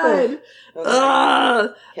God.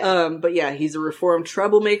 Okay. But yeah, he's a reformed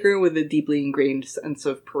troublemaker with a deeply ingrained sense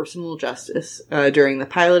of personal justice. During the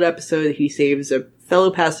pilot episode, he saves a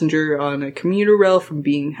fellow passenger on a commuter rail from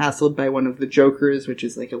being hassled by one of the Jokers, which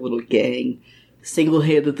is like a little gang.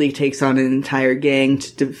 Single-handedly takes on an entire gang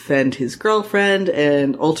to defend his girlfriend,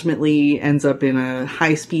 and ultimately ends up in a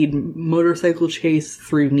high-speed motorcycle chase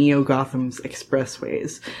through Neo-Gotham's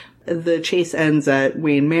expressways. The chase ends at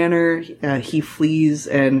Wayne Manor. He flees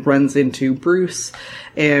and runs into Bruce,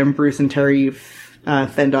 and Bruce and Terry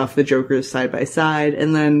fend off the Jokers side by side,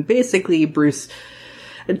 and then basically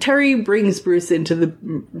Terry brings Bruce into the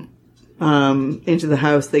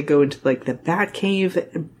house. They go into like the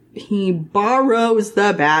Batcave. He borrows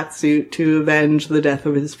the Batsuit to avenge the death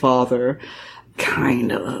of his father.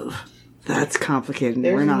 Kind of. That's complicated.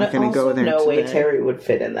 We're not going to go there. No way Terry would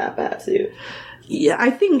fit in that Batsuit. Yeah, I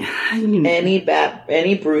think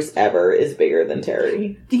any Bruce ever is bigger than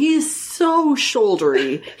Terry. He's so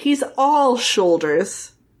shouldery. He's all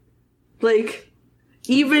shoulders. Like,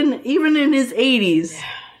 Even in his 80s.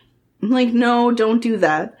 I'm like, no, don't do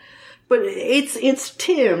that. But it's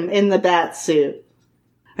Tim in the bat suit.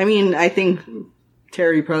 I mean, I think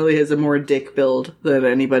Terry probably has a more dick build than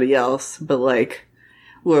anybody else, but like,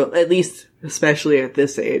 well, at least, especially at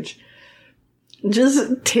this age.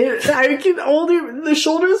 Just Tim, I can only, the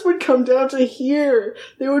shoulders would come down to here.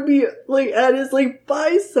 They would be like at his like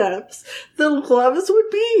biceps. The gloves would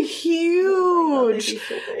be huge.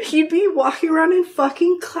 He'd be walking around in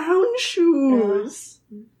fucking clown shoes.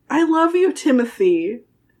 Yeah. I love you, Timothy.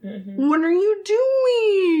 Mm-hmm. What are you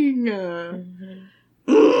doing?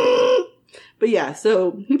 Mm-hmm. But yeah,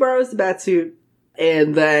 so he borrows the batsuit,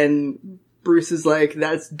 and then Bruce is like,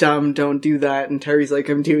 that's dumb, don't do that. And Terry's like,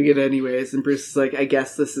 I'm doing it anyways. And Bruce is like, I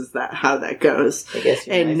guess this is how that goes. I guess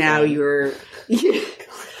you're and now friend. You're...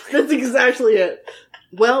 That's exactly it.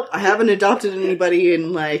 Well, I haven't adopted anybody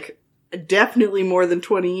in, like, definitely more than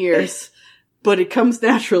 20 years. But it comes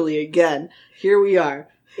naturally again. Here we are.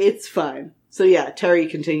 It's fine. So yeah, Terry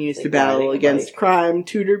continues to battle against crime,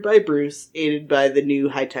 tutored by Bruce, aided by the new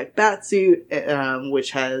high-tech batsuit,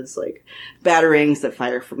 which has, like, batarangs that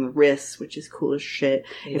fire from the wrists, which is cool as shit.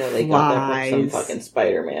 You know, they got that from some fucking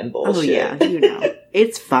Spider-Man bullshit. Oh yeah, you know.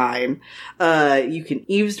 It's fine. You can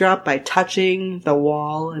eavesdrop by touching the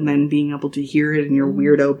wall and then being able to hear it in your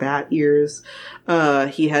weirdo bat ears.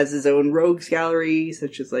 He has his own rogues gallery,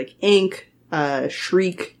 such as, like, Ink,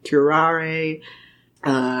 Shriek, Curare,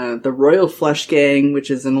 the Royal Flush Gang, which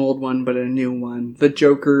is an old one but a new one. The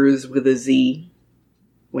Jokers with a Z.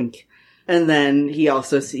 Wink. And then he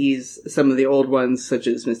also sees some of the old ones, such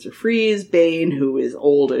as Mr. Freeze, Bane, who is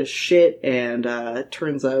old as shit, and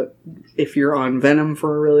turns out if you're on Venom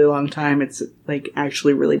for a really long time, it's, like,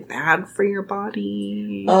 actually really bad for your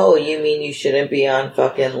body. Oh, you mean you shouldn't be on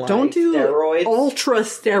fucking, like, don't do steroids? Ultra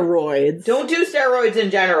steroids. Don't do steroids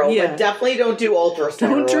in general, but definitely don't do ultra steroids.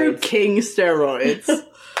 Don't do king steroids.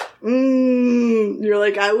 You're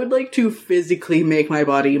like, I would like to physically make my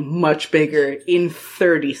body much bigger in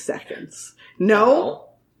 30 seconds. No.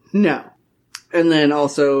 And then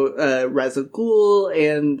also, Ra's al Ghul,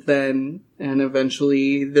 and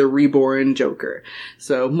eventually the reborn Joker.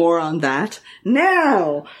 So more on that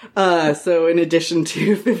now. So in addition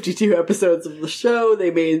to 52 episodes of the show,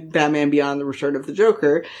 they made Batman Beyond: The Return of the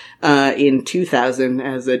Joker, in 2000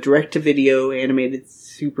 as a direct-to-video animated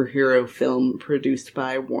superhero film produced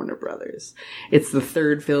by Warner Brothers. It's the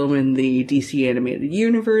third film in the DC animated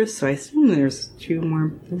universe, so I assume there's two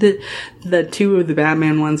more. The two of the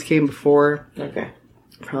Batman ones came before. Okay.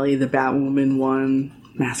 Probably the Batwoman one,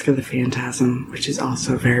 Mask of the Phantasm, which is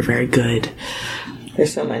also very, very good.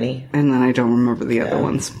 There's so many. And then I don't remember the other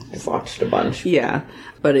ones. I've watched a bunch. Yeah.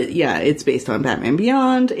 But it's based on Batman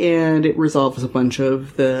Beyond, and it resolves a bunch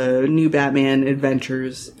of the new Batman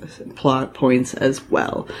adventures plot points as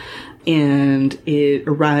well. And it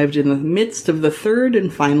arrived in the midst of the third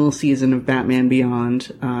and final season of Batman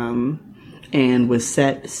Beyond, and was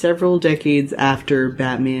set several decades after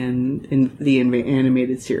Batman in the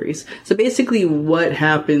animated series. So basically what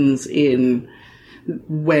happens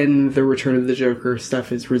when the Return of the Joker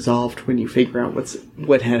stuff is resolved, when you figure out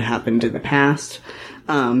what had happened in the past,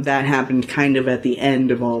 that happened kind of at the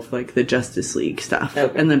end of all of, like, the Justice League stuff.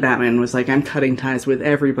 Okay. And then Batman was like, I'm cutting ties with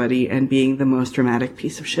everybody and being the most dramatic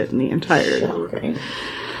piece of shit in the entire world.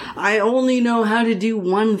 I only know how to do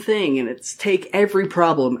one thing, and it's take every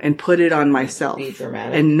problem and put it on myself. Be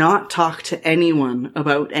dramatic. And not talk to anyone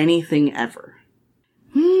about anything ever.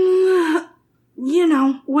 You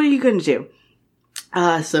know, what are you gonna do?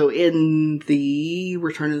 So in the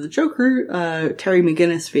Return of the Joker, Terry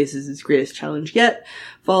McGinnis faces his greatest challenge yet,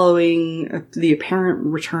 following the apparent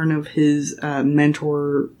return of his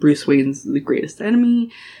mentor, Bruce Wayne's the greatest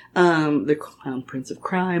enemy, the Clown Prince of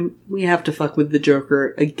Crime. We have to fuck with the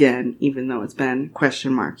Joker again, even though it's been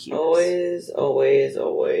question mark years.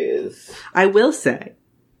 Always. I will say,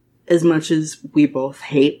 as much as we both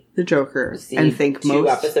hate the Joker and think most 2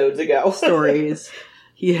 episodes ago stories,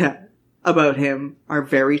 about him are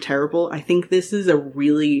very terrible, I think this is a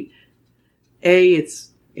really, A,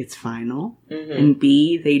 it's final, and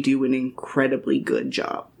B, they do an incredibly good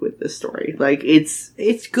job with this story. Like, it's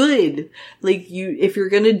good. Like, if you're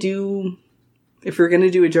gonna do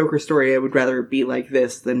a Joker story, I would rather it be like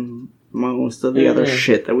this than most of the other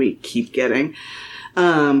shit that we keep getting.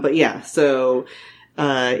 But yeah, so,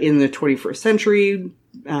 in the 21st century,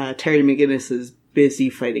 Terry McGinnis is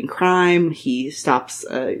busy fighting crime. He stops,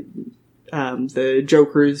 the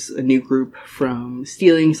Joker's a new group from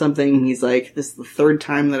stealing something. He's like, this is the third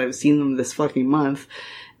time that I've seen them this fucking month.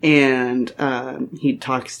 And, he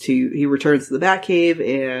returns to the Batcave,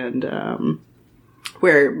 and,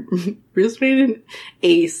 where Bruce Wayne and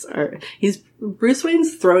Ace Bruce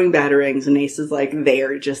Wayne's throwing batarangs and Ace is like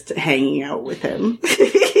there just hanging out with him.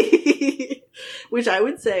 Which I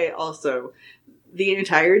would say also, the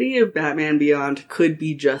entirety of Batman Beyond could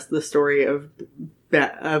be just the story of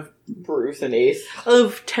Bruce and Ace.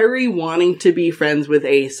 Of Terry wanting to be friends with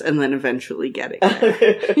Ace and then eventually getting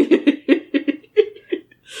it.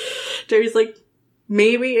 Terry's like,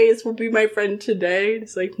 maybe Ace will be my friend today.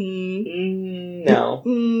 It's like, no.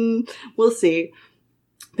 We'll see.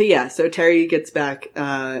 But yeah, so Terry gets back,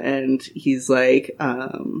 and he's like,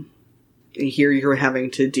 here you're having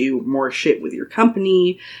to do more shit with your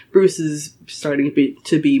company. Bruce is starting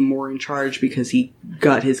to be more in charge because he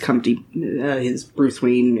got his company, his Bruce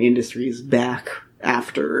Wayne Industries back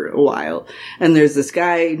after a while. And there's this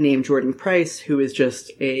guy named Jordan Price who is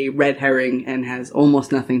just a red herring and has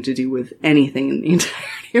almost nothing to do with anything in the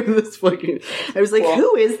entirety of this fucking... I was like,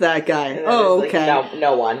 who is that guy? Oh, okay. Like,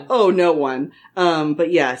 no one. Oh, no one.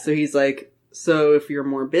 But yeah, so he's like, so if you're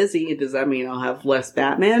more busy, does that mean I'll have less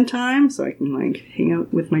Batman time so I can, like, hang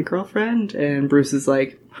out with my girlfriend? And Bruce is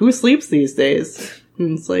like, who sleeps these days?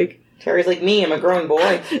 And it's like... Terry's like, me, I'm a growing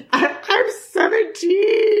boy. I'm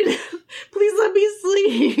 17! Please let me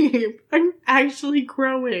sleep! I'm actually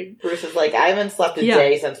growing. Bruce is like, I haven't slept a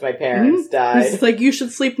day since my parents died. Bruce is like, you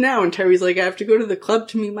should sleep now. And Terry's like, I have to go to the club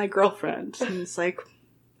to meet my girlfriend. And it's like,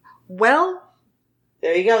 well...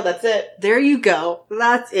 There you go, that's it. There you go.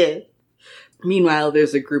 That's it. Meanwhile,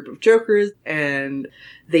 there's a group of Jokers, and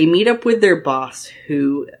they meet up with their boss,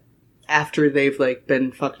 who, after they've, like,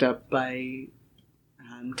 been fucked up by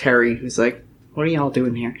Terry, who's like, what are y'all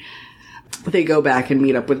doing here? They go back and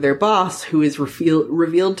meet up with their boss, who is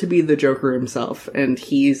revealed to be the Joker himself, and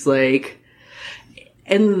he's like...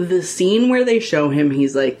 And the scene where they show him,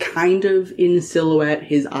 he's, like, kind of in silhouette,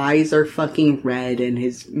 his eyes are fucking red, and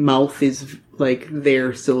his mouth is... like,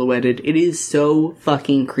 they're silhouetted. It is so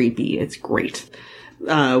fucking creepy. It's great.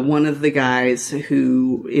 One of the guys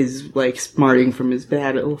who is, like, smarting from his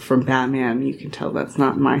battle from Batman, you can tell that's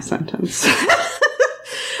not my sentence,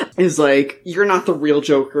 is like, you're not the real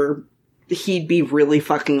Joker. He'd be really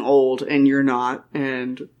fucking old, and you're not.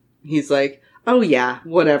 And he's like, oh yeah,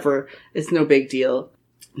 whatever. It's no big deal.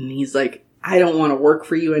 And he's like, I don't want to work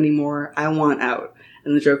for you anymore. I want out.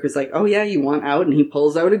 And the Joker's like, oh yeah, you want out? And he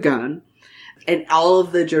pulls out a gun. And all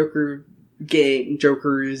of the Jokers,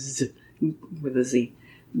 with a Z,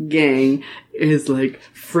 gang, is, like,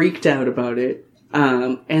 freaked out about it.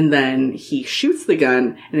 And then he shoots the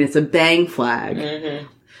gun, and it's a bang flag. Mm-hmm.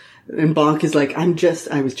 And Bonk is like, I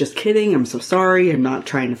was just kidding, I'm so sorry, I'm not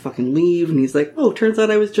trying to fucking leave. And he's like, oh, turns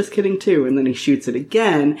out I was just kidding too. And then he shoots it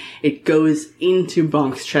again, it goes into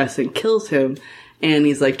Bonk's chest and kills him. And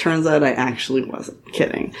he's like, turns out I actually wasn't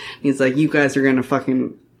kidding. And he's like, you guys are gonna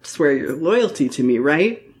fucking... swear your loyalty to me,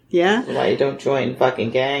 right? Yeah? Why you don't join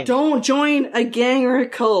fucking gang? Don't join a gang or a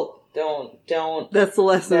cult. Don't. That's the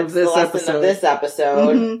lesson of this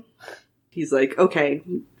episode. Mm-hmm. He's like, okay,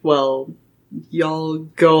 well, y'all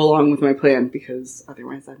go along with my plan because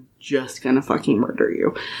otherwise I'm just gonna fucking murder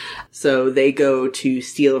you. So they go to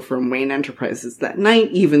steal from Wayne Enterprises that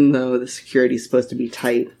night, even though the security's supposed to be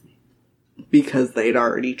tight because they'd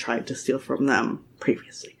already tried to steal from them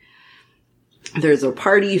previously. There's a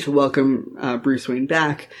party to welcome Bruce Wayne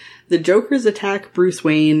back. The Jokers attack Bruce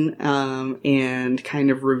Wayne and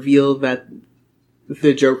kind of reveal that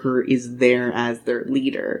the Joker is there as their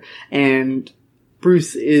leader. And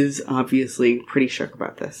Bruce is obviously pretty shook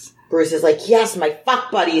about this. Bruce is like, yes, my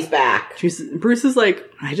fuck buddy's back. Bruce is like,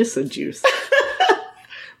 I just said juice.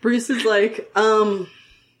 Bruce is like,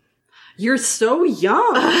 you're so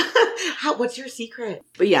young. What's your secret?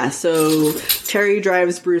 But yeah, so Terry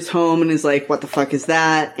drives Bruce home and is like, what the fuck is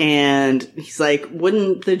that? And he's like,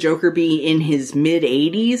 wouldn't the Joker be in his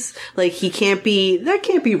mid-80s? Like, that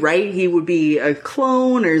can't be right. He would be a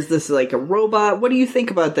clone, or is this like a robot? What do you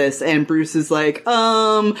think about this? And Bruce is like,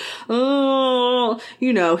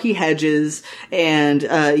 he hedges.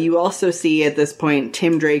 And you also see at this point,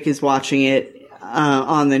 Tim Drake is watching it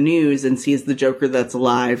on the news and sees the Joker that's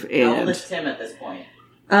alive. And how old is Tim at this point?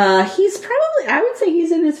 He's probably, I would say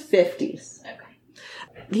he's in his 50s. Okay.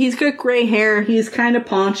 He's got gray hair, he's kind of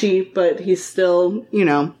paunchy, but he's still,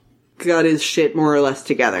 got his shit more or less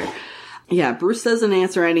together. Yeah, Bruce doesn't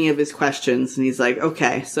answer any of his questions, and he's like,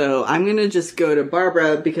 okay, so I'm gonna just go to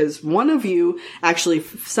Barbara, because one of you actually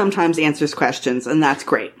sometimes answers questions, and that's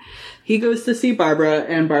great. He goes to see Barbara,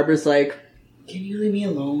 and Barbara's like, can you leave me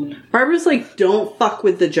alone? Barbara's like, don't fuck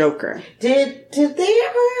with the Joker. Did they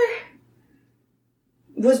ever...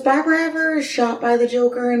 Was Barbara ever shot by the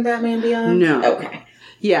Joker in Batman Beyond? No. Okay.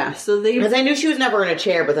 Yeah, so they... Because I knew she was never in a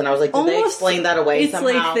chair, but then I was like, did they explain that away somehow?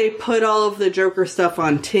 It's like they put all of the Joker stuff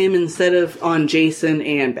on Tim instead of on Jason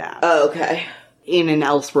and Babs. Oh, okay. In an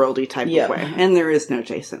Elseworldy type of way. And there is no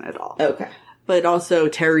Jason at all. Okay. But also,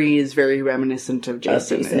 Terry is very reminiscent of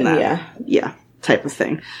Jason in that. Yeah, type of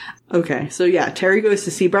thing. Okay, so yeah, Terry goes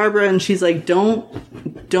to see Barbara, and she's like, don't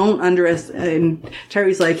underestimate... And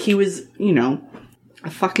Terry's like, he was, you know... a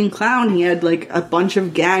fucking clown. He had, like, a bunch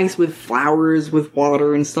of gags with flowers, with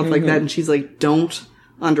water and stuff like that. And she's like, don't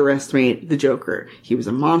underestimate the Joker. He was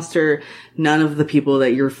a monster. None of the people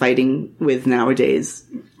that you're fighting with nowadays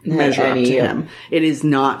measure up to him. It is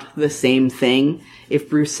not the same thing. If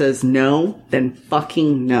Bruce says no, then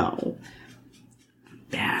fucking no.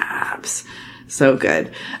 Babs. So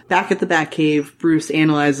good. Back at the Batcave, Bruce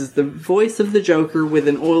analyzes the voice of the Joker with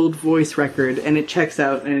an old voice record, and it checks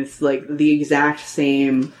out, and it's like the exact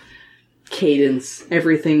same cadence.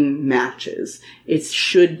 Everything matches. It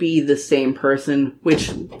should be the same person, which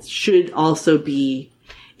should also be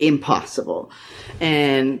impossible.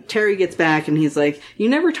 And Terry gets back, and he's like, you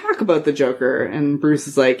never talk about the Joker. And Bruce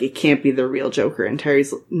is like, it can't be the real Joker. And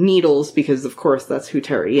Terry's needles, because of course that's who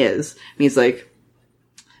Terry is. And he's like,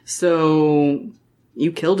 so,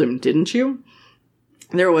 you killed him, didn't you?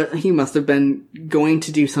 He must have been going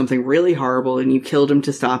to do something really horrible, and you killed him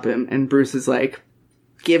to stop him. And Bruce is like,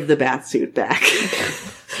 give the batsuit back.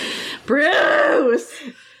 Bruce!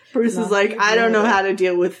 Bruce is like, I don't know how to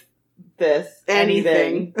deal with this.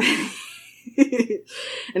 Anything.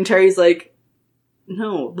 And Terry's like,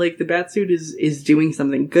 no, like, the batsuit is doing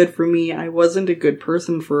something good for me. I wasn't a good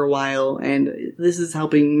person for a while, and this is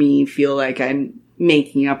helping me feel like I'm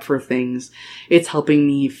making up for things. It's helping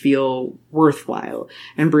me feel worthwhile.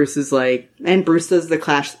 And Bruce is like, and Bruce does the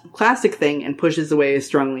classic thing and pushes away as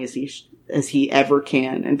strongly as he ever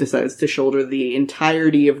can, and decides to shoulder the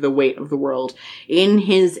entirety of the weight of the world in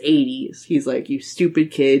his 80s. He's like, you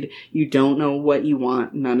stupid kid, you don't know what you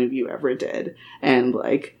want, none of you ever did. And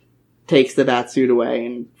like, takes the batsuit away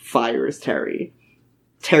and fires Terry.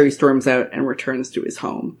 Terry storms out and returns to his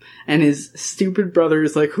home. And his stupid brother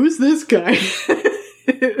is like, who's this guy?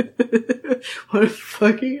 What a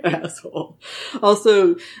fucking asshole.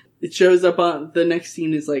 Also, it shows up on the next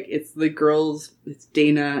scene is like, it's the girls, it's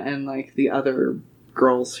Dana and like the other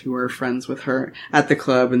girls who are friends with her at the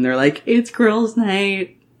club. And they're like, it's girls'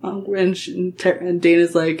 night. And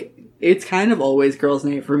Dana's like, it's kind of always girls'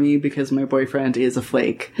 night for me because my boyfriend is a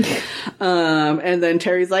flake. And then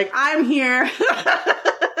Terry's like, I'm here.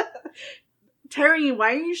 Terry,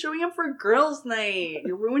 why are you showing up for girls' night?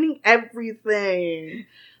 You're ruining everything.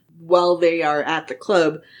 While they are at the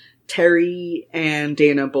club, Terry and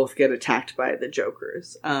Dana both get attacked by the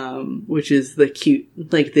Jokers, which is the cute,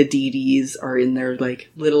 like the DDs are in their like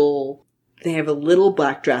little, they have a little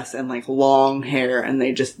black dress and like long hair, and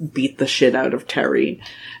they just beat the shit out of Terry.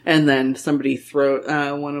 And then somebody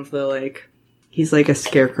one of the like, he's like a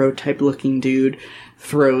scarecrow type looking dude,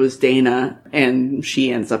 throws Dana, and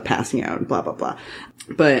she ends up passing out and blah, blah, blah.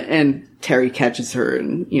 And Terry catches her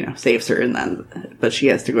and, you know, saves her, but she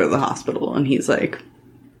has to go to the hospital, and he's like,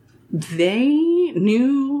 they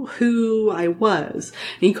knew who I was.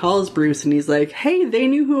 And he calls Bruce and he's like, hey, they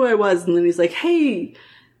knew who I was. And then he's like, hey,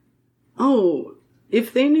 oh,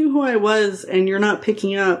 if they knew who I was and you're not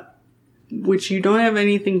picking up, which you don't have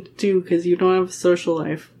anything to do because you don't have a social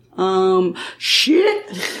life.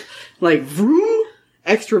 Shit! Like, vroom!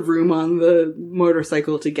 Extra vroom on the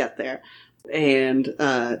motorcycle to get there. And,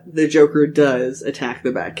 the Joker does attack the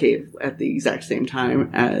Batcave at the exact same time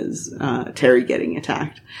as, Terry getting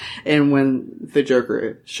attacked. And when the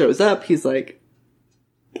Joker shows up, he's like,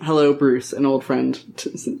 hello, Bruce, an old friend.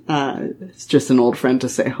 It's just an old friend to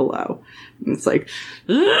say hello. And it's like,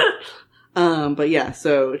 but yeah,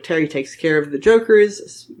 so Terry takes care of the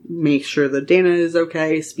Jokers, makes sure that Dana is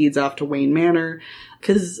okay, speeds off to Wayne Manor,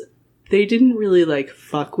 cause they didn't really like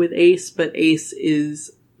fuck with Ace, but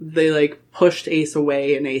they like pushed Ace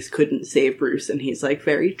away and Ace couldn't save Bruce, and he's like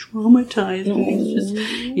very traumatized.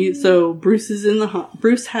 And so Bruce is in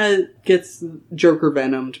Bruce gets Joker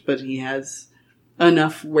venomed, but he has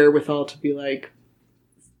enough wherewithal to be like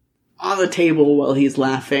on the table while he's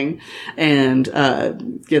laughing, and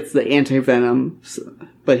gets the anti-venom,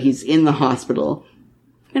 but he's in the hospital.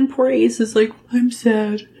 And poor Ace is like, I'm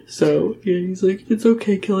sad. So yeah, he's like, it's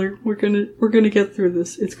okay, killer. We're gonna get through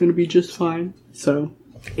this. It's gonna be just fine. So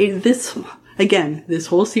this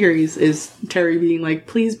whole series is Terry being like,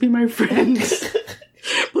 please be my friend.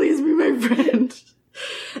 Please be my friend.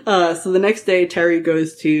 So the next day, Terry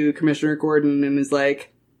goes to Commissioner Gordon and is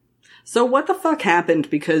like, so what the fuck happened?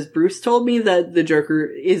 Because Bruce told me that the Joker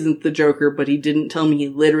isn't the Joker, but he didn't tell me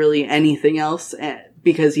literally anything else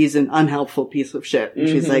because he's an unhelpful piece of shit. And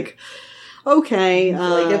she's like, okay.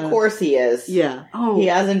 Of course he is. Yeah. Oh. He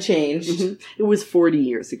hasn't changed. Mm-hmm. It was 40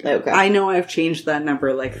 years ago. Okay. I know I've changed that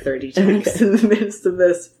number 30 times in the midst of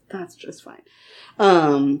this. That's just fine.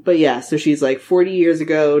 But yeah, so she's 40 years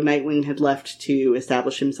ago, Nightwing had left to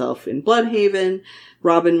establish himself in Bloodhaven.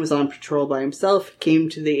 Robin was on patrol by himself, came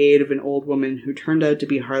to the aid of an old woman who turned out to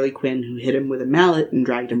be Harley Quinn, who hit him with a mallet and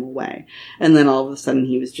dragged him away. And then all of a sudden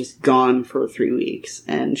he was just gone for 3 weeks.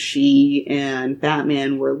 And she and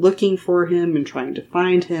Batman were looking for him and trying to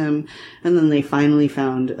find him. And then they finally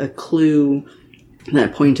found a clue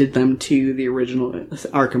that pointed them to the original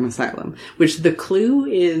Arkham Asylum, which the clue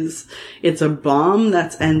is, it's a bomb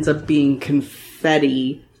that ends up being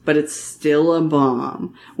confetti, but it's still a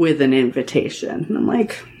bomb with an invitation. And I'm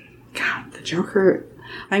like, God, the Joker,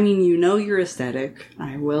 I mean, your aesthetic.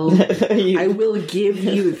 I will give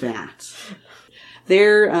you that.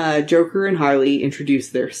 Their, Joker and Harley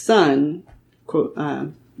introduced their son, quote,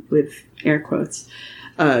 with air quotes,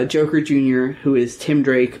 Joker Jr., who is Tim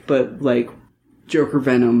Drake, but Joker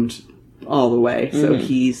Venomed all the way. So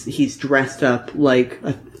he's dressed up like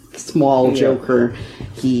a small Joker.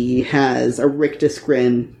 He has a rictus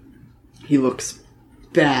grin. He looks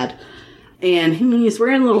bad. And he's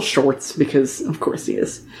wearing little shorts because, of course he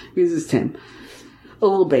is. Because he's Tim. A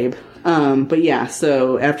little babe. But yeah,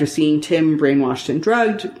 so after seeing Tim brainwashed and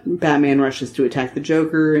drugged, Batman rushes to attack the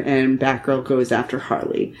Joker, and Batgirl goes after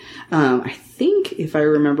Harley. I think, if I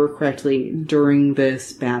remember correctly, during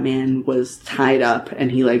this, Batman was tied up,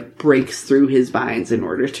 and he, breaks through his binds in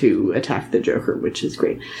order to attack the Joker, which is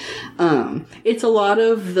great. It's a lot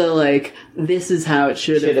of the, this is how it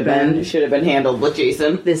should have been. Should have been handled with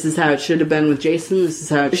Jason. This is how it should have been with Jason. This is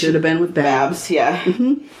how it should have been with Babs. Yeah.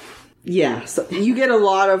 Mm-hmm. Yeah, so you get a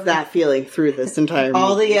lot of that feeling through this entire movie.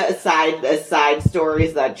 All the side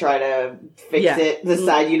stories that try to fix it, the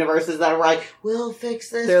side universes that are we'll fix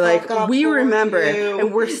this. They're we remember,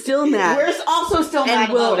 and we're still mad. We're also still mad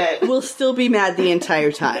about it. We'll still be mad the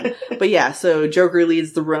entire time. But yeah, so Joker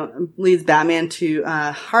leads Batman to,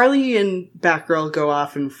 Harley and Batgirl go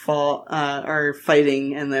off and are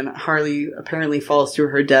fighting, and then Harley apparently falls to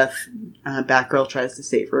her death. Batgirl tries to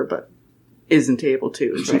save her, but isn't able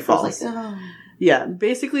to, and she falls. Yeah,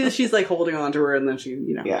 basically she's holding on to her, and then she,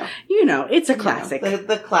 it's a classic.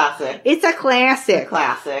 The classic. It's a classic.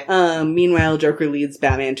 Classic. Meanwhile, Joker leads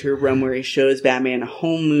Batman to a room where he shows Batman a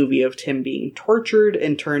home movie of Tim being tortured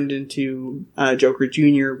and turned into Joker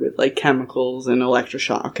Jr. with chemicals and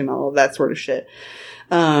electroshock and all of that sort of shit.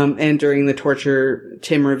 And during the torture,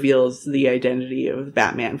 Tim reveals the identity of the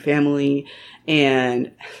Batman family,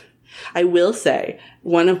 and I will say,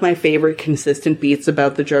 one of my favorite consistent beats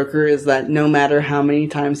about the Joker is that no matter how many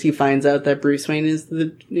times he finds out that Bruce Wayne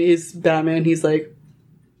is Batman, he's like,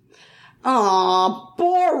 aw,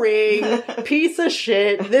 boring, piece of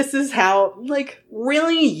shit, this is how,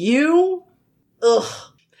 really, you? Ugh.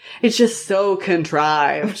 It's just so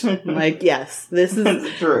contrived. Yes, this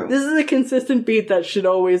is true. This is a consistent beat that should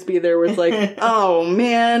always be there, where it's oh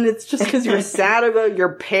man, it's just because you're sad about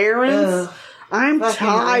your parents? Ugh. I'm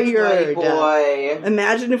tired. Boy.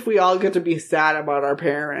 Imagine if we all got to be sad about our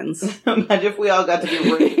parents. Imagine if we all got to be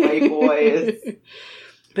rich white boys.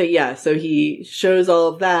 But yeah, so he shows all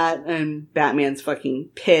of that, and Batman's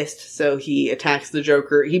fucking pissed, so he attacks the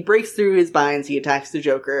Joker. He breaks through his binds, he attacks the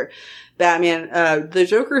Joker. The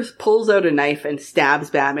Joker pulls out a knife and stabs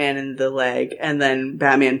Batman in the leg, and then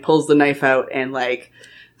Batman pulls the knife out and,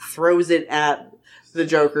 throws it at the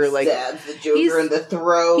Joker, stabs the Joker in the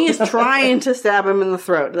throat. He's trying to stab him in the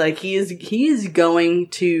throat. He is going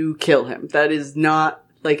to kill him. That is not,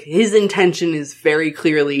 his intention is very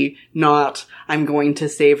clearly not, I'm going to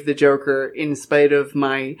save the Joker in spite of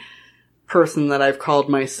my person that I've called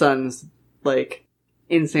my son's,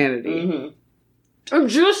 insanity. Mm-hmm. I'm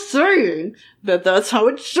just saying that that's how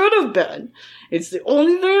it should have been. It's the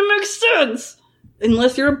only thing that makes sense.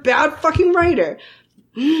 Unless you're a bad fucking writer.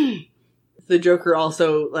 The Joker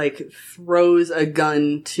also, throws a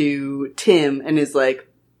gun to Tim and is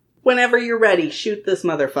whenever you're ready, shoot this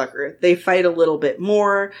motherfucker. They fight a little bit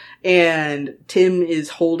more, and Tim is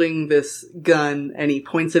holding this gun, and he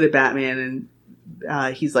points it at Batman,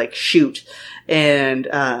 and he's shoot. And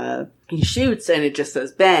he shoots, and it just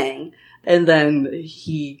says bang. And then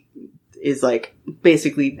he is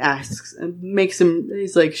basically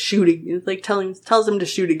he's shooting, tells him to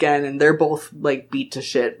shoot again, and they're both beat to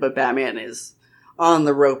shit, but Batman is on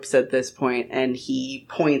the ropes at this point, and he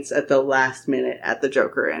points at the last minute at the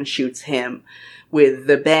Joker and shoots him with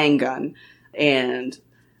the bang gun. And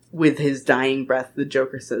with his dying breath, the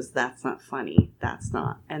Joker says, "That's not funny. That's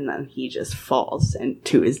not." And then he just falls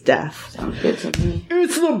to his death. Sounds good to me.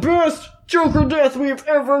 It's the best Joker death we've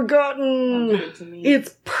ever gotten. Sounds good to me.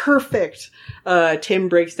 It's perfect. Tim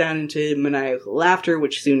breaks down into maniacal laughter,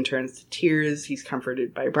 which soon turns to tears. He's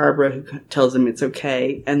comforted by Barbara, who tells him it's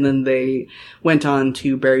okay. And then they went on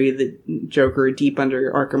to bury the Joker deep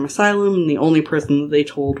under Arkham Asylum. And the only person that they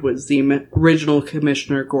told was the original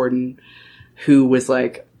Commissioner Gordon, who was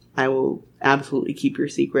like, "I will absolutely keep your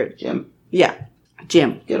secret." Jim. Yeah.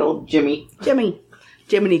 Jim. Good old Jimmy. Jiminy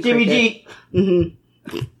Jimmy G.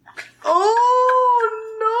 Mm-hmm. Oh,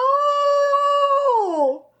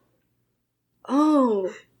 no!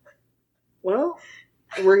 Oh. Well,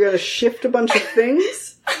 we're gonna shift a bunch of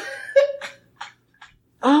things.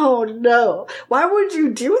 Oh, no. Why would you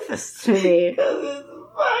do this to me? Because it's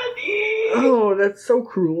funny. Oh, that's so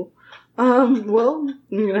cruel. Well,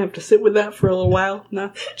 I'm gonna have to sit with that for a little while.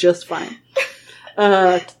 That's just fine.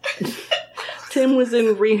 Tim was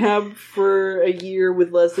in rehab for a year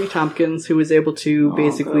with Leslie Tompkins, who was able to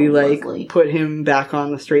basically, Leslie. put him back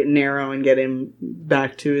on the straight and narrow and get him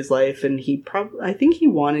back to his life. And I think he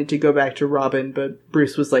wanted to go back to Robin, but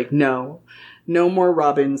Bruce was like, no more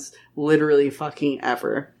Robins, literally fucking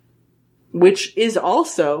ever. Which is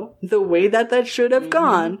also the way that should have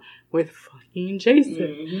gone with fucking Jason.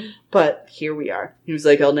 Mm-hmm. But here we are. He was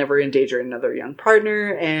like, I'll never endanger another young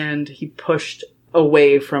partner, and he pushed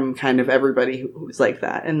away from kind of everybody who was like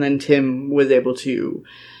that. And then Tim was able to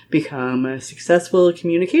become a successful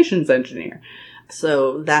communications engineer.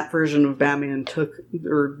 So that version of Batman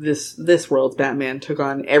this world's Batman took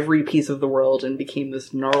on every piece of the world and became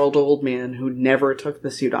this gnarled old man who never took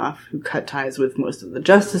the suit off, who cut ties with most of the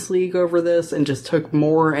Justice League over this and just took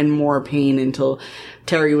more and more pain until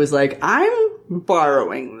Terry was like, I'm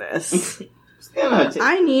borrowing this.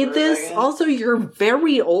 I need this. Also, you're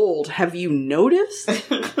very old. Have you noticed?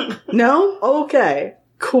 No? Okay.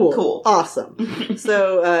 Cool. Awesome.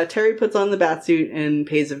 So, Terry puts on the batsuit and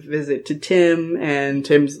pays a visit to Tim, and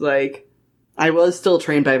Tim's like, I was still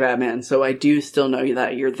trained by Batman, so I do still know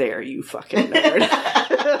that you're there, you fucking nerd.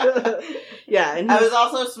 Yeah. And I was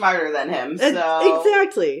also smarter than him, so.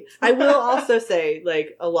 Exactly. I will also say,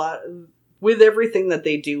 like, a lot, with everything that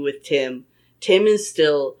they do with Tim is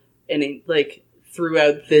still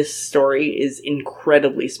throughout this story is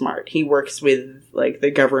incredibly smart. He works with, like,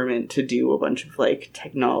 the government to do a bunch of, like,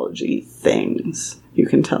 technology things. You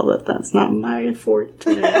can tell that that's not my forte.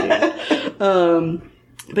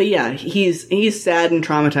 But yeah, he's sad and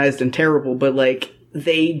traumatized and terrible, but, like,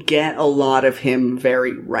 they get a lot of him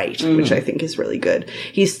very right, which I think is really good.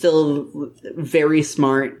 He's still very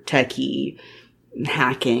smart, techie,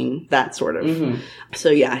 hacking, that sort of. So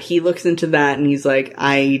yeah, he looks into that and he's like,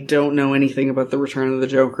 I don't know anything about the Return of the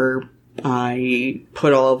Joker. I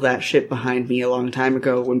put all of that shit behind me a long time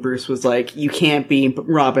ago when Bruce was like, you can't be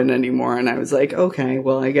Robin anymore. And I was like, okay,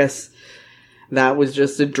 well, I guess that was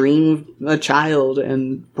just a dream of a child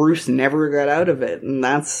and Bruce never got out of it. And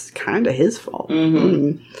that's kind of his fault.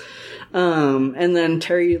 And then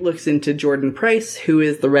Terry looks into Jordan Price, who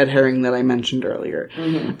is the red herring that I mentioned earlier,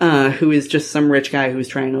 who is just some rich guy who's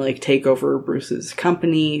trying to, like, take over Bruce's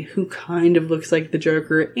company, who kind of looks like the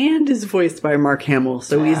Joker and is voiced by Mark Hamill.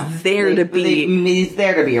 So he's there to be... He's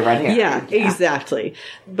there to be a red herring. Yeah, exactly.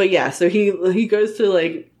 But yeah, so he goes to,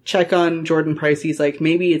 like, check on Jordan Price. He's like,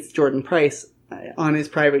 maybe it's Jordan Price on his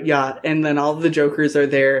private yacht, and then all of the Jokers are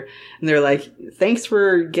there, and they're like, thanks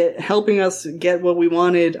for helping us get what we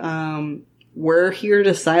wanted. We're here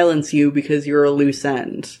to silence you because you're a loose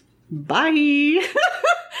end. Bye!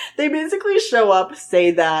 They basically show up,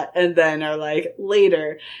 say that, and then are like,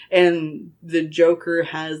 later. And the Joker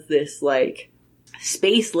has this, like,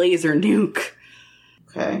 space laser nuke.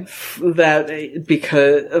 Okay. That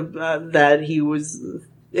he was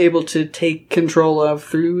able to take control of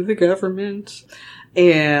through the government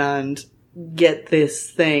and get this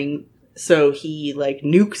thing. So he, like,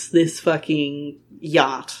 nukes this fucking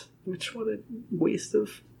yacht, which, what a waste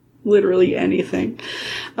of literally anything.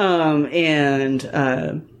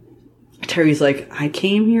 Terry's like, I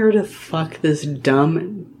came here to fuck this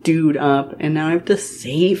dumb dude up and now I have to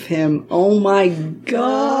save him. Oh my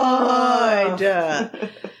god.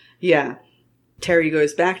 Yeah. Terry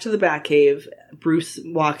goes back to the Batcave. Bruce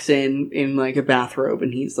walks in like a bathrobe,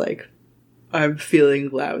 and he's like, I'm feeling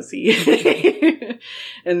lousy.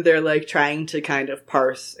 And they're like trying to kind of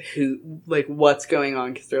parse what's going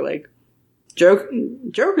on, because they're like,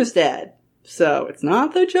 Joker's dead. So it's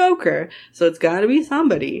not the Joker. So it's gotta be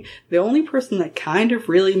somebody. The only person that kind of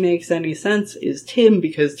really makes any sense is Tim,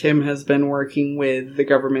 because Tim has been working with the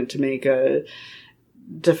government to make a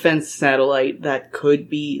defense satellite that could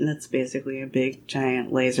be, that's basically a big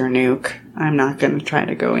giant laser nuke. I'm not going to try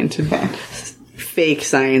to go into fake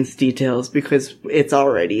science details because it's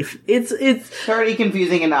already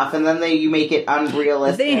confusing enough, and then you make it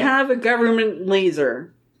unrealistic. They have a government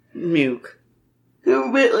laser nuke.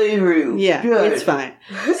 Yeah, good. It's fine.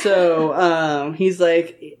 So he's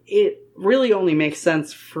like, it really only makes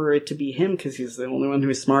sense for it to be him because he's the only one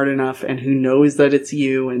who's smart enough and who knows that it's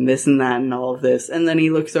you and this and that and all of this. And then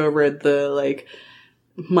he looks over at the, like,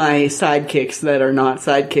 my sidekicks that are not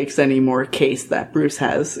sidekicks anymore case that Bruce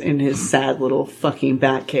has in his sad little fucking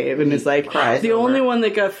bat cave, and is like, the only one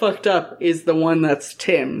that got fucked up is the one that's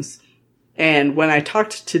Tim's. And when I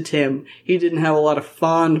talked to Tim, he didn't have a lot of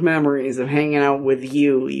fond memories of hanging out with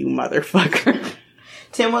you, you motherfucker.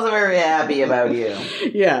 Tim wasn't very happy about you.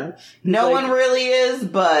 Yeah. No one really is,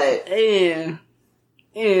 but...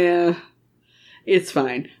 It's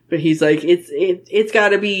fine. But he's like, it's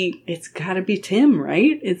gotta be Tim,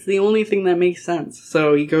 right? It's the only thing that makes sense.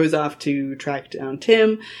 So he goes off to track down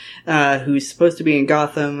Tim, who's supposed to be in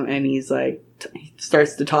Gotham, and he's like, he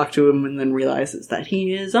starts to talk to him and then realizes that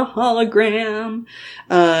he is a hologram.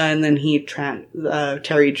 And then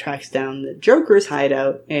Terry tracks down the Joker's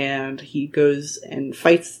hideout, and he goes and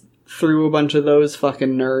fights through a bunch of those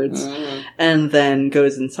fucking nerds, and then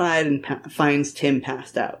goes inside and finds Tim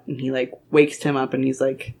passed out. And he, like, wakes Tim up and he's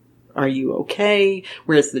like, are you okay?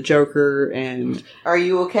 Where's the Joker? And are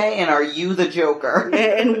you okay? And are you the Joker?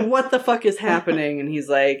 and what the fuck is happening? And he's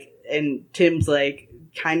like, and Tim's like,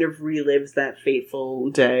 kind of relives that fateful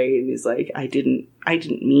day, and he's like, I didn't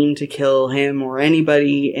mean to kill him or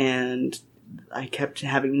anybody, and I kept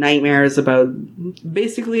having nightmares about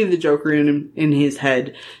basically the Joker in his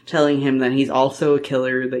head telling him that he's also a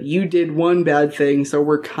killer, that you did one bad thing, so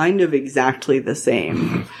we're kind of exactly the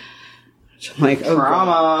same. Which I'm like, oh,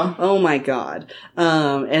 trauma. Oh my god.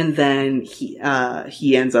 And then he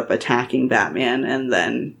ends up attacking Batman and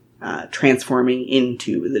then transforming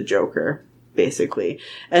into the Joker, basically.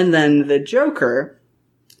 And then the Joker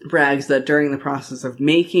brags that during the process of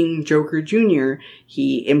making Joker Jr.,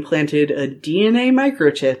 he implanted a DNA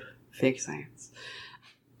microchip, fake science,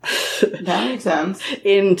 that makes sense,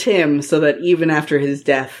 in Tim, so that even after his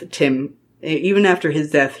death,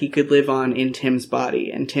 he could live on in Tim's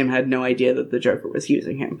body, and Tim had no idea that the Joker was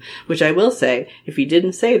using him. Which I will say, if he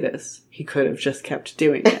didn't say this, he could have just kept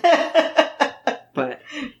doing it. But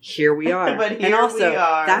here we are.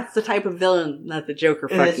 That's the type of villain that the Joker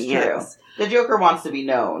fucking is. The Joker wants to be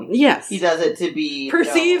known. Yes. He does it to be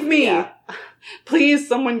perceive known. me! Yeah. Please,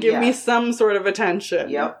 someone give me some sort of attention.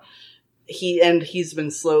 Yep. He's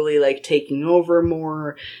been slowly, like, taking over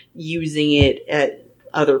more, using it at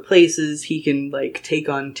other places. He can, like, take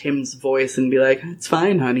on Tim's voice and be like, it's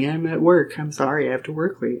fine, honey, I'm at work. I'm sorry, I have to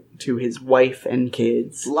work late. To his wife and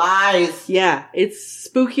kids. Lies! Yeah, it's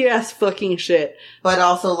spooky ass fucking shit. But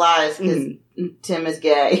also lies, because Tim is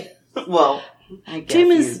gay. Well, I guess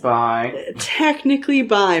Tim is bi. Technically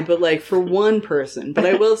bi, but, like, for one person. But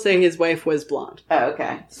I will say his wife was blonde. Oh,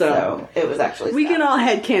 okay. So it was actually we can all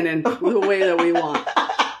headcanon the way that we want.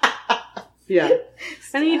 Yeah.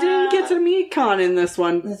 And he didn't get to meet Khan in this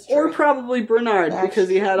one. Or probably Bernard, because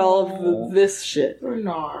he had all of this shit.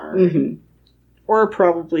 Bernard. Mm-hmm. Or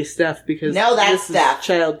probably Steph, because that's Steph. Is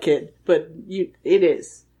child kid. But it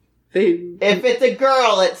is. If it's a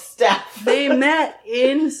girl, it's Steph. They met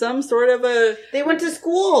in some sort of a... They went to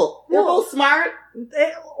school. They're both smart.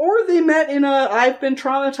 Or they met in a I've been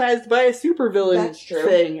traumatized by a supervillain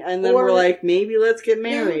thing. And then we're like, maybe let's get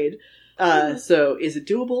married. So is it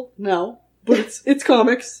doable? No. But it's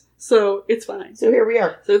comics, so it's fine. So here we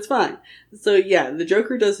are. So it's fine. So yeah, the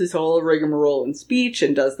Joker does his whole rigmarole in speech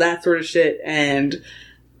and does that sort of shit, and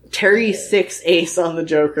Terry 6 ace on the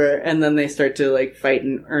Joker, and then they start to, like, fight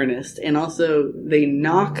in earnest. And also, they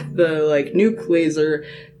knock the, like, nuke laser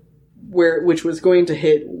which was going to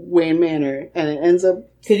hit Wayne Manor, and it ends up...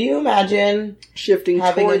 Could you imagine shifting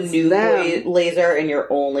having towards a nuke laser and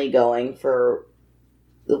you're only going for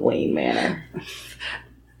the Wayne Manor?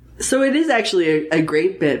 So it is actually a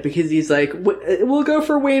great bit, because he's like, we'll go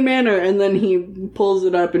for Wayne Manor, and then he pulls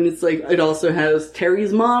it up, and it's like, it also has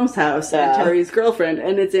Terry's mom's house and Terry's girlfriend,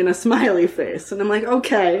 and it's in a smiley face. And I'm like,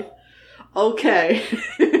 okay.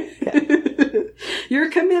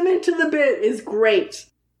 Your commitment to the bit is great.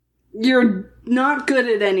 You're not good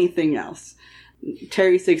at anything else.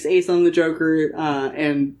 Terry 6 ace on the Joker,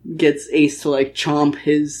 and gets Ace to, like, chomp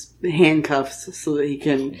his handcuffs so that he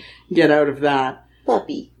can get out of that.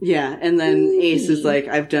 Puppy. Yeah, and then Ace is like,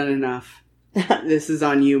 I've done enough. This is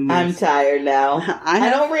on you, Moose. I'm tired now.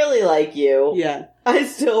 I don't really like you. Yeah. I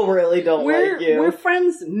still really don't like you. We're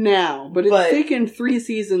friends now, but it's taken 3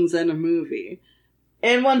 seasons and a movie.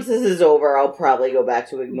 And once this is over, I'll probably go back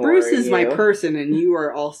to ignoring Bruce is my person, and you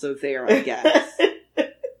are also there, I guess.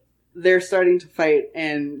 They're starting to fight,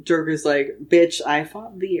 and Joker's like, bitch, I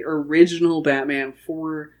fought the original Batman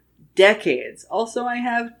for decades. Also, I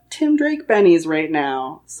have Tim Drake bennies right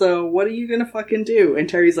now. So what are you gonna fucking do? And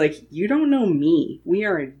Terry's like, you don't know me. We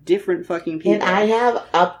are different fucking people. And I have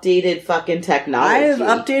updated fucking technology. I have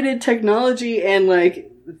updated technology, and like,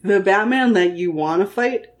 the Batman that you want to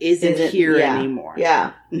fight isn't here anymore.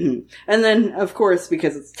 Yeah. Mm-hmm. And then, of course,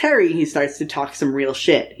 because it's Terry, he starts to talk some real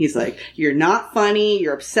shit. He's like, you're not funny,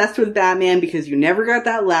 you're obsessed with Batman because you never got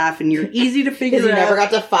that laugh, and you're easy to figure out. Because you never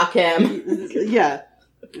got to fuck him. Yeah.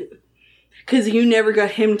 Because you never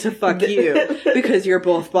got him to fuck you, because you're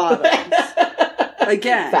both bottoms.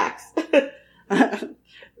 Again. Facts.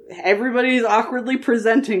 Everybody's awkwardly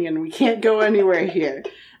presenting, and we can't go anywhere here.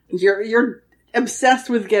 You're obsessed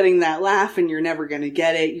with getting that laugh, and you're never gonna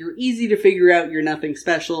get it. You're easy to figure out, you're nothing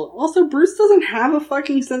special. Also, Bruce doesn't have a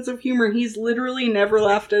fucking sense of humor. He's literally never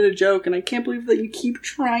laughed at a joke, and I can't believe that you keep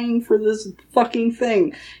trying for this fucking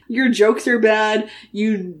thing. Your jokes are bad.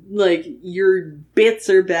 Your bits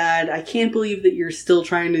are bad. I can't believe that you're still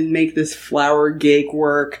trying to make this flower gig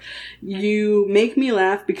work. You make me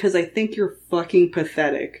laugh because I think you're fucking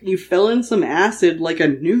pathetic. You fell in some acid like a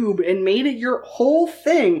noob and made it your whole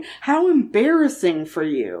thing. How embarrassing for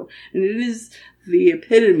you. And it is the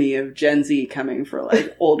epitome of Gen Z coming for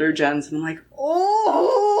like older gens, and I'm like,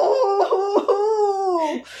 oh!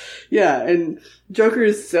 Yeah, and Joker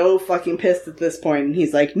is so fucking pissed at this point, and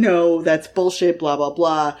he's like, no, that's bullshit, blah, blah,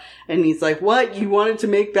 blah. And he's like, what? You wanted to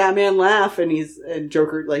make Batman laugh? And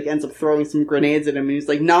Joker, like, ends up throwing some grenades at him, and he's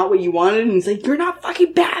like, not what you wanted? And he's like, you're not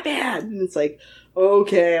fucking Batman! And it's like,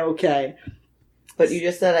 okay. But you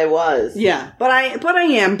just said I was. Yeah, but I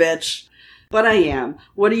am, bitch. But I am.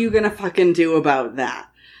 What are you gonna fucking do about that?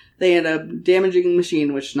 They end up damaging the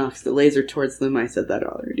machine, which knocks the laser towards them. I said that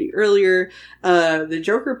already earlier. The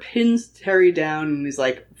Joker pins Terry down and is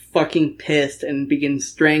like fucking pissed and begins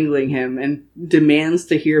strangling him and demands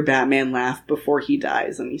to hear Batman laugh before he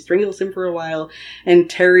dies. And he strangles him for a while, and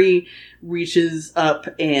Terry reaches up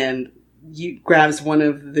and grabs one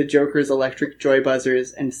of the Joker's electric joy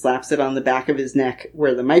buzzers and slaps it on the back of his neck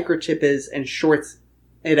where the microchip is and shorts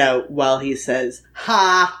it out while he says,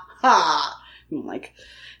 ha, ha. I'm like,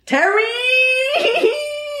 Terry!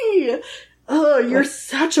 Oh, you're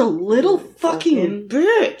such a little fucking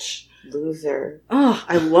bitch. Loser. Oh,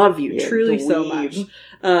 I love you truly so much.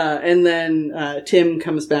 And then Tim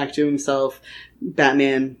comes back to himself.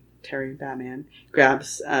 Terry Batman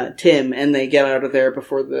grabs Tim, and they get out of there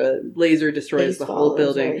before the laser destroys the whole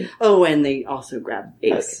building. Right? Oh, and they also grab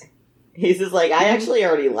Ace. Okay. He's just like, I actually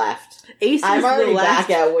already left. Ace I'm is already back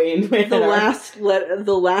at Wayne Manor.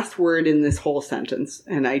 The last word in this whole sentence,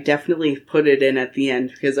 and I definitely put it in at the end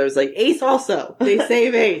because I was like, Ace also. They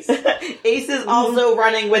save Ace. Ace is also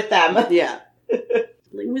running with them. Yeah. It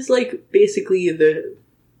was like basically the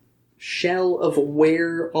shell of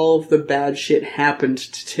where all of the bad shit happened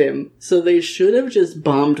to Tim. So they should have just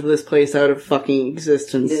bombed this place out of fucking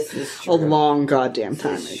existence a long goddamn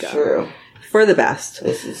time ago. True. For the best.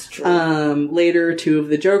 This is true. Later, 2 of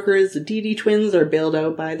the Jokers, the Dee Dee twins, are bailed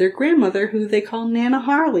out by their grandmother, who they call Nana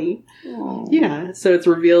Harley. Aww. Yeah, so it's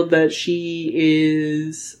revealed that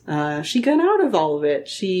she got out of all of it.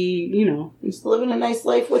 She, She's living a nice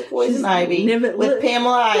life with Poison Ivy. With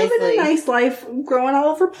Pamela Isley. Living a nice life, growing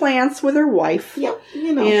all of her plants with her wife. Yep,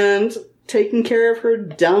 And taking care of her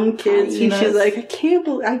dumb kids. And she's like,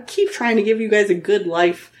 I keep trying to give you guys a good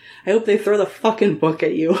life. I hope they throw the fucking book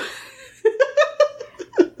at you.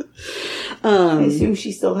 I assume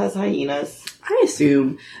she still has hyenas. I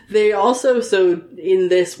assume. They also, in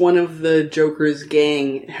this, one of the Joker's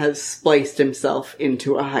gang has spliced himself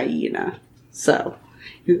into a hyena. So,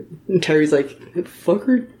 and Terry's like,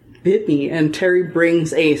 fucker bit me. And Terry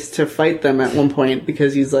brings Ace to fight them at one point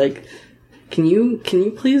because he's like, can you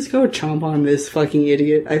please go chomp on this fucking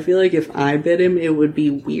idiot? I feel like if I bit him, it would be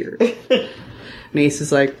weird. And Ace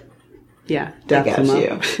is like, yeah, dap him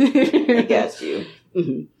up. I guess you.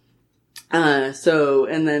 Mm-hmm.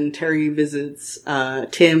 And then Terry visits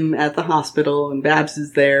Tim at the hospital, and Babs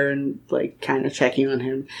is there and like kind of checking on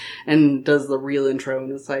him, and does the real intro,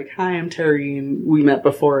 and it's like, "Hi, I'm Terry, and we met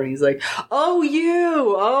before." And he's like, "Oh,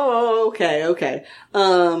 you? Oh, okay."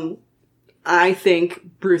 I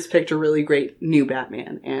think Bruce picked a really great new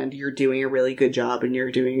Batman, and you're doing a really good job, and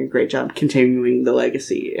you're doing a great job continuing the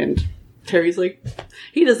legacy. And Terry's like,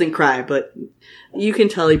 he doesn't cry, but you can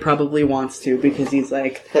tell he probably wants to because he's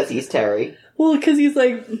like... Because he's Terry. Well, because he's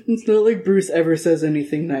like, it's not like Bruce ever says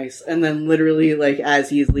anything nice. And then literally, like,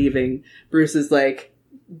 as he's leaving, Bruce is like,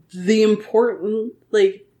 the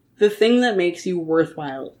thing that makes you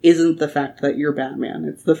worthwhile isn't the fact that you're Batman.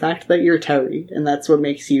 It's the fact that you're Terry. And that's what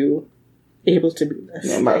makes you able to be this.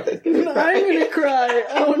 Yeah, Martha's gonna cry. I'm gonna cry.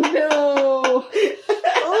 Oh no.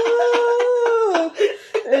 Oh.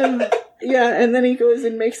 And then he goes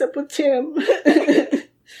and makes up with Tim.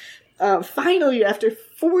 Finally, after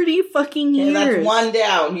 40 fucking years. Yeah, that's one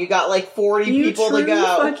down. You got like 40 people to go.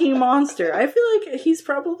 Fucking monster. I feel like he's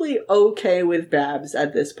probably okay with Babs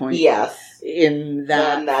at this point. Yes. In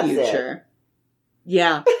that future. It.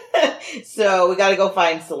 Yeah. So we gotta go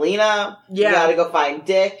find Selena. Yeah. You gotta go find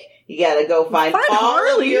Dick. You gotta go find all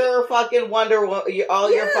Harley. Of your fucking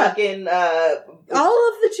your fucking, all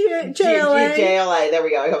of the JLA. JLA. There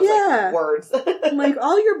we go. I was like, words. Like,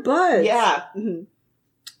 all your buds. Yeah. Mm-hmm.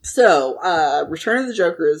 So, Return of the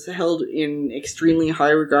Joker is held in extremely high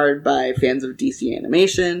regard by fans of DC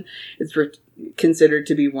animation. It's considered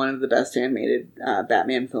to be one of the best animated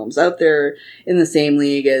Batman films out there, in the same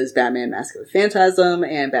league as Batman Mask of the Phantasm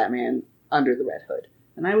and Batman Under the Red Hood.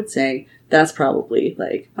 And I would say that's probably,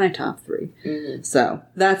 like, my top 3. Mm-hmm. So,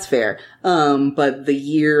 that's fair. But the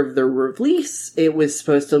year of the release, it was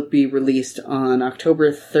supposed to be released on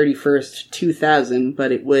October 31st, 2000,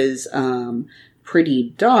 but it was, pretty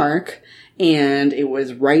dark, and it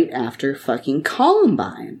was right after fucking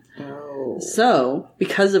Columbine. Oh. So,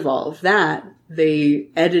 because of all of that, they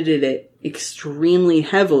edited it extremely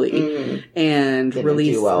heavily and Didn't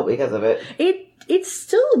released. Do well because of it. It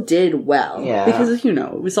still did well. Yeah. Because,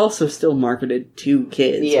 it was also still marketed to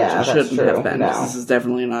kids. Yeah, which it that's shouldn't true. have been. No. This is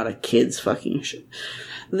definitely not a kids fucking show.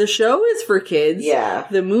 The show is for kids. Yeah.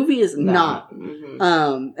 The movie is not.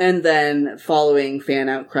 Mm-hmm. And then following fan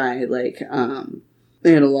outcry, they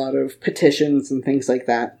had a lot of petitions and things like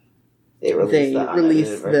that. They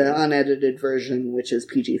released the unedited version, which is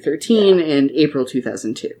PG-13, in April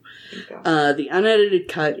 2002. The unedited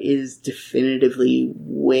cut is definitively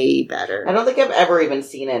way better. I don't think I've ever even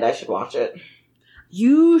seen it. I should watch it.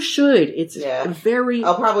 You should. It's very...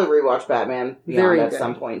 I'll probably rewatch Batman Beyond at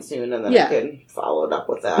some point soon, and then I can follow it up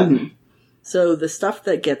with that. Mm-hmm. So the stuff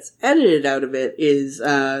that gets edited out of it is,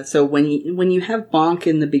 so when you have Bonk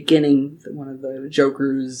in the beginning, one of the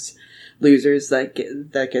Joker's losers that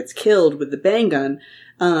gets killed with the bang gun,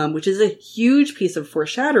 which is a huge piece of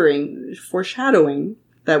foreshadowing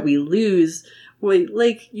that we lose.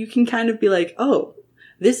 You can kind of be like, oh,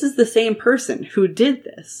 this is the same person who did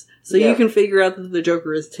this. So you can figure out that the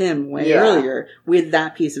Joker is Tim way earlier with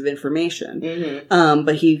that piece of information. Mm-hmm.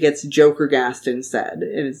 But he gets Joker gassed instead.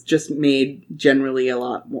 And it's just made generally a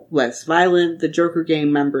lot less violent. The Joker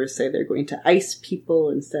gang members say they're going to ice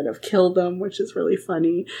people instead of kill them, which is really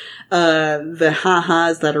funny. The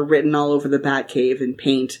ha-has that are written all over the Batcave in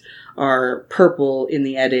paint are purple in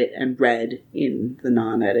the edit and red in the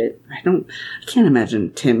non-edit. I can't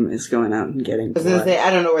imagine Tim is going out and getting blood. I was gonna say, I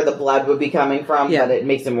don't know where the blood would be coming from, but it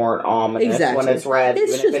makes it more ominous when it's red.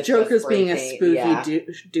 It's just Joker's being a spooky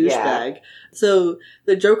douchebag. So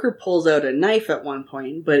the Joker pulls out a knife at one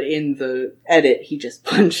point, but in the edit, he just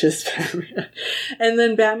punches Batman. And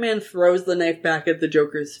then Batman throws the knife back at the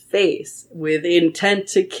Joker's face with intent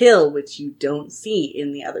to kill, which you don't see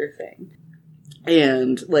in the other thing.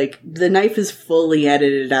 And, the knife is fully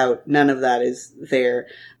edited out. None of that is there.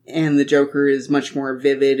 And the Joker is much more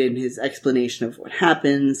vivid in his explanation of what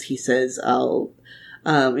happens. He says,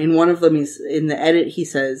 in one of them, in the edit, he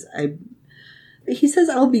says,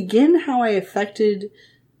 I'll begin how I affected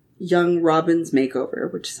young Robin's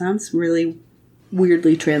makeover, which sounds really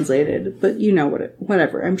weirdly translated, but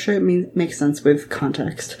whatever. I'm sure it makes sense with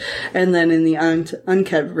context. And then in the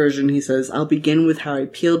uncut version, he says, I'll begin with how I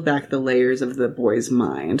peeled back the layers of the boy's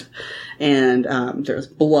mind. And there's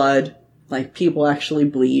blood, people actually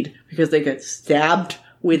bleed because they get stabbed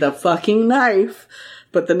with a fucking knife,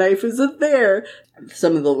 but the knife isn't there.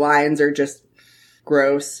 Some of the lines are just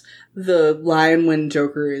gross. The line when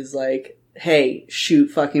Joker is like, hey, shoot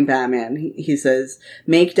fucking Batman. He says,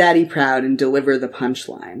 make daddy proud and deliver the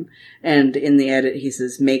punchline. And in the edit, he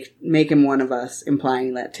says, make him one of us,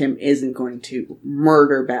 implying that Tim isn't going to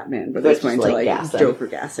murder Batman, but he's going to, Joker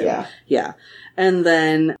gas him. Yeah. And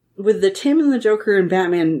then, with the Tim and the Joker and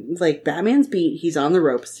Batman, Batman's beat, he's on the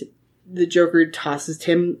ropes. The Joker tosses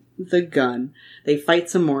Tim the gun. They fight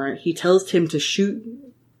some more. He tells Tim to shoot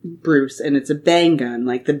Bruce, and it's a bang gun,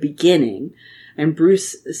 like the beginning. And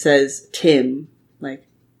Bruce says, Tim,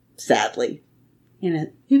 sadly,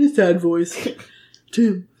 in a sad voice,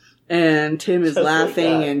 Tim. And Tim is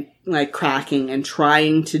laughing and like cracking and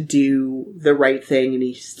trying to do the right thing, and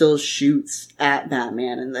he still shoots at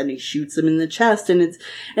Batman, and then he shoots him in the chest,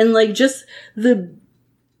 and like just the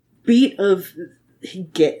beat of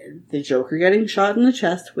the Joker getting shot in the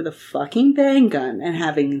chest with a fucking bang gun and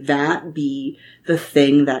having that be the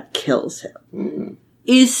thing that kills him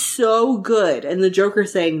is so good. And the Joker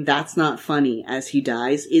saying that's not funny as he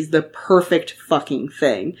dies is the perfect fucking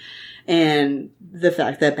thing. And the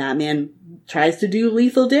fact that Batman tries to do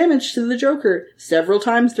lethal damage to the Joker several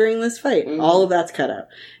times during this fight, all of that's cut out.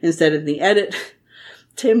 Instead, in the edit,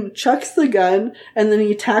 Tim chucks the gun and then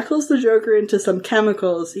he tackles the Joker into some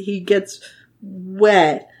chemicals. He gets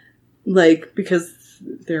wet, like, because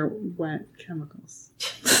they're wet chemicals.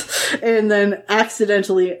 And then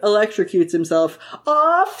accidentally electrocutes himself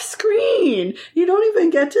off screen. You don't even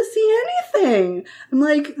get to see anything. I'm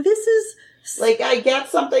like, this is... Like, I get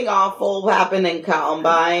something awful happened in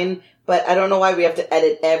Columbine, but I don't know why we have to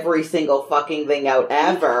edit every single fucking thing out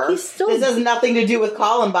ever. This has nothing to do with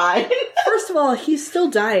Columbine. First of all, he's still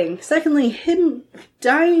dying. Secondly, him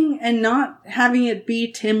dying and not having it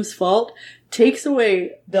be Tim's fault takes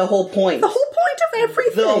away the whole point. The whole point of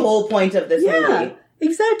everything. The whole point of this movie.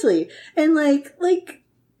 Exactly. And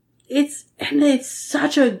it's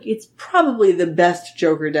probably the best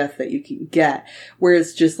Joker death that you can get, where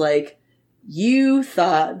it's just like, you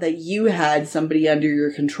thought that you had somebody under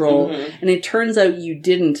your control, and it turns out you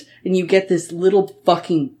didn't, and you get this little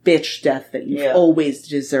fucking bitch death that you've always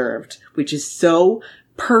deserved, which is so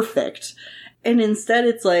perfect. And instead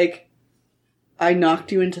it's like, I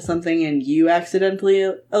knocked you into something and you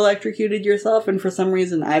accidentally electrocuted yourself, and for some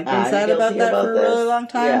reason I've been sad about that for a really long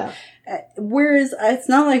time. Yeah. Whereas it's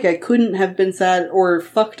not like I couldn't have been sad or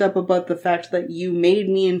fucked up about the fact that you made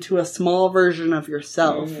me into a small version of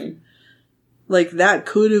yourself. Like, that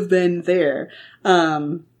could have been there.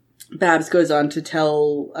 Babs goes on to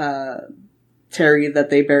tell Terry that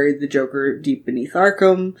they buried the Joker deep beneath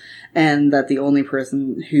Arkham, and that the only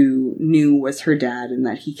person who knew was her dad, and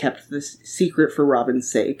that he kept this secret for Robin's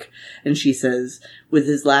sake. And she says, with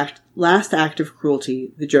his last act of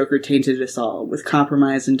cruelty, the Joker tainted us all with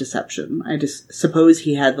compromise and deception. I just suppose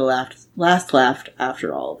he had the last laugh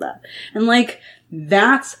after all of that. And, like,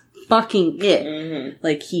 that's fucking it.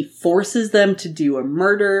 Like, he forces them to do a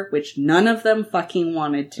murder, which none of them fucking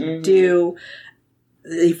wanted to do.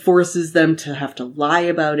 He forces them to have to lie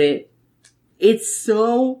about it. It's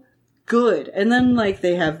so good. And then, like,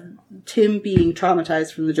 they have Tim being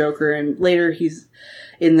traumatized from the Joker, and later he's,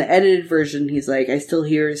 in the edited version, he's like, I still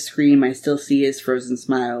hear his scream, I still see his frozen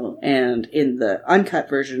smile. And in the uncut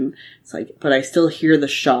version, it's like, but I still hear the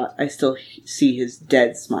shot, I still see his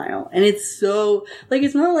dead smile. And it's so, like,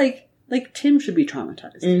 it's not like Tim should be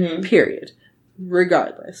traumatized. Period.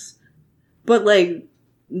 Regardless. But, like,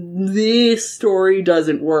 this story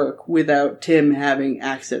doesn't work without Tim having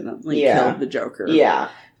accidentally killed the Joker. Yeah.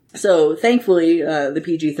 So, thankfully, the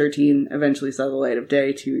PG-13 eventually saw the light of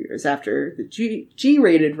day 2 years after the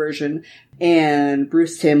G-rated version, and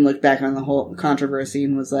Bruce Timm looked back on the whole controversy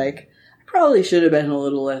and was like, I probably should have been a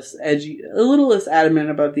little less adamant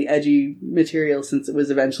about the edgy material, since it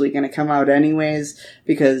was eventually going to come out anyways,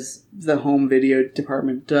 because the home video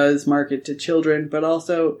department does market to children, but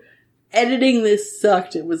also, editing this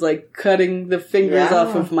sucked. It was like cutting the fingers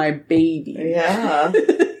off of my baby. Yeah.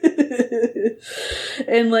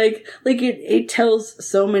 And it tells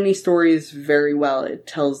so many stories very well. It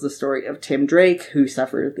tells the story of Tim Drake, who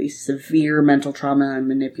suffered the severe mental trauma and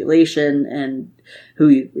manipulation, and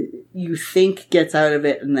who you think gets out of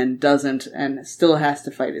it and then doesn't, and still has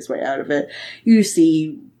to fight his way out of it. You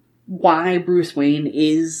see why Bruce Wayne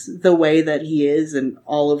is the way that he is, and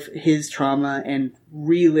all of his trauma and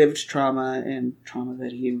relived trauma and trauma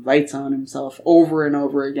that he invites on himself over and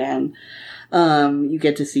over again. You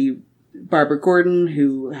get to see Barbara Gordon,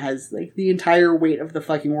 who has, like, the entire weight of the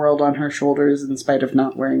fucking world on her shoulders in spite of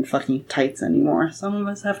not wearing fucking tights anymore. Some of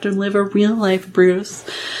us have to live a real life, Bruce.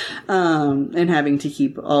 And having to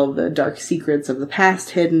keep all the dark secrets of the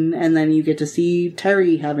past hidden. And then you get to see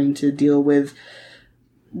Terry having to deal with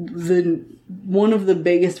one of the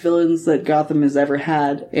biggest villains that Gotham has ever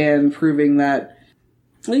had, and proving that,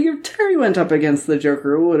 like, if Terry went up against the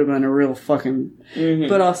Joker, it would have been a real fucking...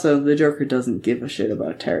 But also, the Joker doesn't give a shit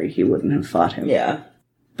about Terry. He wouldn't have fought him. Yeah.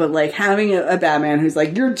 But, like, having a Batman who's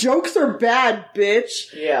like, your jokes are bad,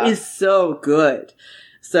 bitch, is so good.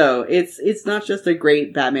 So, it's not just a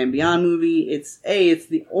great Batman Beyond movie. It's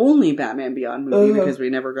the only Batman Beyond movie because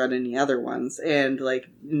we never got any other ones. And, like,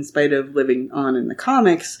 in spite of living on in the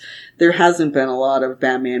comics, there hasn't been a lot of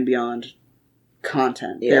Batman Beyond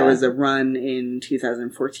content. Yeah. There was a run in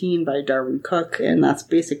 2014 by Darwin Cook, and that's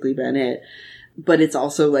basically been it. but it's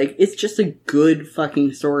also like, it's just a good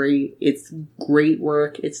fucking story. It's great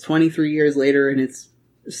work. It's 23 years later and it's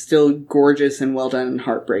still gorgeous and well done and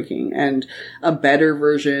heartbreaking, and a better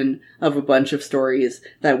version of a bunch of stories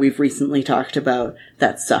that we've recently talked about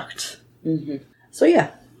that sucked. Mm-hmm. So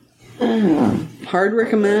yeah. Hard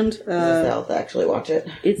recommend. I'll actually watch it.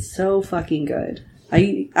 It's so fucking good.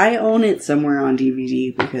 I own it somewhere on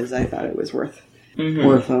DVD because I thought it was worth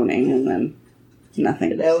owning, and then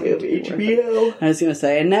nothing. Now we have HBO. I was going to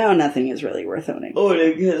say, and now nothing is really worth owning. Oh,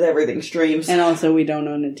 because everything streams. And also, we don't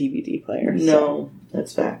own a DVD player. No, so.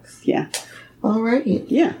 That's facts. Yeah. All right.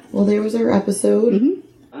 Yeah. Well, there was our episode.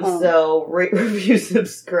 Mm-hmm. So, rate, review,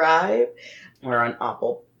 subscribe. We're on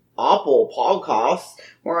Apple Podcasts.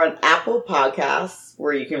 We're on Apple Podcasts,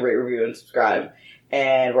 where you can rate, review, and subscribe.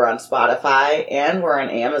 And we're on Spotify, and we're on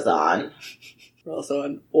Amazon. We're also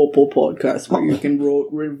on Apple Podcasts, where you can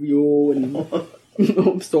review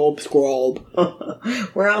and subscribe.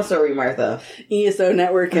 Where else are we, Martha? ESO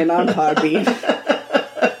Network and on Podbean.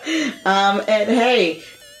 And hey,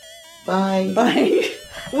 bye. Bye.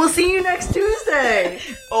 We'll see you next Tuesday.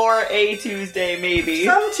 Or a Tuesday, maybe.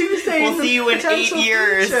 Some Tuesday. We'll see you in 8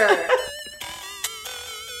 years. Future.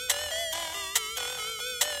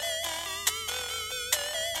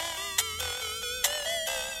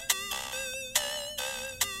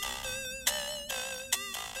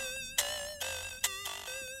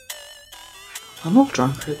 I'm a little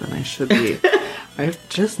drunker than I should be. I've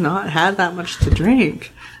just not had that much to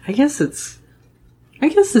drink. I guess it's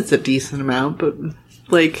a decent amount, but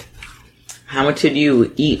like, how much did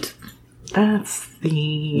you eat? That's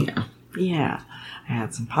the yeah. I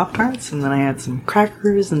had some Pop-Tarts, and then I had some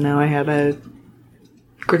crackers, and now I had a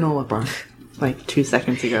granola bar like 2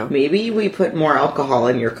 seconds ago. Maybe we put more alcohol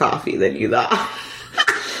in your coffee than you thought.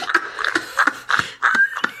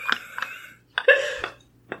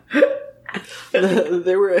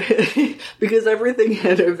 There were because everything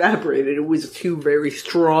had evaporated. It was 2 very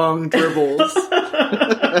strong dribbles.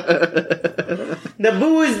 The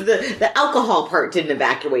booze, the alcohol part didn't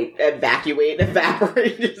evaporate. That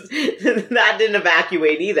didn't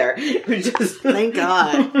evacuate either. It was just thank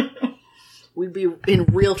God. We'd be in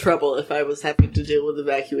real trouble if I was having to deal with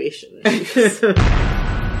evacuation issues.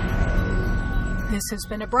 This has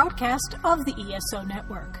been a broadcast of the ESO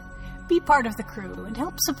Network. Be part of the crew and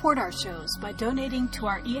help support our shows by donating to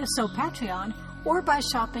our ESO Patreon or by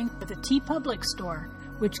shopping at the TeePublic store,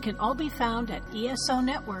 which can all be found at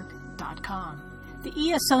esonetwork.com. The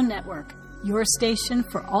ESO Network, your station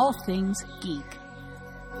for all things geek.